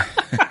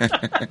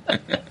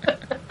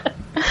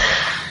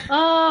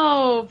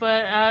 Oh,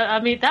 but,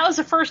 that was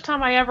the first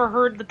time I ever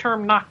heard the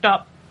term knocked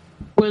up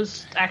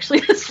was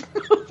actually this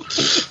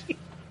movie.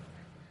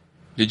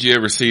 Did you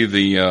ever see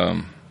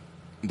the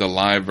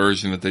live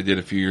version that they did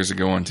a few years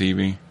ago on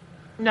TV?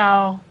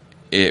 No.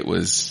 It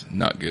was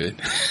not good.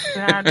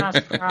 Yeah, I'm not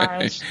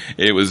surprised.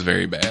 It was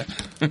very bad.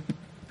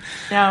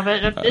 Yeah,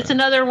 but it's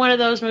another one of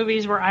those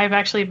movies where I've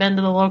actually been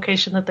to the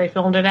location that they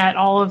filmed it at.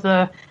 All of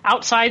the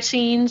outside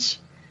scenes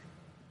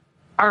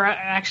are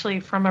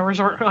actually from a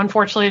resort.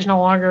 Unfortunately, it's no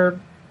longer.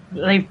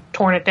 They've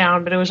torn it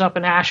down, but it was up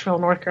in Asheville,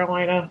 North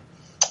Carolina,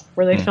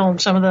 where they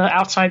filmed some of the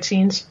outside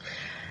scenes.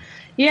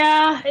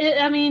 Yeah,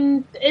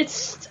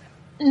 it's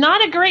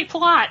not a great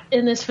plot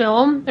in this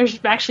film. There's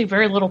actually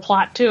very little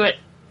plot to it.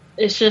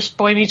 It's just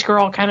boy meets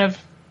girl kind of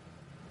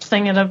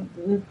thing.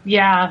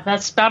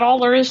 That's about all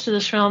there is to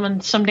this film,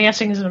 and some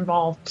dancing is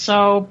involved.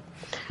 So,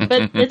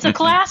 but it's a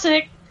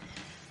classic.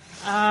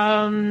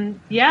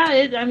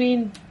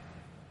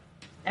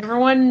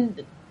 Everyone.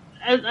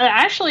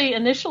 Actually,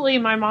 initially,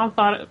 my mom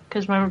thought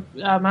because my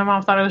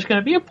mom thought it was going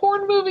to be a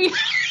porn movie.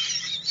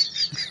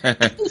 This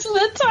is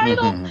the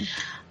title.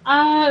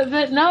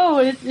 But no,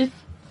 it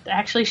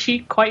actually she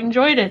quite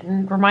enjoyed it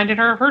and reminded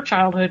her of her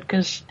childhood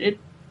because it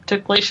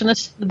took place in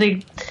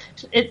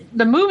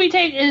the movie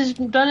is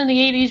done in the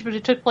 80s, but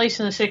it took place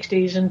in the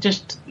 60s, and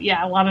just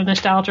a lot of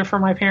nostalgia for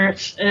my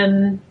parents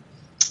and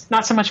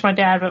not so much my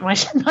dad, but my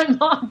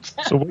mom.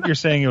 So what you're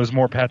saying, it was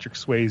more Patrick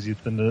Swayze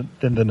than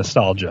the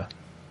nostalgia.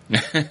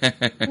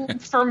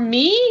 For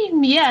me,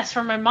 yes.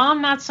 For my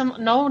mom, not some.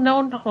 No.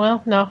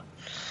 Well, no.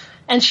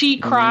 And she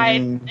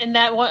cried in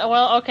that one.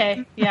 Well,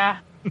 okay, yeah.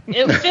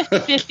 It was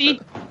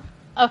 50-50.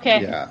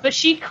 Okay, yeah. But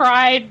she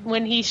cried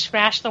when he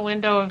smashed the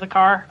window of the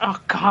car. Oh,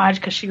 God,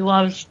 because she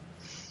loves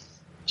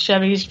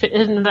Chevys.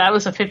 And that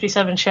was a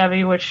 57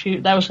 Chevy,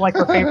 that was like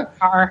her favorite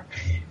car.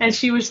 And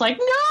she was like,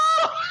 no!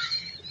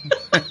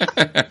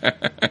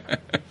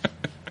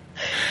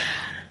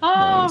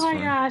 Oh,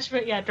 my gosh.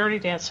 But yeah, Dirty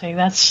Dancing,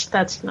 that's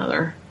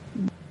another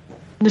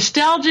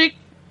nostalgic,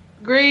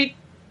 great,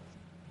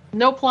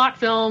 no plot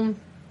film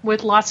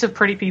with lots of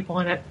pretty people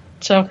in it.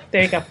 So,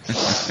 there you go.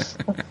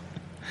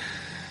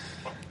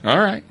 All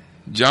right.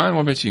 John,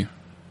 what about you?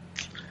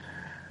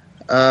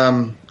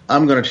 I'm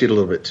going to cheat a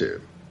little bit,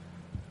 too.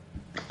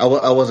 I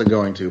wasn't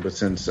going to, but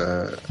since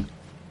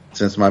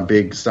my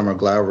big Summer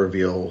Glau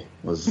reveal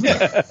was got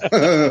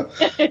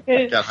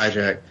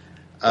hijacked,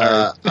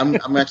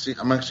 I'm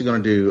actually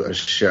going to do a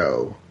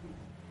show,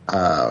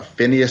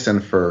 Phineas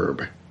and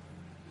Ferb.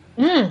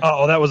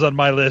 Oh, that was on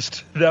my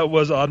list.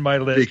 Because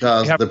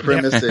the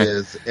premise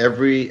is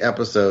every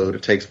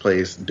episode takes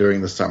place during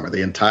the summer.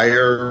 The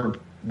entire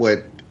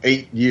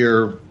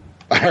 8-year,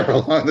 however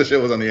long the show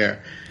was on the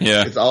air.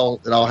 Yeah, it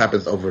all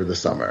happens over the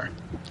summer.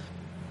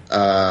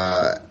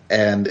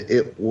 And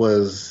it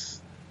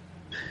was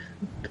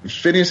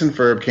Phineas and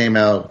Ferb came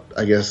out,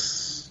 I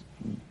guess,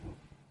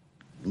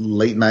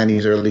 late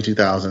 90s, early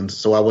 2000s.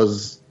 So I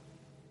was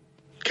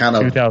kind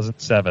of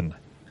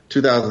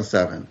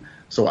 2007.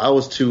 So I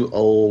was too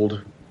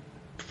old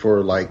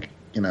for I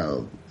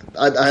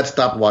had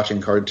stopped watching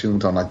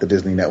cartoons on the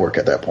Disney Network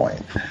at that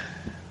point.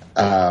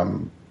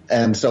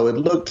 And so it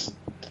looked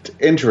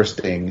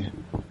interesting,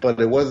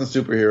 but it wasn't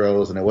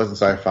superheroes and it wasn't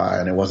sci-fi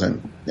and it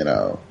wasn't,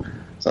 So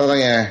I was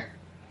like, yeah.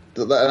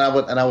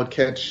 And I would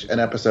catch an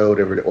episode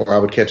or I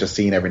would catch a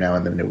scene every now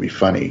and then. It would be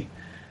funny.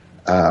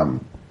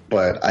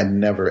 But I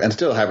never, and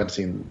still haven't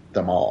seen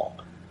them all.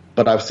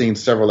 But I've seen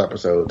several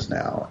episodes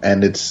now,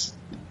 and it's.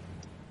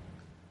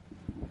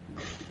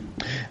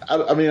 I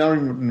don't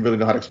even really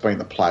know how to explain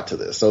the plot to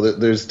this. So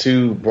there's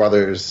two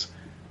brothers,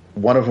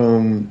 one of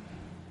whom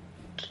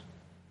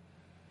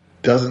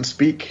doesn't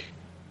speak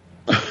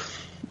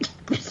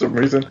for some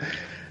reason.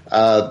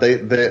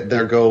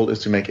 Their goal is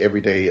to make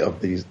every day of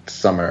the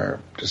summer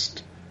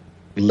just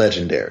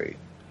legendary.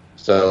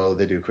 So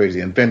they do crazy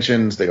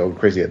inventions, they go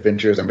crazy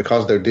adventures, and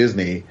because they're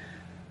Disney,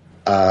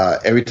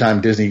 every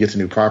time Disney gets a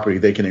new property,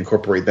 they can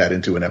incorporate that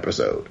into an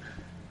episode.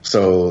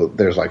 So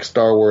there's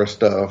Star Wars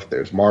stuff,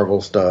 there's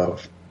Marvel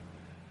stuff,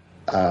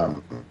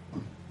 and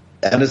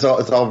it's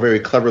all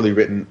very cleverly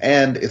written,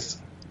 and it's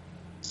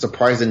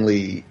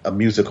surprisingly a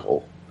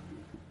musical.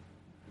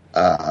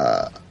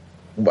 And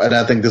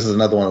I think this is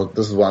another one.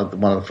 This is one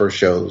of the first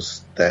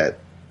shows that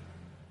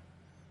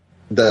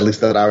at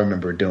least that I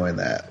remember doing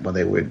that, when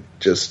they would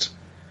just,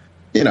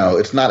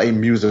 it's not a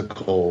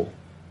musical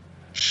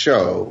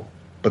show,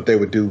 but they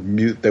would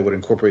they would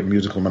incorporate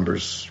musical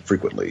numbers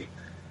frequently.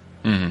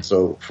 Mm-hmm.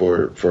 So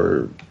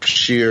for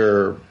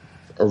sheer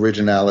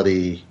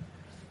originality,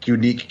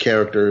 unique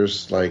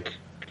characters like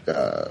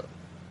Dr.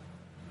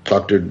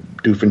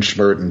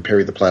 Doofenshmirtz and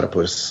Perry the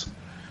Platypus,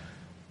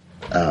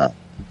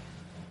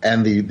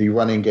 and the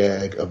running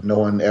gag of no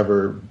one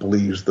ever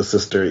believes the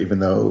sister, even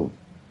though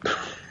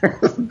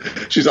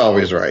she's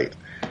always right.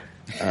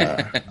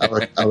 I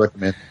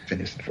recommend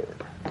Phineas and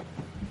Ferb.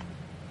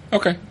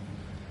 Okay,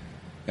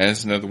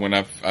 that's another one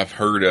I've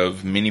heard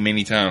of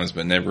many times,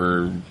 but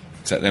never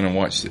sat down and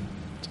watched it.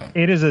 So.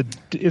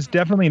 It's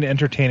definitely an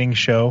entertaining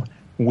show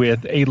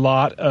with a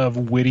lot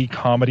of witty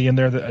comedy in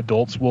there that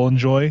adults will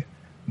enjoy,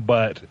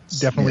 but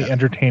definitely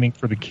entertaining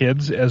for the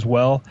kids as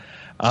well.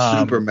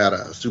 Super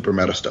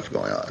meta stuff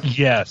going on.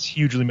 Yes,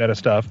 hugely meta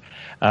stuff.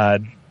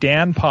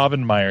 Dan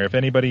Povenmire, if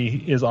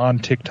anybody is on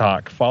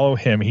TikTok, follow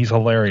him. He's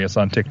hilarious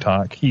on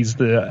TikTok. He's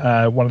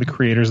the one of the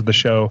creators of the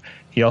show.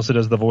 He also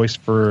does the voice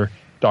for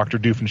Dr.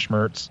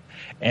 Doofenshmirtz.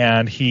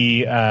 And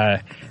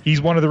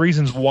he's one of the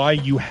reasons why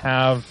you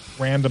have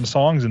random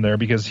songs in there,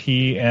 because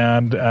he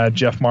and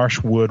Jeff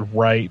Marsh would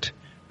write.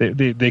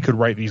 They could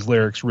write these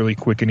lyrics really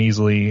quick and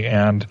easily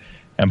and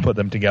put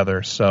them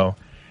together. So,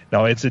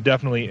 no, it's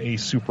definitely a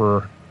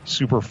super,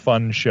 super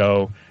fun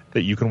show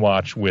that you can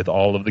watch with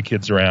all of the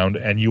kids around,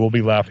 and you will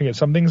be laughing at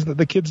some things that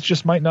the kids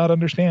just might not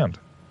understand.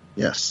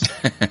 Yes.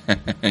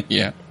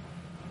 Yeah.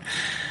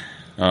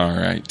 All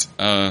right.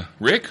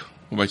 Rick,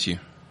 what about you?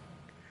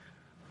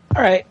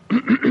 All right.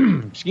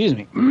 Excuse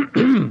me.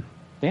 Damn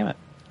it.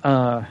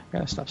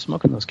 Gotta stop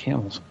smoking those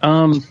Camels.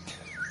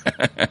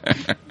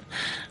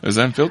 Those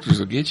unfilters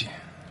will get you.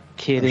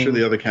 Kidding. I'm sure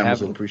the other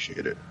Camels will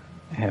appreciate it.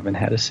 I haven't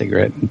had a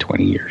cigarette in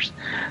 20 years.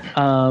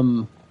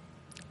 John,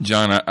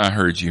 I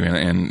heard you,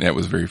 and that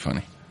was very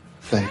funny.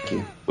 Thank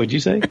you. What'd you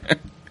say?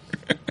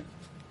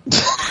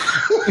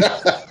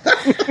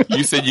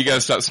 You said you got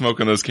to stop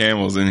smoking those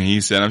Camels, and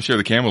he said, I'm sure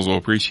the Camels will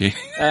appreciate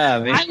it.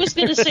 I was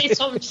going to say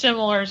something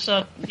similar,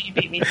 so he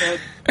beat me to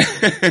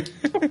it.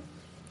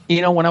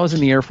 You know, when I was in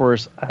the Air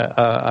Force,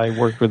 I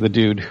worked with a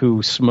dude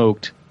who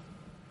smoked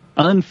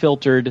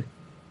unfiltered,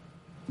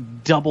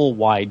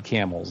 double-wide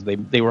Camels.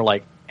 They were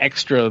like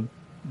extra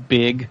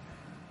big,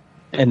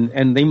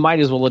 and they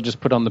might as well have just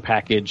put on the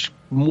package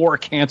more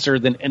cancer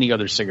than any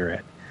other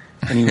cigarette.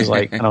 And he was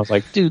like, and I was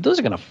like, dude, those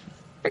are gonna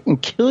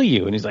freaking kill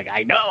you. And he's like,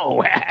 I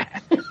know.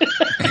 I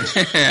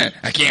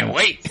can't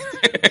wait.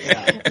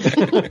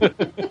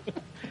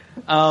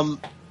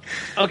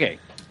 Okay,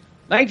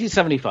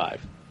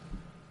 1975.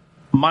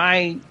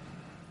 My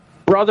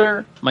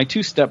brother, my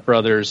two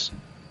stepbrothers,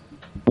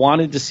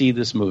 wanted to see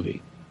this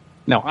movie.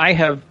 Now, I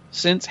have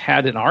since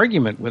had an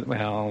argument with,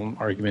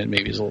 argument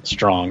maybe is a little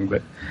strong,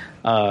 but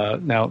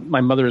now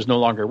my mother is no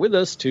longer with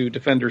us to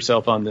defend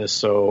herself on this,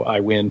 so I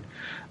win.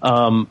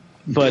 But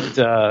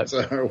that's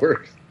how it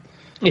works.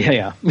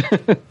 Yeah.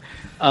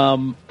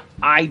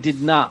 I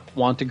did not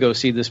want to go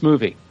see this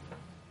movie,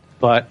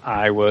 but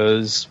I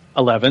was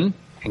 11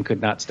 and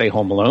could not stay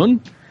home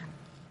alone.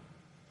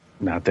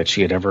 Not that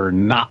she had ever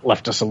not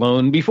left us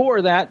alone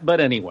before that,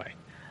 but anyway.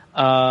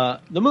 The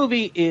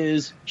movie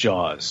is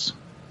Jaws.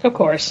 Of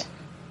course.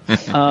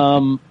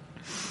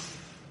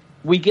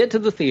 We get to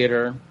the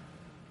theater,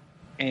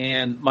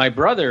 and my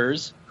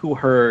brothers, who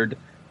heard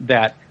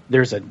that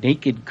there's a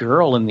naked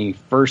girl in the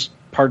first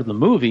part of the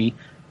movie,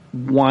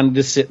 wanted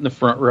to sit in the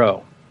front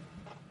row.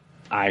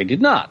 I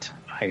did not.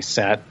 I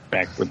sat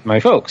back with my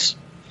folks.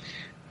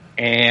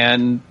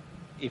 And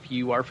if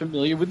you are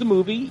familiar with the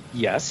movie,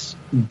 yes,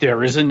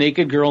 there is a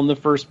naked girl in the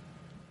first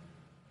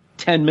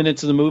 10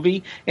 minutes of the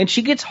movie, and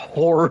she gets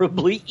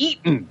horribly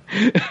eaten.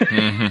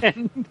 Mm-hmm.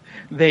 And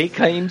they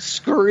came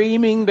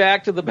screaming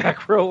back to the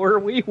back row where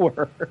we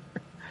were.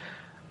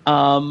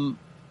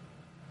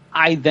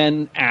 I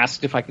then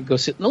asked if I could go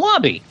sit in the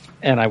lobby,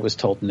 and I was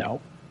told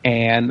no.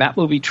 And that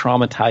movie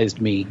traumatized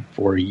me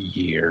for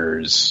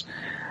years.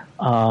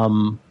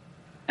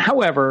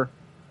 However,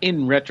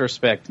 in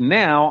retrospect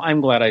now,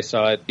 I'm glad I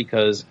saw it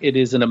because it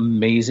is an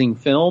amazing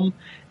film,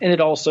 and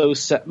it also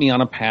set me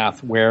on a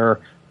path where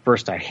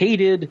first I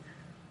hated,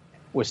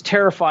 was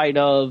terrified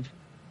of,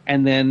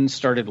 and then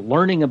started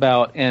learning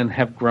about and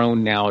have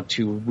grown now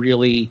to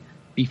really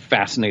be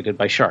fascinated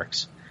by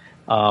sharks.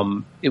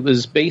 It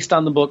was based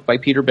on the book by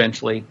Peter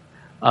Benchley,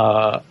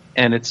 and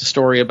it's a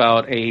story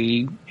about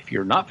if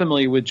you're not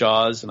familiar with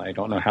Jaws, and I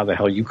don't know how the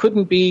hell you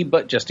couldn't be,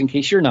 but just in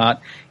case you're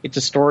not, it's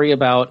a story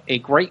about a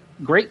great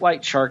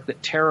white shark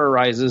that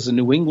terrorizes a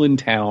New England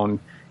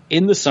town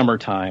in the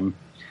summertime.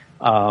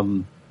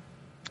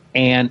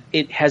 And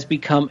it has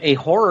become a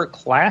horror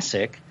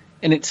classic,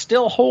 and it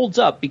still holds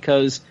up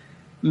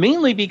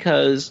mainly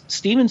because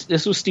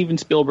this was Steven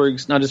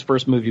Spielberg's, not his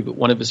first movie, but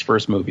one of his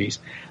first movies.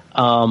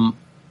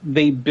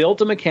 They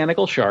built a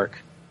mechanical shark.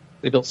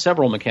 They built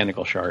several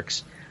mechanical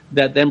sharks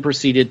that then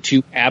proceeded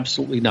to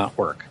absolutely not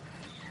work.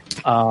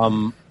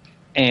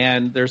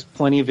 And there's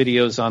plenty of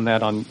videos on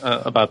that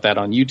about that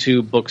on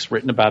YouTube, books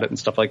written about it and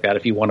stuff like that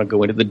if you want to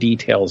go into the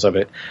details of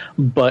it.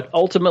 But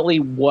ultimately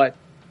what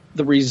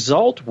the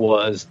result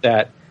was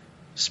that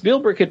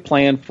Spielberg had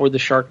planned for the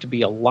shark to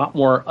be a lot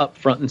more up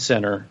front and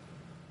center,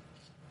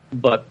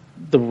 but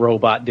the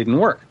robot didn't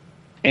work.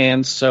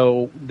 And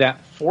so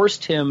that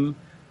forced him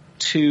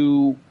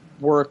to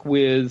work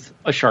with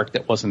a shark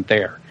that wasn't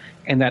there.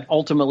 And that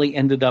ultimately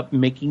ended up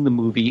making the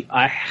movie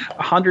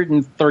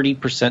 130%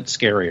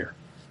 scarier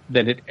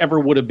than it ever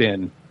would have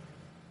been.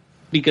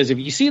 Because if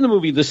you see the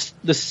movie,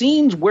 the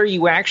scenes where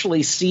you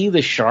actually see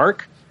the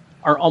shark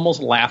are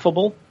almost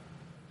laughable.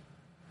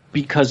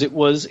 Because it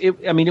was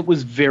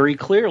very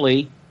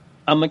clearly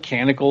a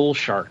mechanical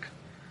shark.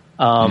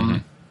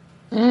 But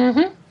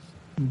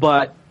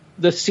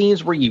the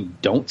scenes where you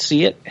don't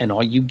see it and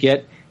all you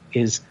get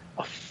is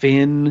a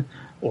fin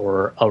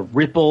or a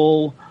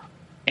ripple,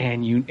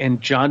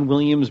 and John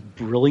Williams'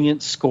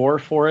 brilliant score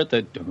for it,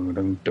 that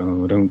dun,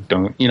 dun, dun,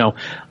 dun, you know,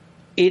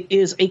 it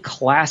is a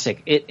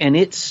classic.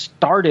 It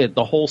started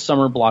the whole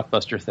summer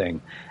blockbuster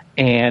thing,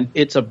 and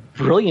it's a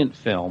brilliant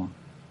film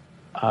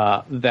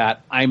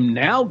that I'm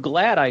now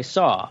glad I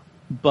saw.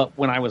 But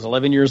when I was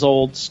 11 years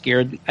old,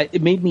 scared,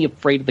 it made me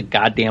afraid of the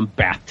goddamn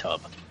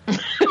bathtub.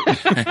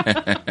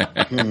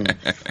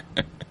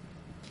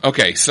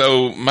 Okay,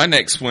 so my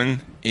next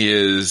one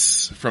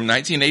is from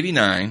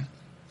 1989,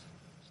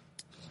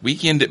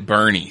 Weekend at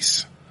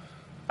Bernie's.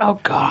 Oh,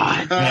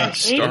 God. I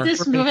hate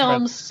this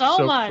film so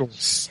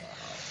much.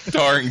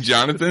 Starring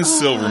Jonathan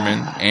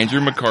Silverman,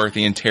 Andrew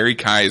McCarthy, and Terry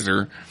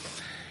Kaiser.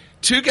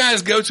 Two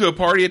guys go to a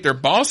party at their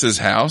boss's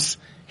house.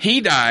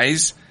 He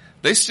dies.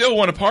 They still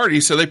want to party,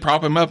 so they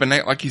prop him up and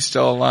act like he's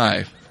still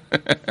alive.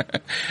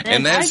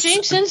 And that's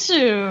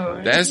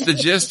the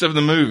gist of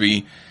the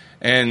movie.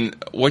 And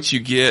what you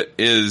get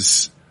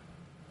is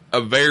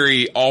a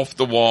very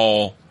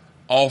off-the-wall,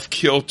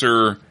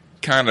 off-kilter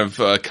kind of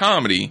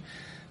comedy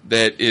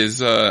that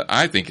is,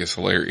 I think, is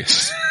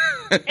hilarious.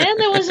 And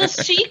there was a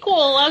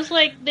sequel. I was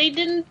like, they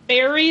didn't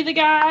bury the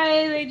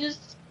guy. They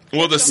just...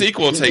 Well, the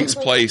sequel takes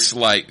place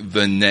like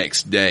the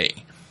next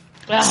day.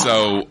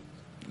 So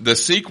the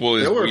sequel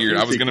is weird.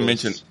 I was going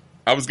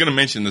to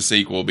mention the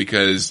sequel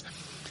because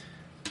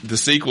the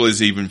sequel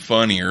is even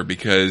funnier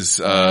because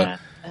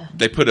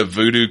they put a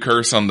voodoo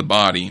curse on the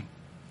body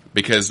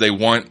because they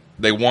want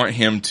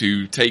him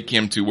to take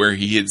him to where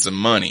he hid some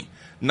money.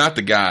 Not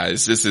the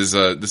guys. This is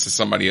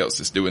somebody else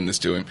that's doing this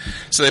to him.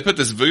 So they put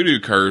this voodoo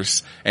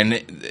curse, and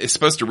it's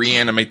supposed to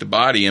reanimate the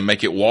body and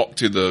make it walk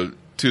to the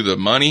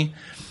money.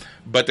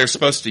 But they're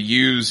supposed to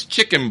use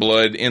chicken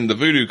blood in the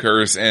voodoo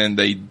curse, and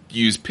they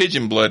use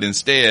pigeon blood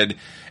instead.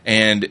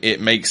 And it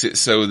makes it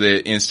so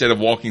that instead of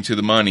walking to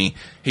the money,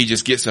 he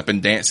just gets up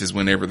and dances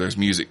whenever there's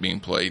music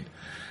being played.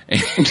 But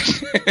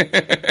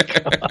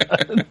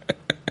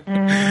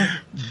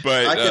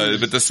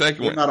the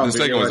second one was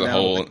a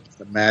whole.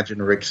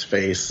 Imagine Rick's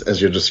face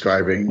as you're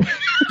describing.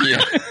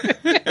 Yeah.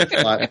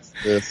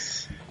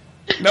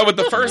 No, but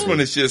the first one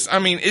is just, I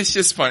mean, it's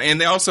just fun.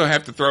 And they also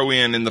have to throw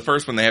in the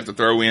first one, they have to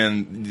throw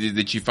in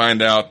that you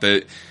find out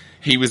that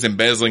he was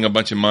embezzling a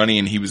bunch of money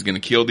and he was going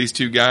to kill these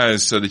two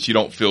guys so that you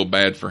don't feel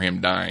bad for him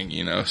dying,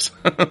 you know.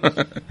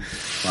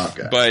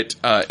 Okay. But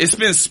it's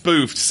been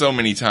spoofed so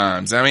many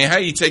times. I mean, how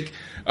you take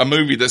a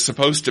movie that's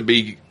supposed to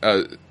be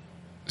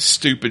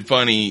stupid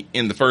funny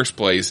in the first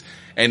place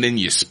and then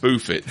you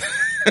spoof it.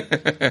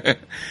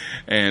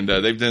 And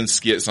they've done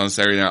skits on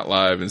Saturday Night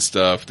Live and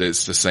stuff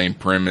that's the same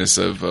premise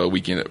of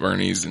Weekend at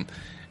Bernie's, and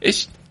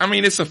it's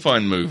a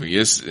fun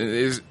movie.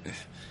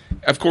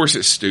 Of course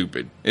it's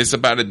stupid. It's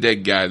about a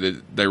dead guy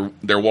that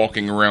they're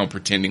walking around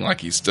pretending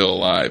like he's still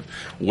alive,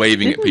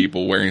 waving at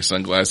people, wearing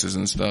sunglasses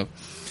and stuff.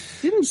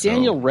 Didn't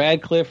Daniel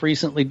Radcliffe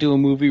recently do a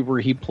movie where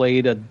he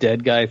played a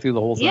dead guy through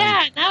the whole thing?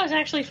 Yeah, that was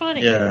actually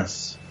funny.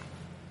 Yes.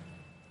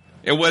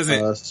 It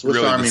wasn't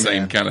really the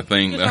same kind of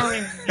thing,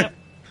 though. Yep.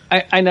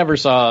 I never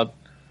saw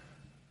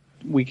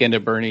Weekend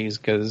at Bernie's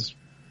because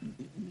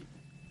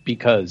you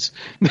don't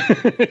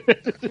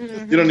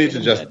need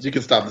to you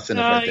can stop the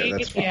sentence right there.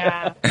 That's fine.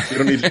 Yeah. You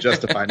don't need to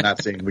justify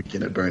not seeing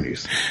Weekend at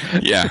Bernie's.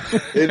 Yeah.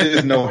 It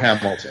is no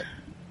Hamilton.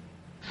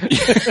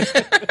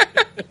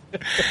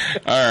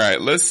 All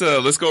right, let's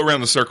go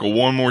around the circle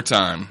one more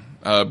time.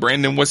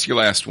 Brandon, what's your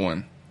last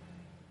one?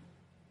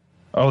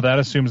 Oh, that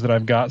assumes that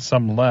I've got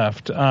some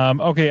left.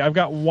 Okay, I've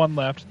got one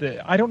left.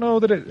 I don't know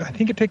that I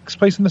think it takes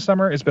place in the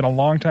summer. It's been a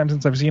long time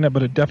since I've seen it,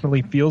 but it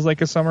definitely feels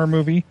like a summer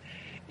movie.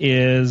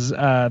 Is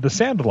The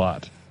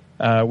Sandlot,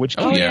 which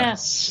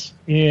yes,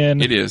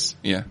 it is.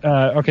 Yeah.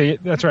 Okay,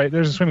 that's right.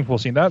 There's a swimming pool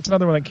scene. That's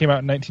another one that came out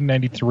in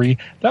 1993.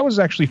 That was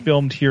actually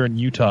filmed here in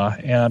Utah,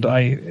 and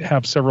I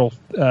have several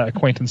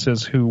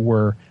acquaintances who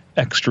were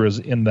extras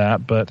in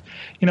that. But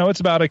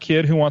it's about a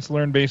kid who wants to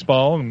learn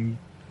baseball and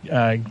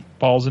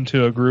falls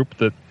into a group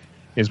that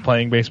is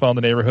playing baseball in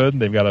the neighborhood,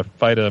 and they've got to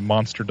fight a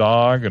monster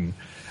dog, and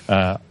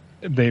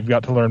they've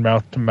got to learn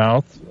mouth to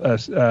mouth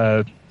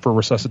for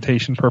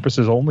resuscitation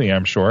purposes only,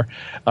 I'm sure.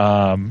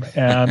 And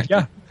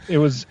yeah,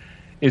 it's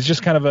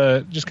just kind of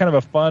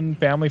a fun,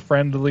 family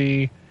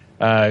friendly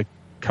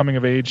coming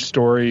of age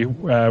story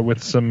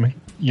with some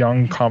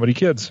young comedy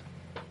kids.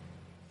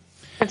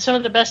 And some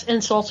of the best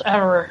insults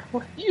ever.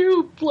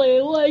 You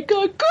play like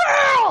a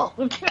girl.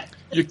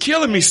 You're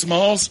killing me,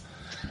 Smalls.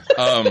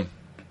 I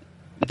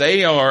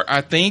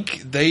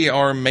think they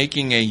are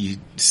making a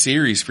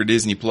series for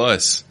Disney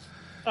Plus.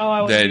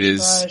 That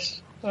is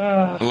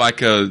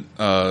like a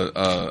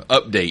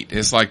update.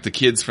 It's like the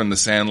kids from The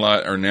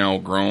Sandlot are now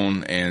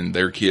grown and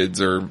their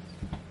kids are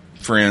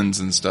friends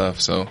and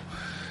stuff. So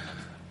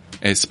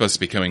it's supposed to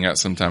be coming out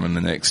sometime in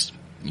the next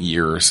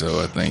year or so,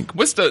 I think.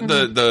 What's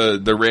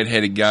the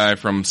redheaded guy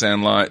from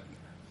Sandlot?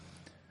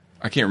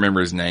 I can't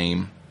remember his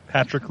name.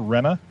 Patrick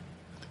Renna?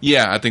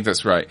 Yeah, I think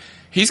that's right.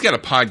 He's got a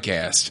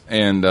podcast,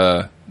 and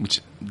which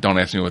don't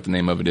ask me what the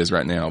name of it is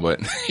right now, but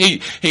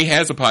he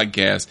has a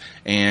podcast,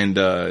 and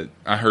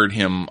I heard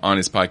him on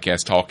his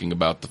podcast talking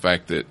about the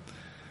fact that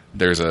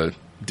there's a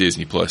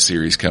Disney Plus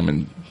series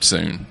coming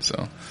soon.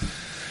 So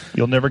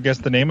you'll never guess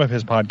the name of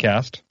his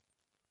podcast.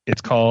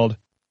 It's called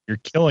 "You're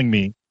Killing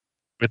Me"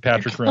 with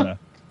Patrick Rona.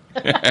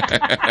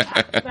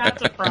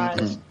 That's a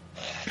prize.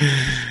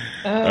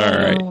 All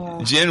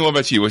right, Jen, what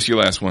about you? What's your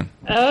last one?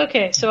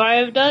 Okay, so I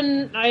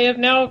have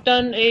now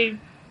done a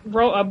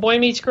Boy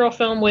Meets Girl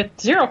film with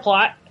zero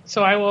plot,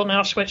 so I will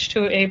now switch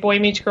to a Boy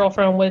Meets Girl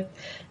film with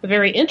a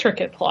very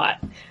intricate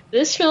plot.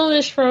 This film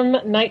is from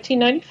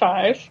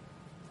 1995.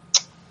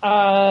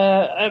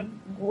 It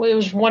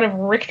was one of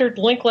Richard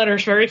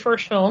Linklater's very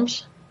first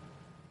films.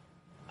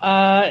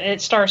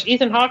 It stars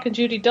Ethan Hawke and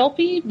Judy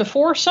Delpy.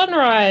 Before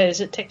Sunrise.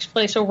 It takes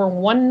place over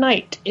one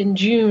night in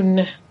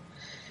June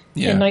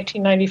in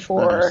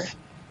 1994. Nice.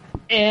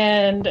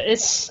 And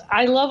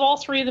I love all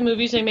three of the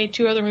movies. They made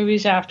two other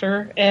movies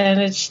after,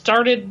 and it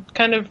started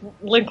kind of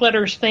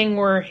Linklater's thing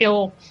where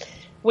he'll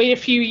wait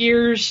a few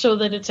years so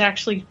that it's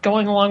actually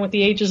going along with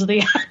the ages of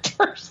the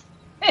actors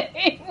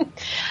thing.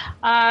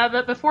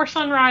 But Before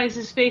Sunrise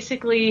is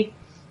basically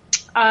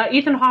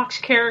Ethan Hawke's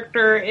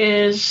character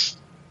is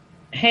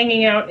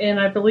hanging out in,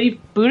 I believe,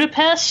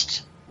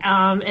 Budapest,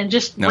 and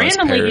just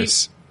randomly.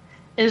 Paris.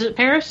 Is it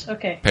Paris?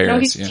 Okay.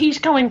 Paris, no, he's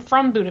coming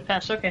from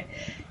Budapest. Okay.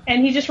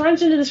 And he just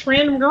runs into this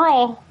random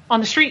girl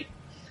on the street.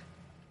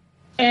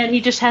 And he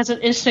just has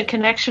an instant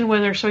connection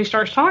with her, so he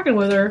starts talking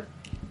with her.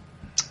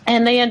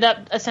 And they end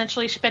up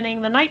essentially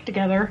spending the night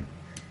together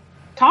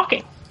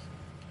talking.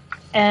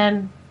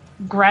 And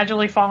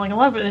gradually falling in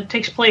love. And it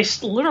takes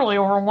place literally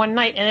over one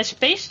night. And it's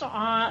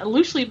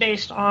loosely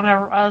based on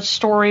a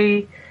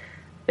story,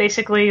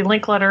 basically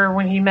Linklater,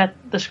 when he met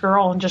this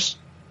girl and just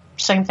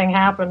same thing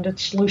happened.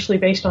 It's loosely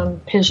based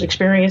on his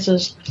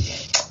experiences.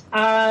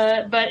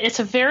 But it's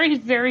a very,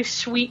 very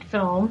sweet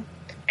film.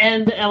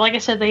 And like I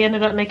said, they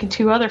ended up making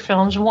two other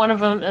films. One of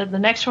them, the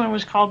next one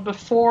was called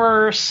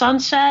Before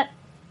Sunset,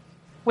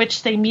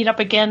 which they meet up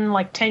again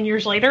like 10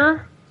 years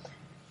later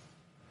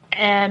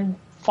and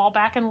fall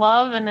back in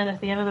love. And then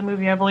at the end of the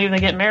movie, I believe they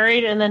get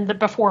married. And then the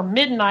Before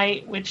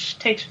Midnight, which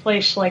takes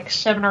place like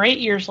 7 or 8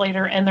 years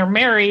later, and they're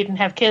married and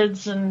have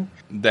kids. And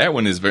that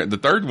one is the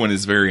third one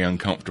is very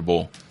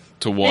uncomfortable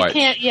to watch. They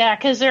can't,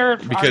 because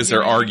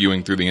they're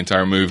arguing through the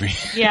entire movie.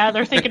 Yeah,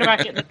 they're thinking about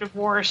getting a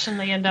divorce, and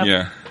they end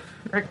up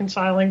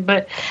reconciling.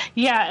 But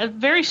yeah, a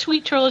very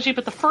sweet trilogy.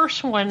 But the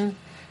first one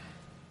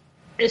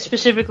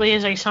specifically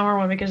is a summer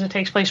one because it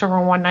takes place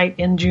over one night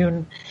in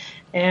June,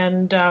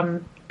 and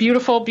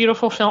beautiful,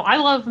 beautiful film. I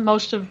love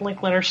most of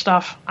Linklater's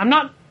stuff. I'm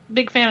not a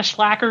big fan of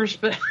Slackers,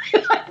 but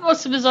I like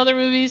most of his other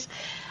movies.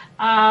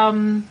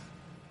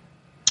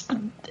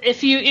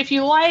 If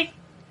you like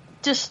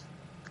just.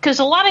 Because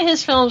a lot of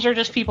his films are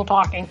just people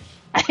talking.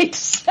 I hate to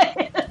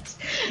say it.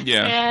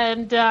 Yeah.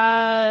 And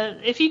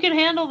if you can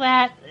handle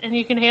that, and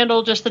you can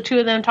handle just the two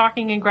of them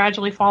talking and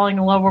gradually falling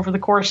in love over the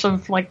course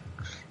of like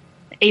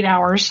 8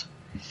 hours,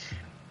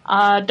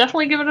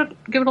 definitely give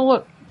it a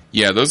look.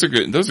 Yeah, those are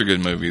good. Those are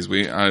good movies.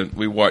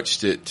 We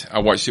watched it. I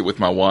watched it with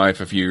my wife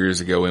a few years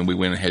ago, and we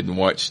went ahead and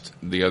watched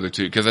the other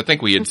two because I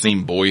think we had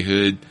seen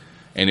Boyhood,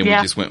 and then we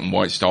just went and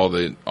watched all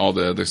the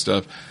other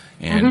stuff.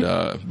 And,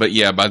 but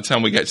yeah, by the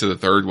time we got to the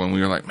third one, we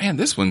were like, man,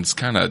 this one's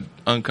kind of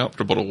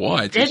uncomfortable to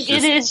watch. It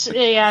is,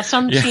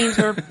 some scenes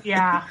are,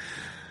 yeah.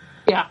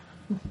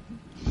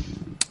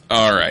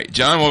 All right.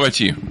 John, what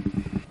about you?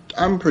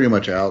 I'm pretty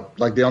much out.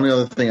 Like, the only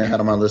other thing I had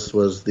on my list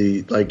was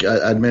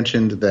I'd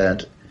mentioned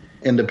that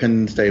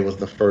Independence Day was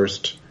the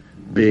first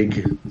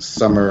big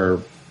summer,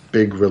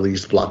 big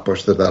release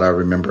blockbuster that I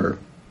remember.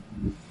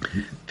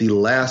 The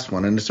last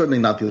one, and it's certainly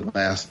not the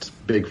last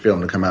big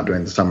film to come out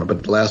during the summer,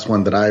 but the last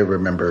one that I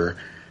remember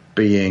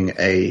being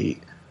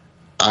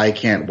I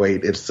can't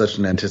wait, it's such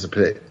an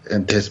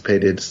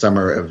anticipated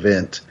summer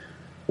event,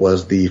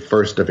 was the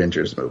first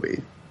Avengers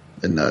movie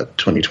in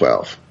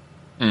 2012.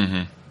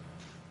 Mm-hmm.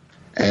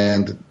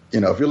 And,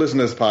 if you listen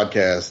to this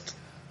podcast,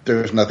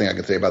 there's nothing I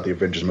can say about the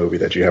Avengers movie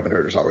that you haven't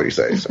heard us already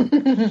say. So.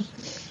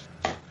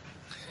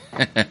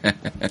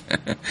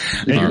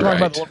 You're talking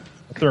about the one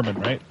with Thurman,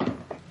 right?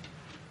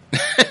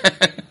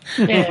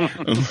 Yeah.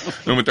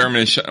 Uma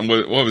Thurman and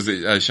what was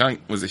it?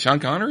 Sean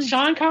Connery?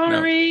 Sean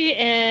Connery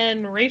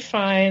and Ralph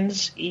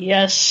Fiennes.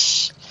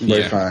 Yes.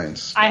 Ralph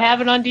Fiennes. I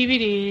have it on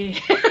DVD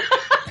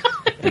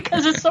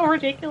because it's so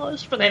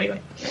ridiculous. But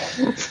anyway.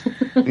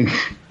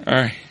 All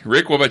right,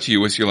 Rick. What about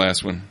you? What's your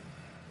last one?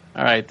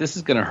 All right, this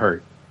is going to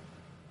hurt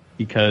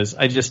because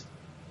I just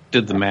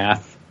did the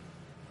math,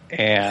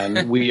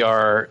 and we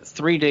are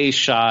 3 days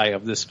shy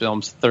of this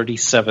film's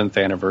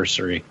 37th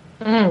anniversary.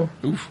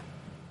 Oof.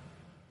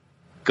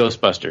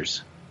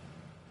 Ghostbusters.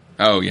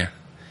 Oh, yeah.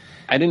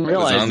 I didn't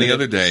realize it was on the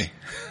other day.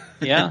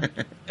 Yeah.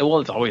 Well,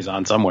 it's always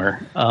on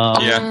somewhere.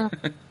 Yeah.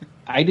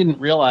 I didn't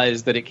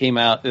realize that it came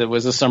out, it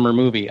was a summer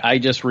movie. I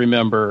just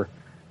remember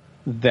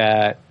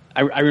that,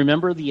 I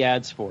remember the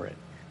ads for it.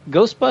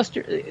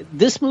 Ghostbusters,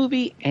 this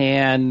movie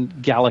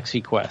and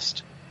Galaxy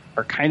Quest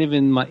are kind of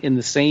in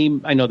the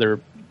same, I know they're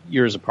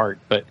years apart,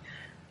 but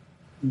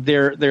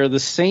they're the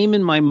same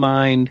in my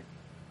mind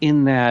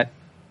in that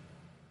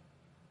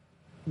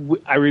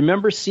I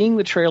remember seeing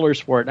the trailers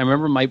for it. I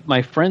remember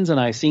my friends and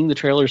I seeing the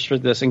trailers for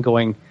this and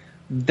going,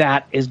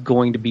 that is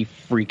going to be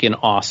freaking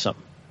awesome.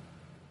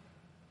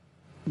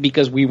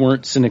 Because we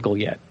weren't cynical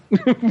yet.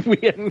 We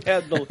hadn't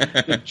had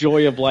the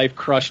joy of life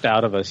crushed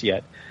out of us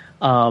yet.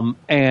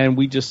 And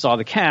we just saw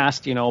the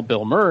cast,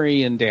 Bill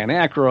Murray and Dan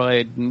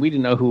Aykroyd, and we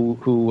didn't know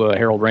who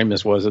Harold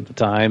Ramis was at the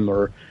time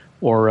or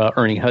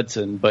Ernie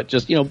Hudson, but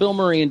just, Bill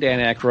Murray and Dan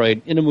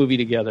Aykroyd in a movie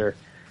together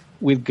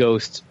with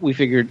ghosts. We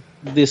figured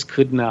this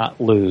could not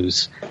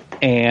lose.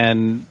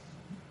 And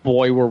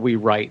boy, were we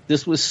right.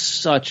 This was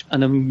such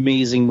an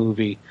amazing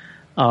movie.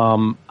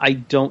 I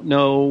don't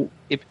know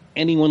if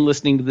anyone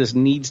listening to this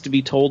needs to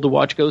be told to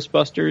watch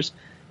Ghostbusters,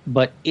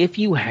 but if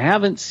you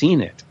haven't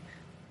seen it,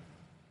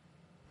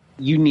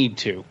 you need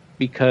to,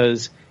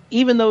 because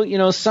even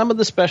though, some of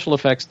the special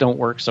effects don't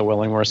work so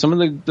well anymore, some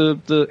of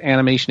the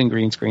animation and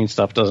green screen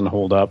stuff doesn't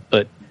hold up,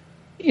 but,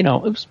 it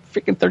was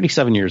freaking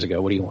 37 years ago.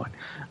 What do you want?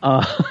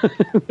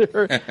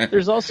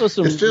 There's also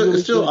some... It's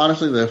still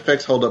honestly, the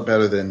effects hold up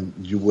better than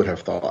you would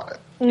have thought.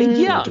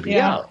 Yeah. To be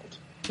held.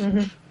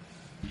 Mm-hmm.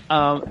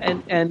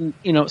 And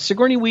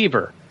Sigourney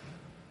Weaver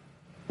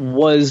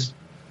was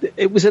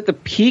at the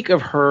peak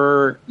of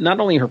her, not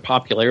only her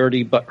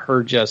popularity, but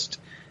her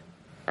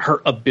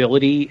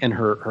ability and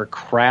her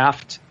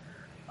craft.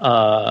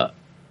 And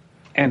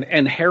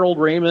Harold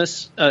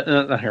Ramis,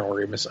 not Harold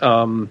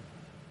Ramis.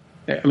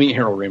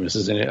 Harold Ramis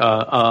is in it.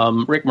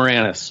 Rick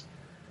Moranis,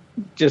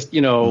 just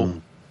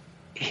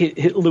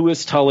hit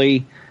Louis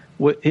Tully.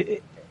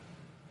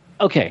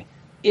 Okay,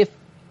 if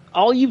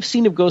all you've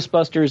seen of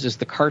Ghostbusters is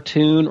the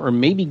cartoon, or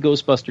maybe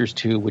Ghostbusters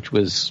 2, which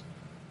was,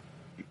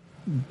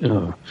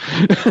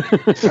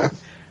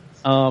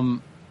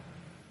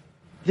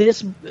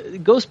 this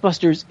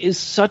Ghostbusters is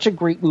such a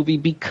great movie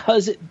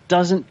because it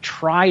doesn't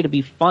try to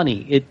be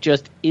funny. It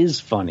just is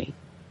funny.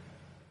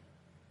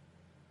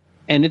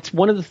 And it's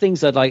one of the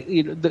things that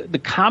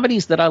the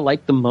comedies that I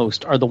like the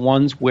most are the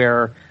ones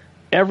where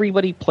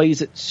everybody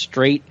plays it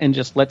straight and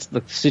just lets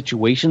the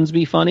situations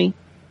be funny.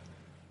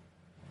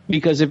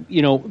 Because if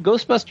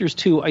Ghostbusters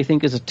 2, I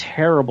think, is a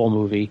terrible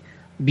movie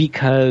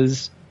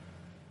because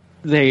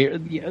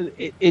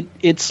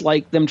it's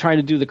like them trying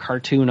to do the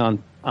cartoon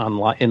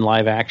in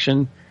live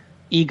action.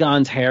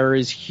 Egon's hair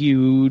is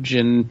huge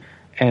and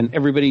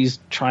everybody's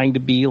trying to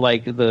be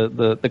like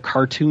the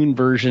cartoon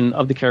version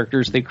of the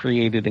characters they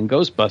created in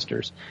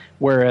Ghostbusters.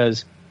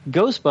 Whereas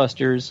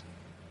Ghostbusters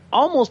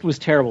almost was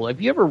terrible. Have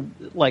you ever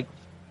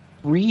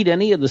read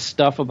any of the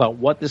stuff about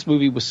what this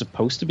movie was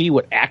supposed to be,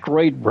 what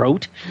Aykroyd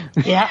wrote?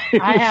 Yeah,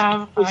 I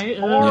have.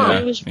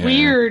 It was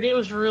weird. It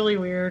was really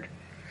weird.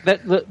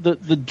 That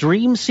the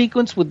dream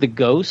sequence with the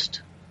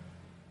ghost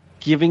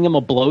giving him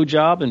a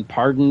blowjob, and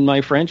pardon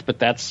my French, but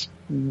that's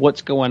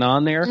what's going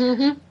on there.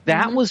 Mm-hmm.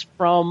 That was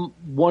from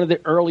one of the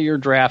earlier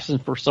drafts,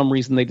 and for some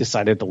reason they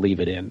decided to leave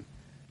it in.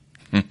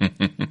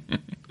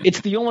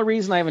 It's the only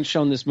reason I haven't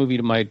shown this movie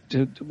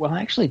well,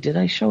 actually, did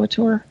I show it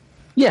to her?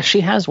 Yes,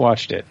 she has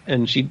watched it,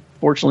 and she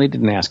fortunately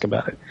didn't ask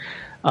about it.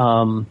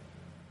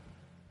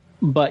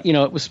 But,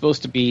 it was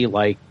supposed to be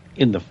like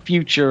in the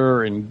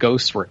future, and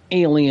ghosts were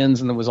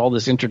aliens, and there was all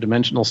this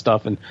interdimensional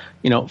stuff. And,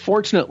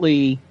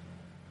 fortunately,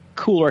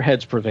 cooler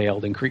heads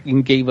prevailed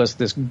and gave us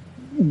this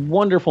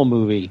wonderful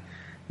movie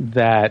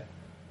that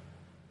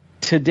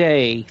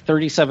today,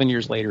 37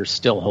 years later,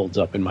 still holds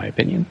up, in my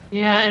opinion.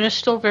 Yeah, and it's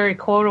still very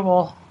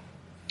quotable.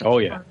 Oh,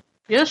 yeah.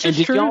 Yes,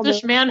 it's true.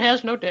 This man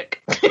has no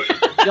dick.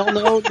 Y'all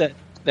know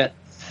that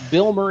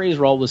Bill Murray's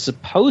role was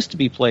supposed to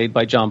be played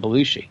by John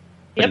Belushi,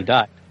 but he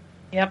died.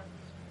 Yep.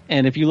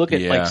 And if you look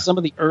at some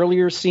of the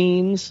earlier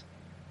scenes,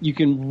 you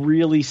can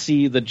really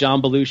see the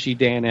John Belushi,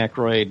 Dan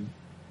Aykroyd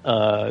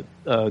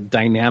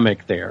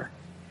dynamic there.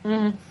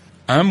 Mm.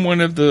 I'm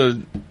one of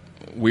the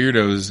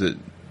weirdos that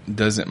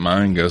doesn't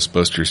mind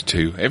Ghostbusters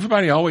 2.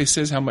 Everybody always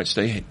says how much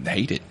they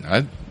hate it.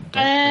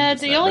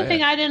 The only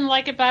thing I didn't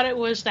like about it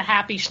was the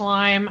happy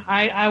slime.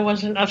 I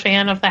wasn't a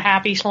fan of the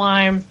happy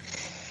slime.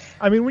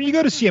 I mean, when you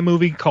go to see a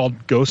movie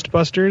called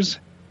Ghostbusters,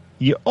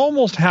 you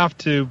almost have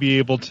to be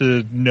able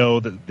to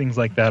know that things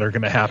like that are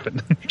going to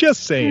happen.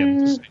 Just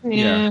saying.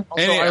 Yeah.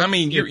 Also, and I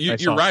mean,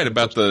 you're right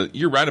about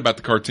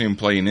the cartoon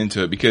playing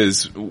into it,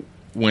 because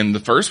when the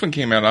first one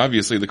came out,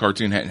 obviously the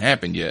cartoon hadn't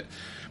happened yet.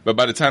 But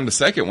by the time the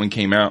second one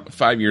came out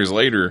 5 years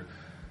later,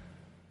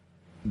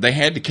 they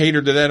had to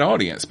cater to that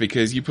audience,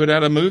 because you put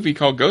out a movie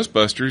called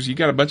Ghostbusters, you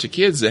got a bunch of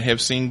kids that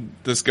have seen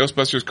this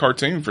Ghostbusters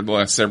cartoon for the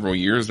last several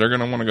years. They're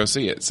going to want to go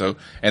see it.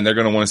 And they're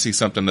going to want to see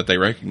something that they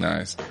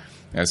recognize.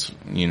 But.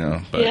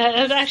 Yeah,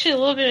 there's actually a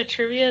little bit of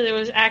trivia. There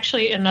was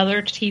actually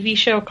another TV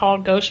show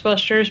called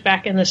Ghostbusters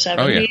back in the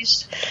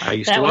 70s. Oh,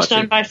 yeah. That was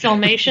done by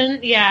Filmation.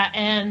 Yeah,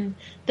 and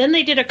then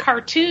they did a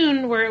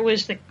cartoon where it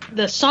was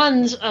the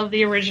sons of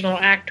the original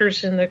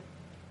actors in the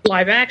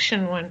live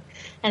action one.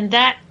 And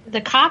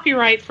the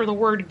copyright for the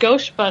word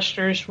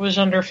Ghostbusters was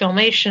under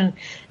Filmation,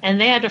 and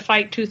they had to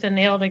fight tooth and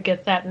nail to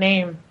get that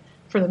name.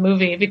 for the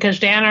movie because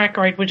Dan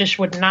Aykroyd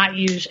would not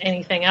use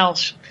anything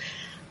else.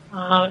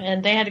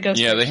 And they had to go.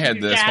 Yeah, they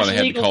had. That's why they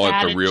had to call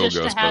it the real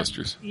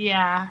Ghostbusters.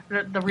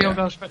 The real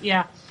Ghostbusters.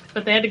 Yeah,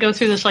 but they had to go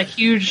through this like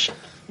huge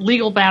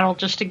legal battle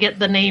just to get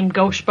the name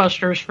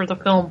Ghostbusters for the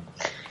film.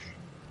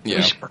 Yeah, it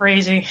was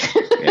crazy.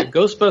 Yeah,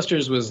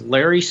 Ghostbusters was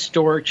Larry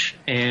Storch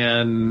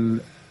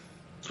and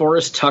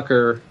Forrest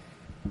Tucker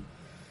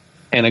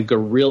and a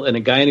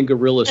guy in a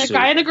gorilla suit. A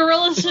guy in a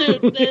gorilla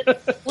suit.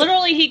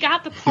 Literally, he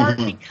got the part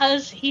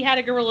because he had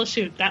a gorilla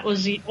suit. That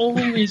was the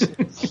only reason.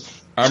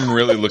 I'm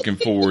really looking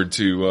forward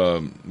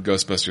to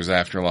Ghostbusters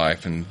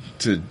Afterlife and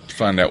to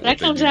find out what that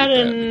comes out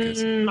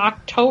in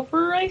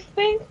October, I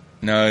think.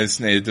 No,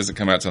 it doesn't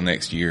come out till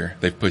next year.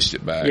 They've pushed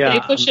it back. Yeah, they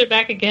pushed it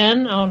back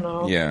again. Oh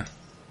no. Yeah.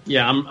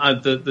 Yeah,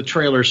 the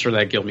trailers for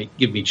that give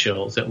me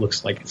chills. It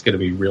looks like it's going to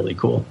be really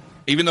cool.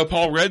 Even though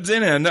Paul Rudd's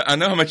in it, I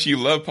know how much you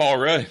love Paul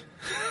Rudd.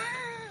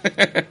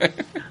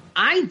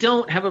 I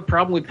don't have a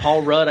problem with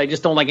Paul Rudd. I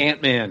just don't like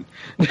Ant-Man.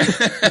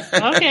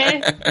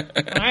 Okay.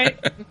 All right.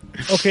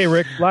 Okay,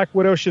 Rick. Black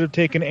Widow should have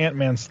taken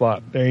Ant-Man's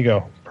slot. There you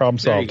go. Problem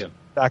solved.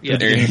 Back to the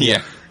beginning.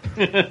 Yeah.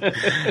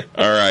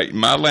 All right.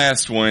 My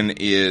last one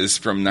is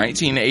from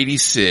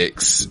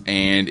 1986,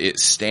 and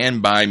it's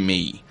Stand By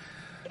Me.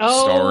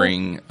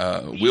 Starring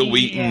Will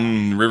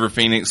Wheaton, River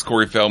Phoenix,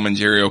 Corey Feldman,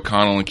 Jerry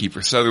O'Connell, and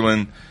Kiefer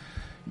Sutherland.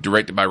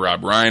 Directed by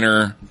Rob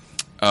Reiner.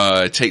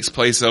 It takes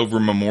place over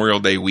Memorial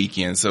Day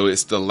weekend, so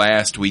it's the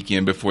last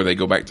weekend before they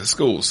go back to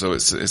school. So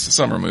it's a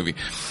summer movie.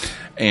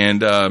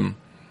 And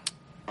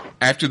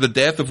after the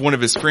death of one of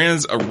his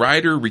friends, a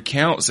writer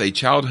recounts a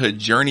childhood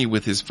journey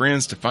with his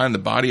friends to find the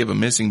body of a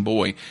missing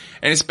boy.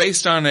 And it's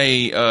based on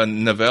a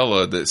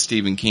novella that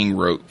Stephen King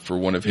wrote for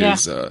one of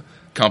his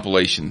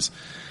compilations.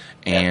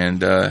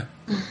 And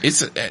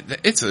it's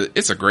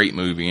a great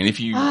movie. And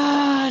if you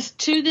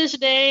to this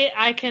day,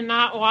 I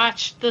cannot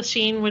watch the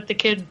scene with the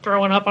kid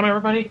throwing up on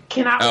everybody.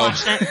 Cannot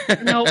watch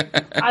that. No,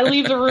 I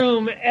leave the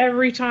room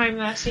every time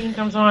that scene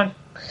comes on.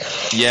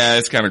 Yeah,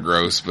 it's kind of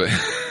gross, but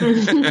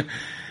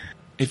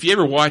if you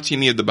ever watch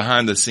any of the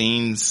behind the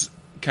scenes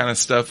kind of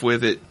stuff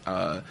with it,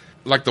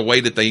 like the way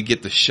that they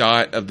get the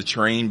shot of the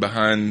train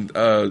behind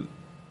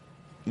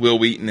Will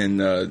Wheaton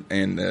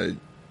and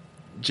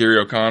Jerry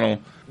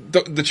O'Connell.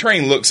 The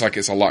train looks like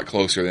it's a lot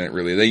closer than it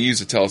really. They use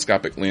a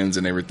telescopic lens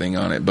and everything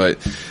on it, but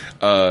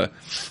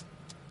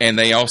and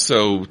they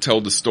also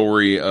told the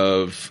story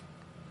of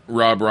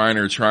Rob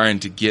Reiner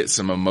trying to get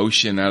some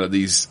emotion out of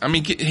these. I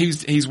mean,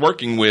 he's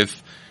working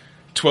with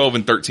 12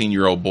 and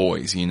 13-year-old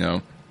boys, you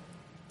know,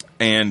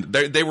 and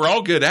they were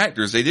all good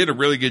actors. They did a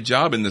really good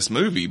job in this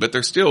movie, but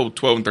they're still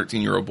 12 and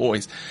 13-year-old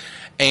boys.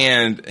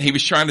 And he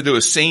was trying to do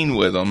a scene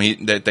with them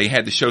that they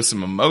had to show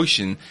some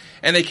emotion,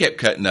 and they kept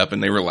cutting up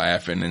and they were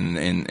laughing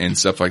and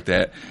stuff like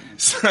that.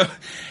 So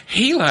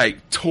he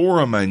like tore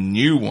them a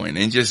new one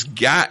and just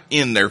got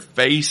in their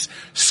face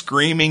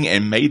screaming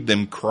and made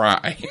them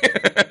cry.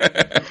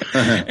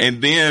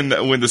 And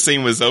then when the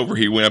scene was over,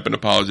 he went up and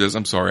apologized.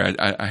 I'm sorry.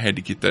 I had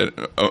to get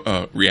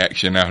that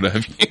reaction out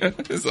of you.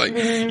 It's like,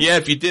 yeah,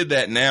 if you did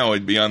that now,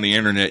 it'd be on the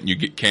internet and you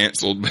get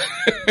canceled.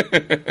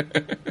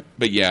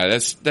 But yeah,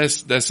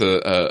 that's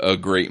a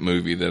great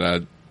movie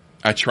that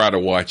I try to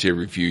watch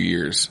every few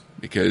years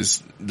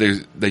because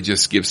they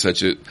just give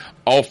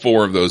all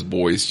four of those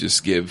boys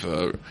just give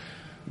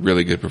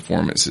really good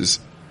performances.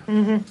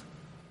 Mm-hmm.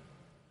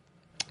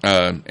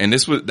 And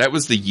that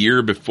was the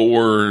year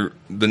before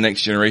The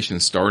Next Generation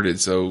started,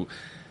 so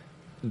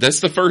that's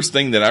the first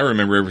thing that I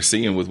remember ever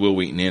seeing with Will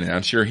Wheaton in it.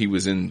 I'm sure he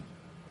was in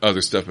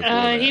other stuff before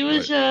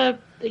that.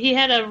 He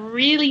had a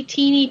really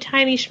teeny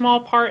tiny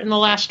small part in The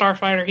Last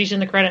Starfighter. He's in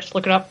the credits.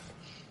 Look it up.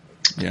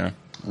 Yeah.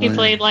 He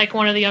played like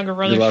one of the younger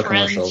brothers'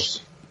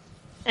 friends.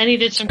 And he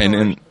did some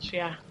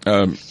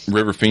commercials,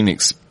 River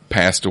Phoenix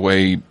passed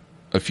away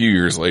a few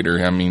years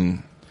later. I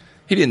mean,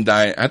 he didn't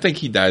die. I think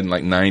he died in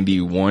like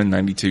 91,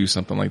 92,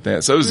 something like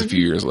that. So it was a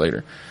few years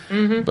later.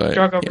 Mm-hmm. But,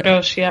 drug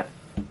overdose, yeah.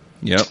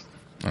 Yep.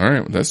 All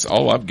right. That's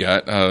all I've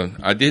got.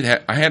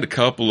 I had a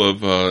couple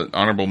of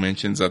honorable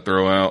mentions I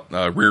throw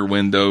out. Rear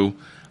Window.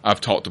 I've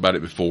talked about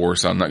it before,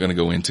 so I'm not going to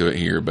go into it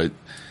here. But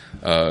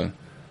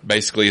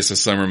basically, it's a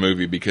summer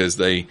movie because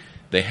they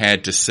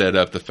had to set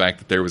up the fact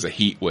that there was a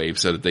heat wave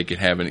so that they could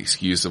have an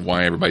excuse of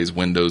why everybody's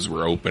windows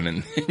were open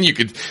and you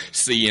could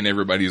see in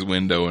everybody's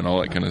window and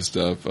all that kind of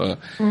stuff.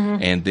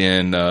 And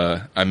then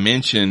I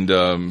mentioned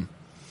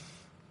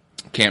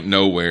Camp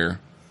Nowhere.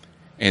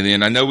 And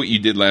then I Know What You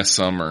Did Last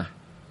Summer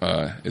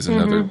is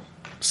another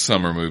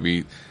summer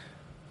movie.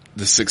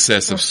 The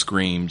success of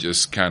Scream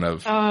just kind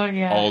of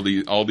all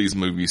these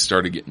movies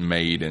started getting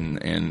made,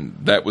 and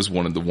that was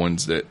one of the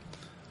ones that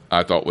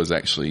I thought was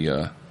actually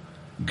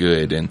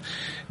good. And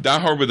Die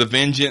Hard with a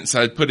Vengeance,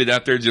 I put it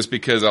out there just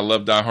because I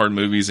love Die Hard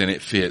movies and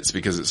it fits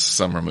because it's a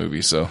summer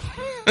movie. So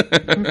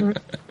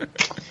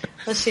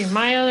let's see,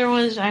 my other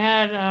ones I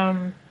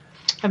had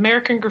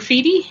American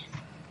Graffiti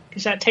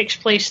because that takes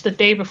place the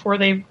day before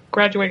they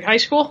graduate high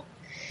school.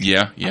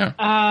 Yeah.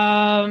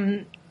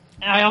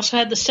 I also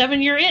had the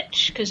 7-Year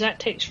Itch, because that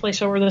takes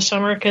place over the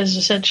summer, because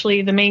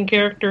essentially the main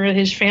character,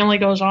 his family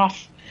goes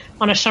off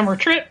on a summer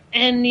trip,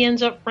 and he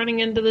ends up running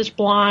into this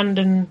blonde,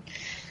 and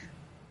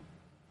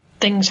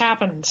things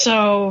happen.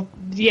 So,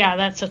 yeah,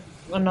 that's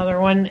another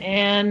one.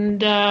 And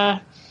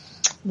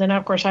then,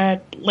 of course, I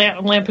had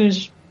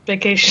Lampoon's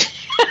Vacation.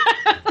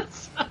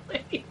 So,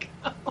 there you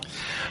go.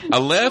 I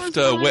left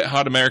Wet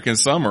Hot American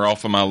Summer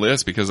off of my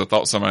list because I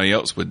thought somebody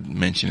else would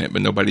mention it,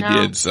 but nobody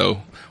did.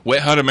 So,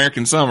 Wet Hot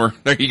American Summer.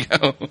 There you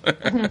go.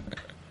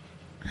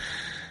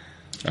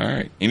 All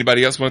right.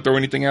 Anybody else want to throw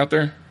anything out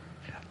there?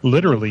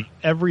 Literally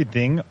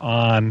everything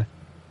on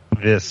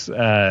this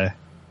that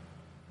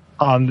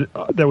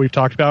we've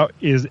talked about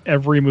is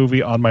every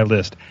movie on my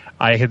list.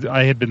 I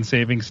had been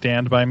saving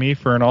Stand By Me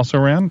for an also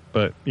ran,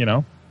 but you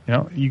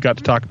got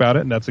to talk about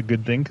it, and that's a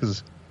good thing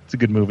because it's a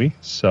good movie.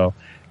 So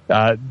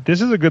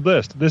this is a good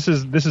list. This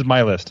is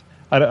my list.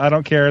 I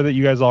don't care that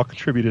you guys all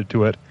contributed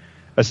to it.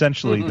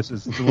 Essentially, this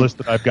is the list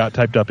that I've got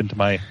typed up into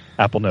my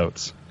Apple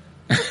Notes.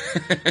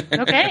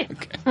 Okay.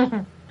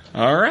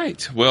 All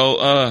right.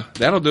 Well,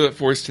 that'll do it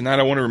for us tonight.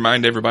 I want to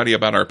remind everybody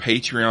about our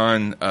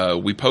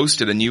Patreon. We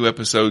posted a new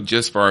episode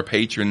just for our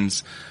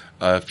patrons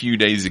a few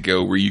days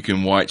ago where you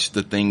can watch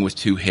The Thing with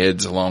Two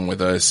Heads along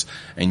with us,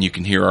 and you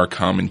can hear our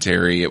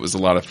commentary. It was a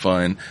lot of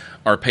fun.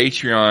 Our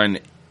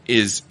Patreon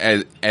is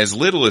as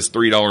little as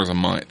 $3 a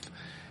month,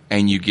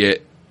 and you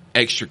get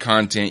extra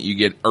content. You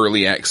get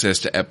early access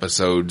to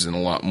episodes and a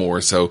lot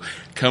more. So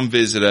come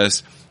visit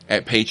us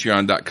at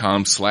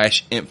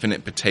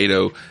patreon.com/Infinite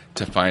Potato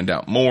to find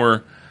out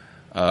more.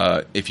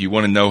 If you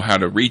want to know how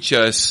to reach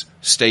us,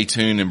 stay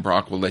tuned, and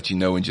Brock will let you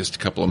know in just a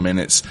couple of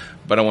minutes.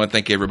 But I want to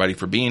thank everybody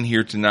for being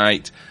here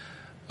tonight.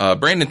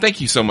 Brandon,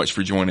 thank you so much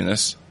for joining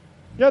us.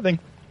 Yeah,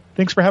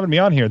 thanks for having me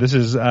on here. This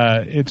is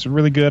it's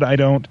really good. I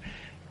don't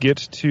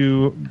get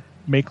to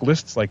make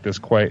lists like this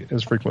quite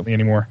as frequently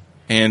anymore.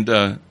 And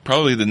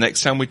probably the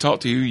next time we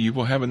talk to you, you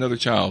will have another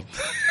child.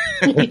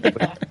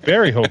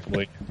 Very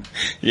hopefully.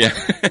 Yeah.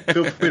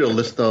 Feel free to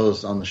list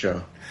those on the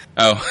show.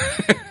 Oh,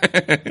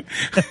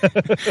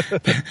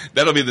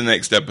 that'll be the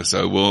next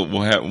episode.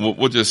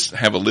 We'll just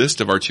have a list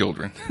of our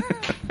children.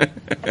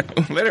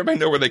 Let everybody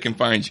know where they can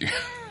find you.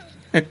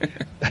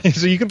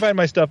 So you can find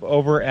my stuff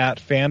over at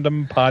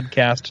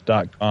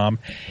fandompodcast.com.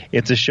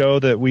 It's a show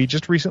that we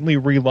just recently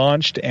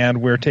relaunched, and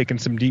we're taking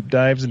some deep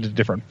dives into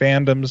different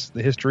fandoms,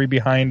 the history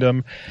behind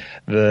them.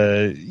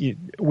 I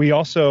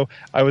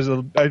was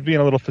being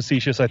a little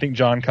facetious. I think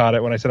John caught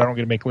it when I said I don't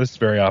get to make lists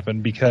very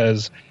often,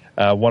 because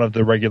one of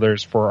the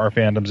regulars for our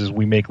fandoms is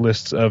we make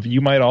lists of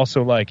you might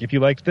also like. If you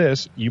liked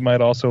this, you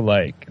might also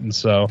like. And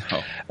so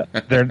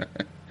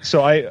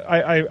so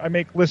I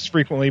make lists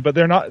frequently, but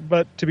they're not.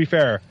 But to be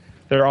fair,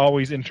 they're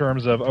always in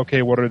terms of,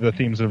 okay, what are the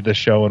themes of this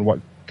show and what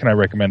can I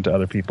recommend to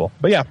other people?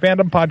 But yeah,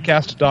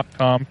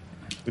 fandompodcast.com.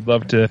 We'd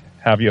love to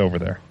have you over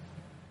there.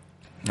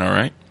 All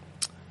right.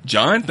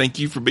 John, thank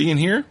you for being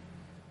here.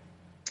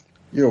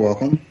 You're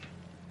welcome.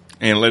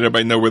 And let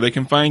everybody know where they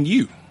can find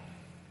you.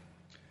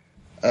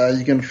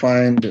 You can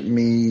find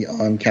me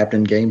on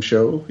Captain Game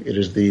Show. It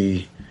is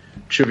the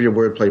trivia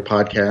wordplay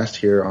podcast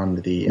here on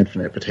the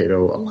Infinite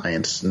Potato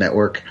Alliance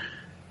Network.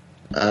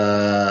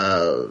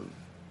 Yeah.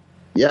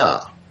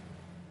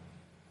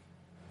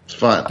 It's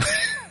fun.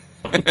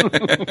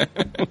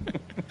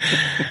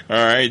 All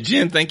right,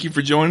 Jen, thank you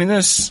for joining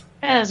us.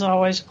 As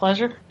always, a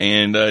pleasure.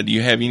 And do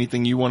you have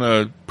anything you want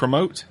to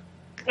promote?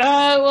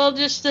 Well,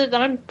 just that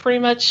I'm pretty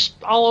much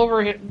all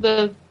over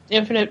the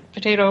Infinite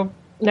Potato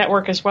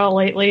Network as well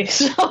lately.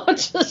 So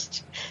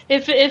just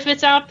if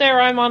it's out there,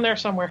 I'm on there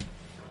somewhere.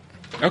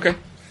 Okay.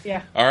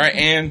 Yeah. All right,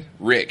 and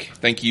Rick,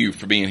 thank you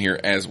for being here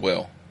as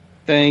well.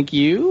 Thank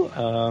you.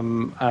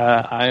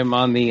 I'm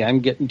on the I'm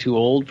getting too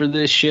old for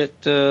this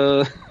shit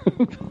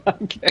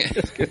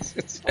podcast because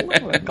it's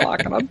 11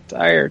 o'clock and I'm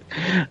tired.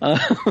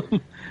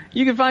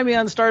 You can find me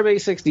on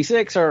Starbase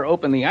 66 or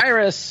Open the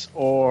Iris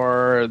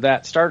or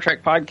that Star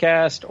Trek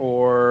podcast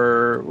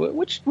or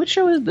which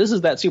show is this?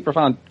 Is that Super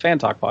Fan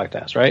Talk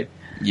podcast, right?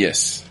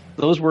 Yes.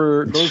 Those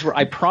were.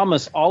 I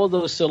promise all of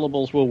those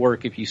syllables will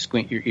work if you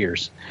squint your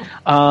ears.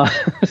 You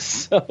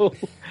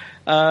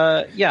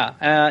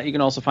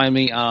can also find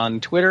me on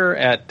Twitter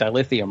at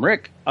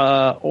DilithiumRick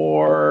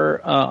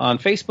or on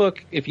Facebook.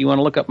 If you want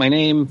to look up my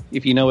name,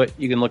 if you know it,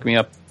 you can look me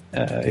up.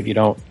 If you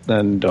don't,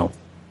 then don't.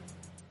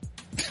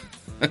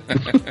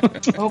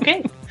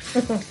 Okay.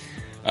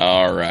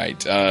 All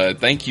right.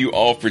 Thank you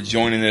all for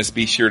joining us.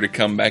 Be sure to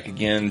come back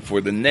again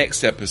for the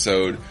next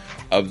episode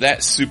of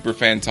That Super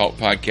Fan Talk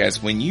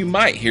podcast, when you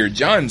might hear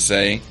John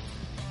say,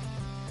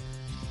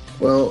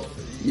 well,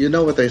 you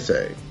know what they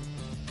say.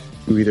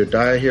 You either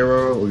die a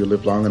hero or you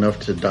live long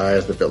enough to die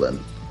as the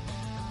villain.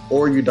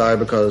 Or you die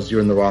because you're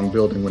in the wrong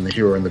building when the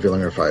hero and the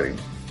villain are fighting.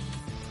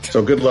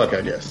 So good luck,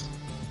 I guess.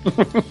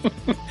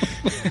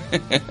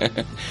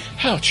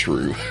 How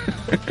true.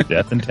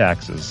 Death and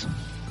taxes.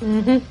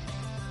 Mm-hmm.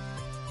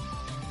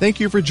 Thank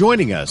you for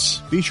joining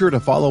us. Be sure to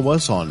follow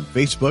us on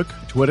Facebook,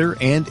 Twitter,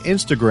 and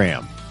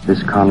Instagram.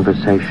 This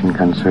conversation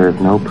can serve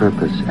no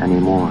purpose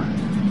anymore.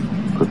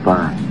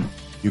 Goodbye.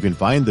 You can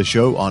find the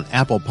show on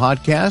Apple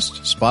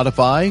Podcasts,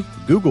 Spotify,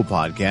 Google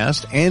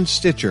Podcasts, and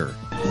Stitcher.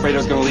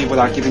 Fredo's going to leave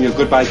without giving you a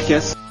goodbye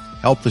kiss.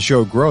 Help the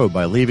show grow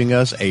by leaving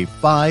us a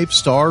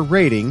 5-star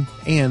rating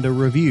and a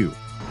review.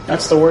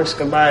 That's the worst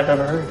goodbye I've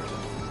ever heard.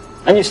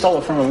 And you stole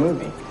it from a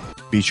movie.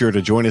 Be sure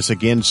to join us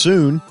again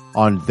soon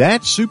on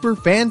That Super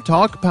Fan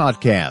Talk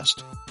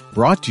Podcast,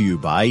 brought to you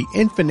by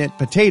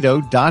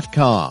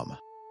InfinitePotato.com.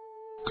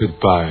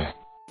 Goodbye.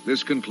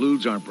 This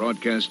concludes our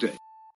broadcast day.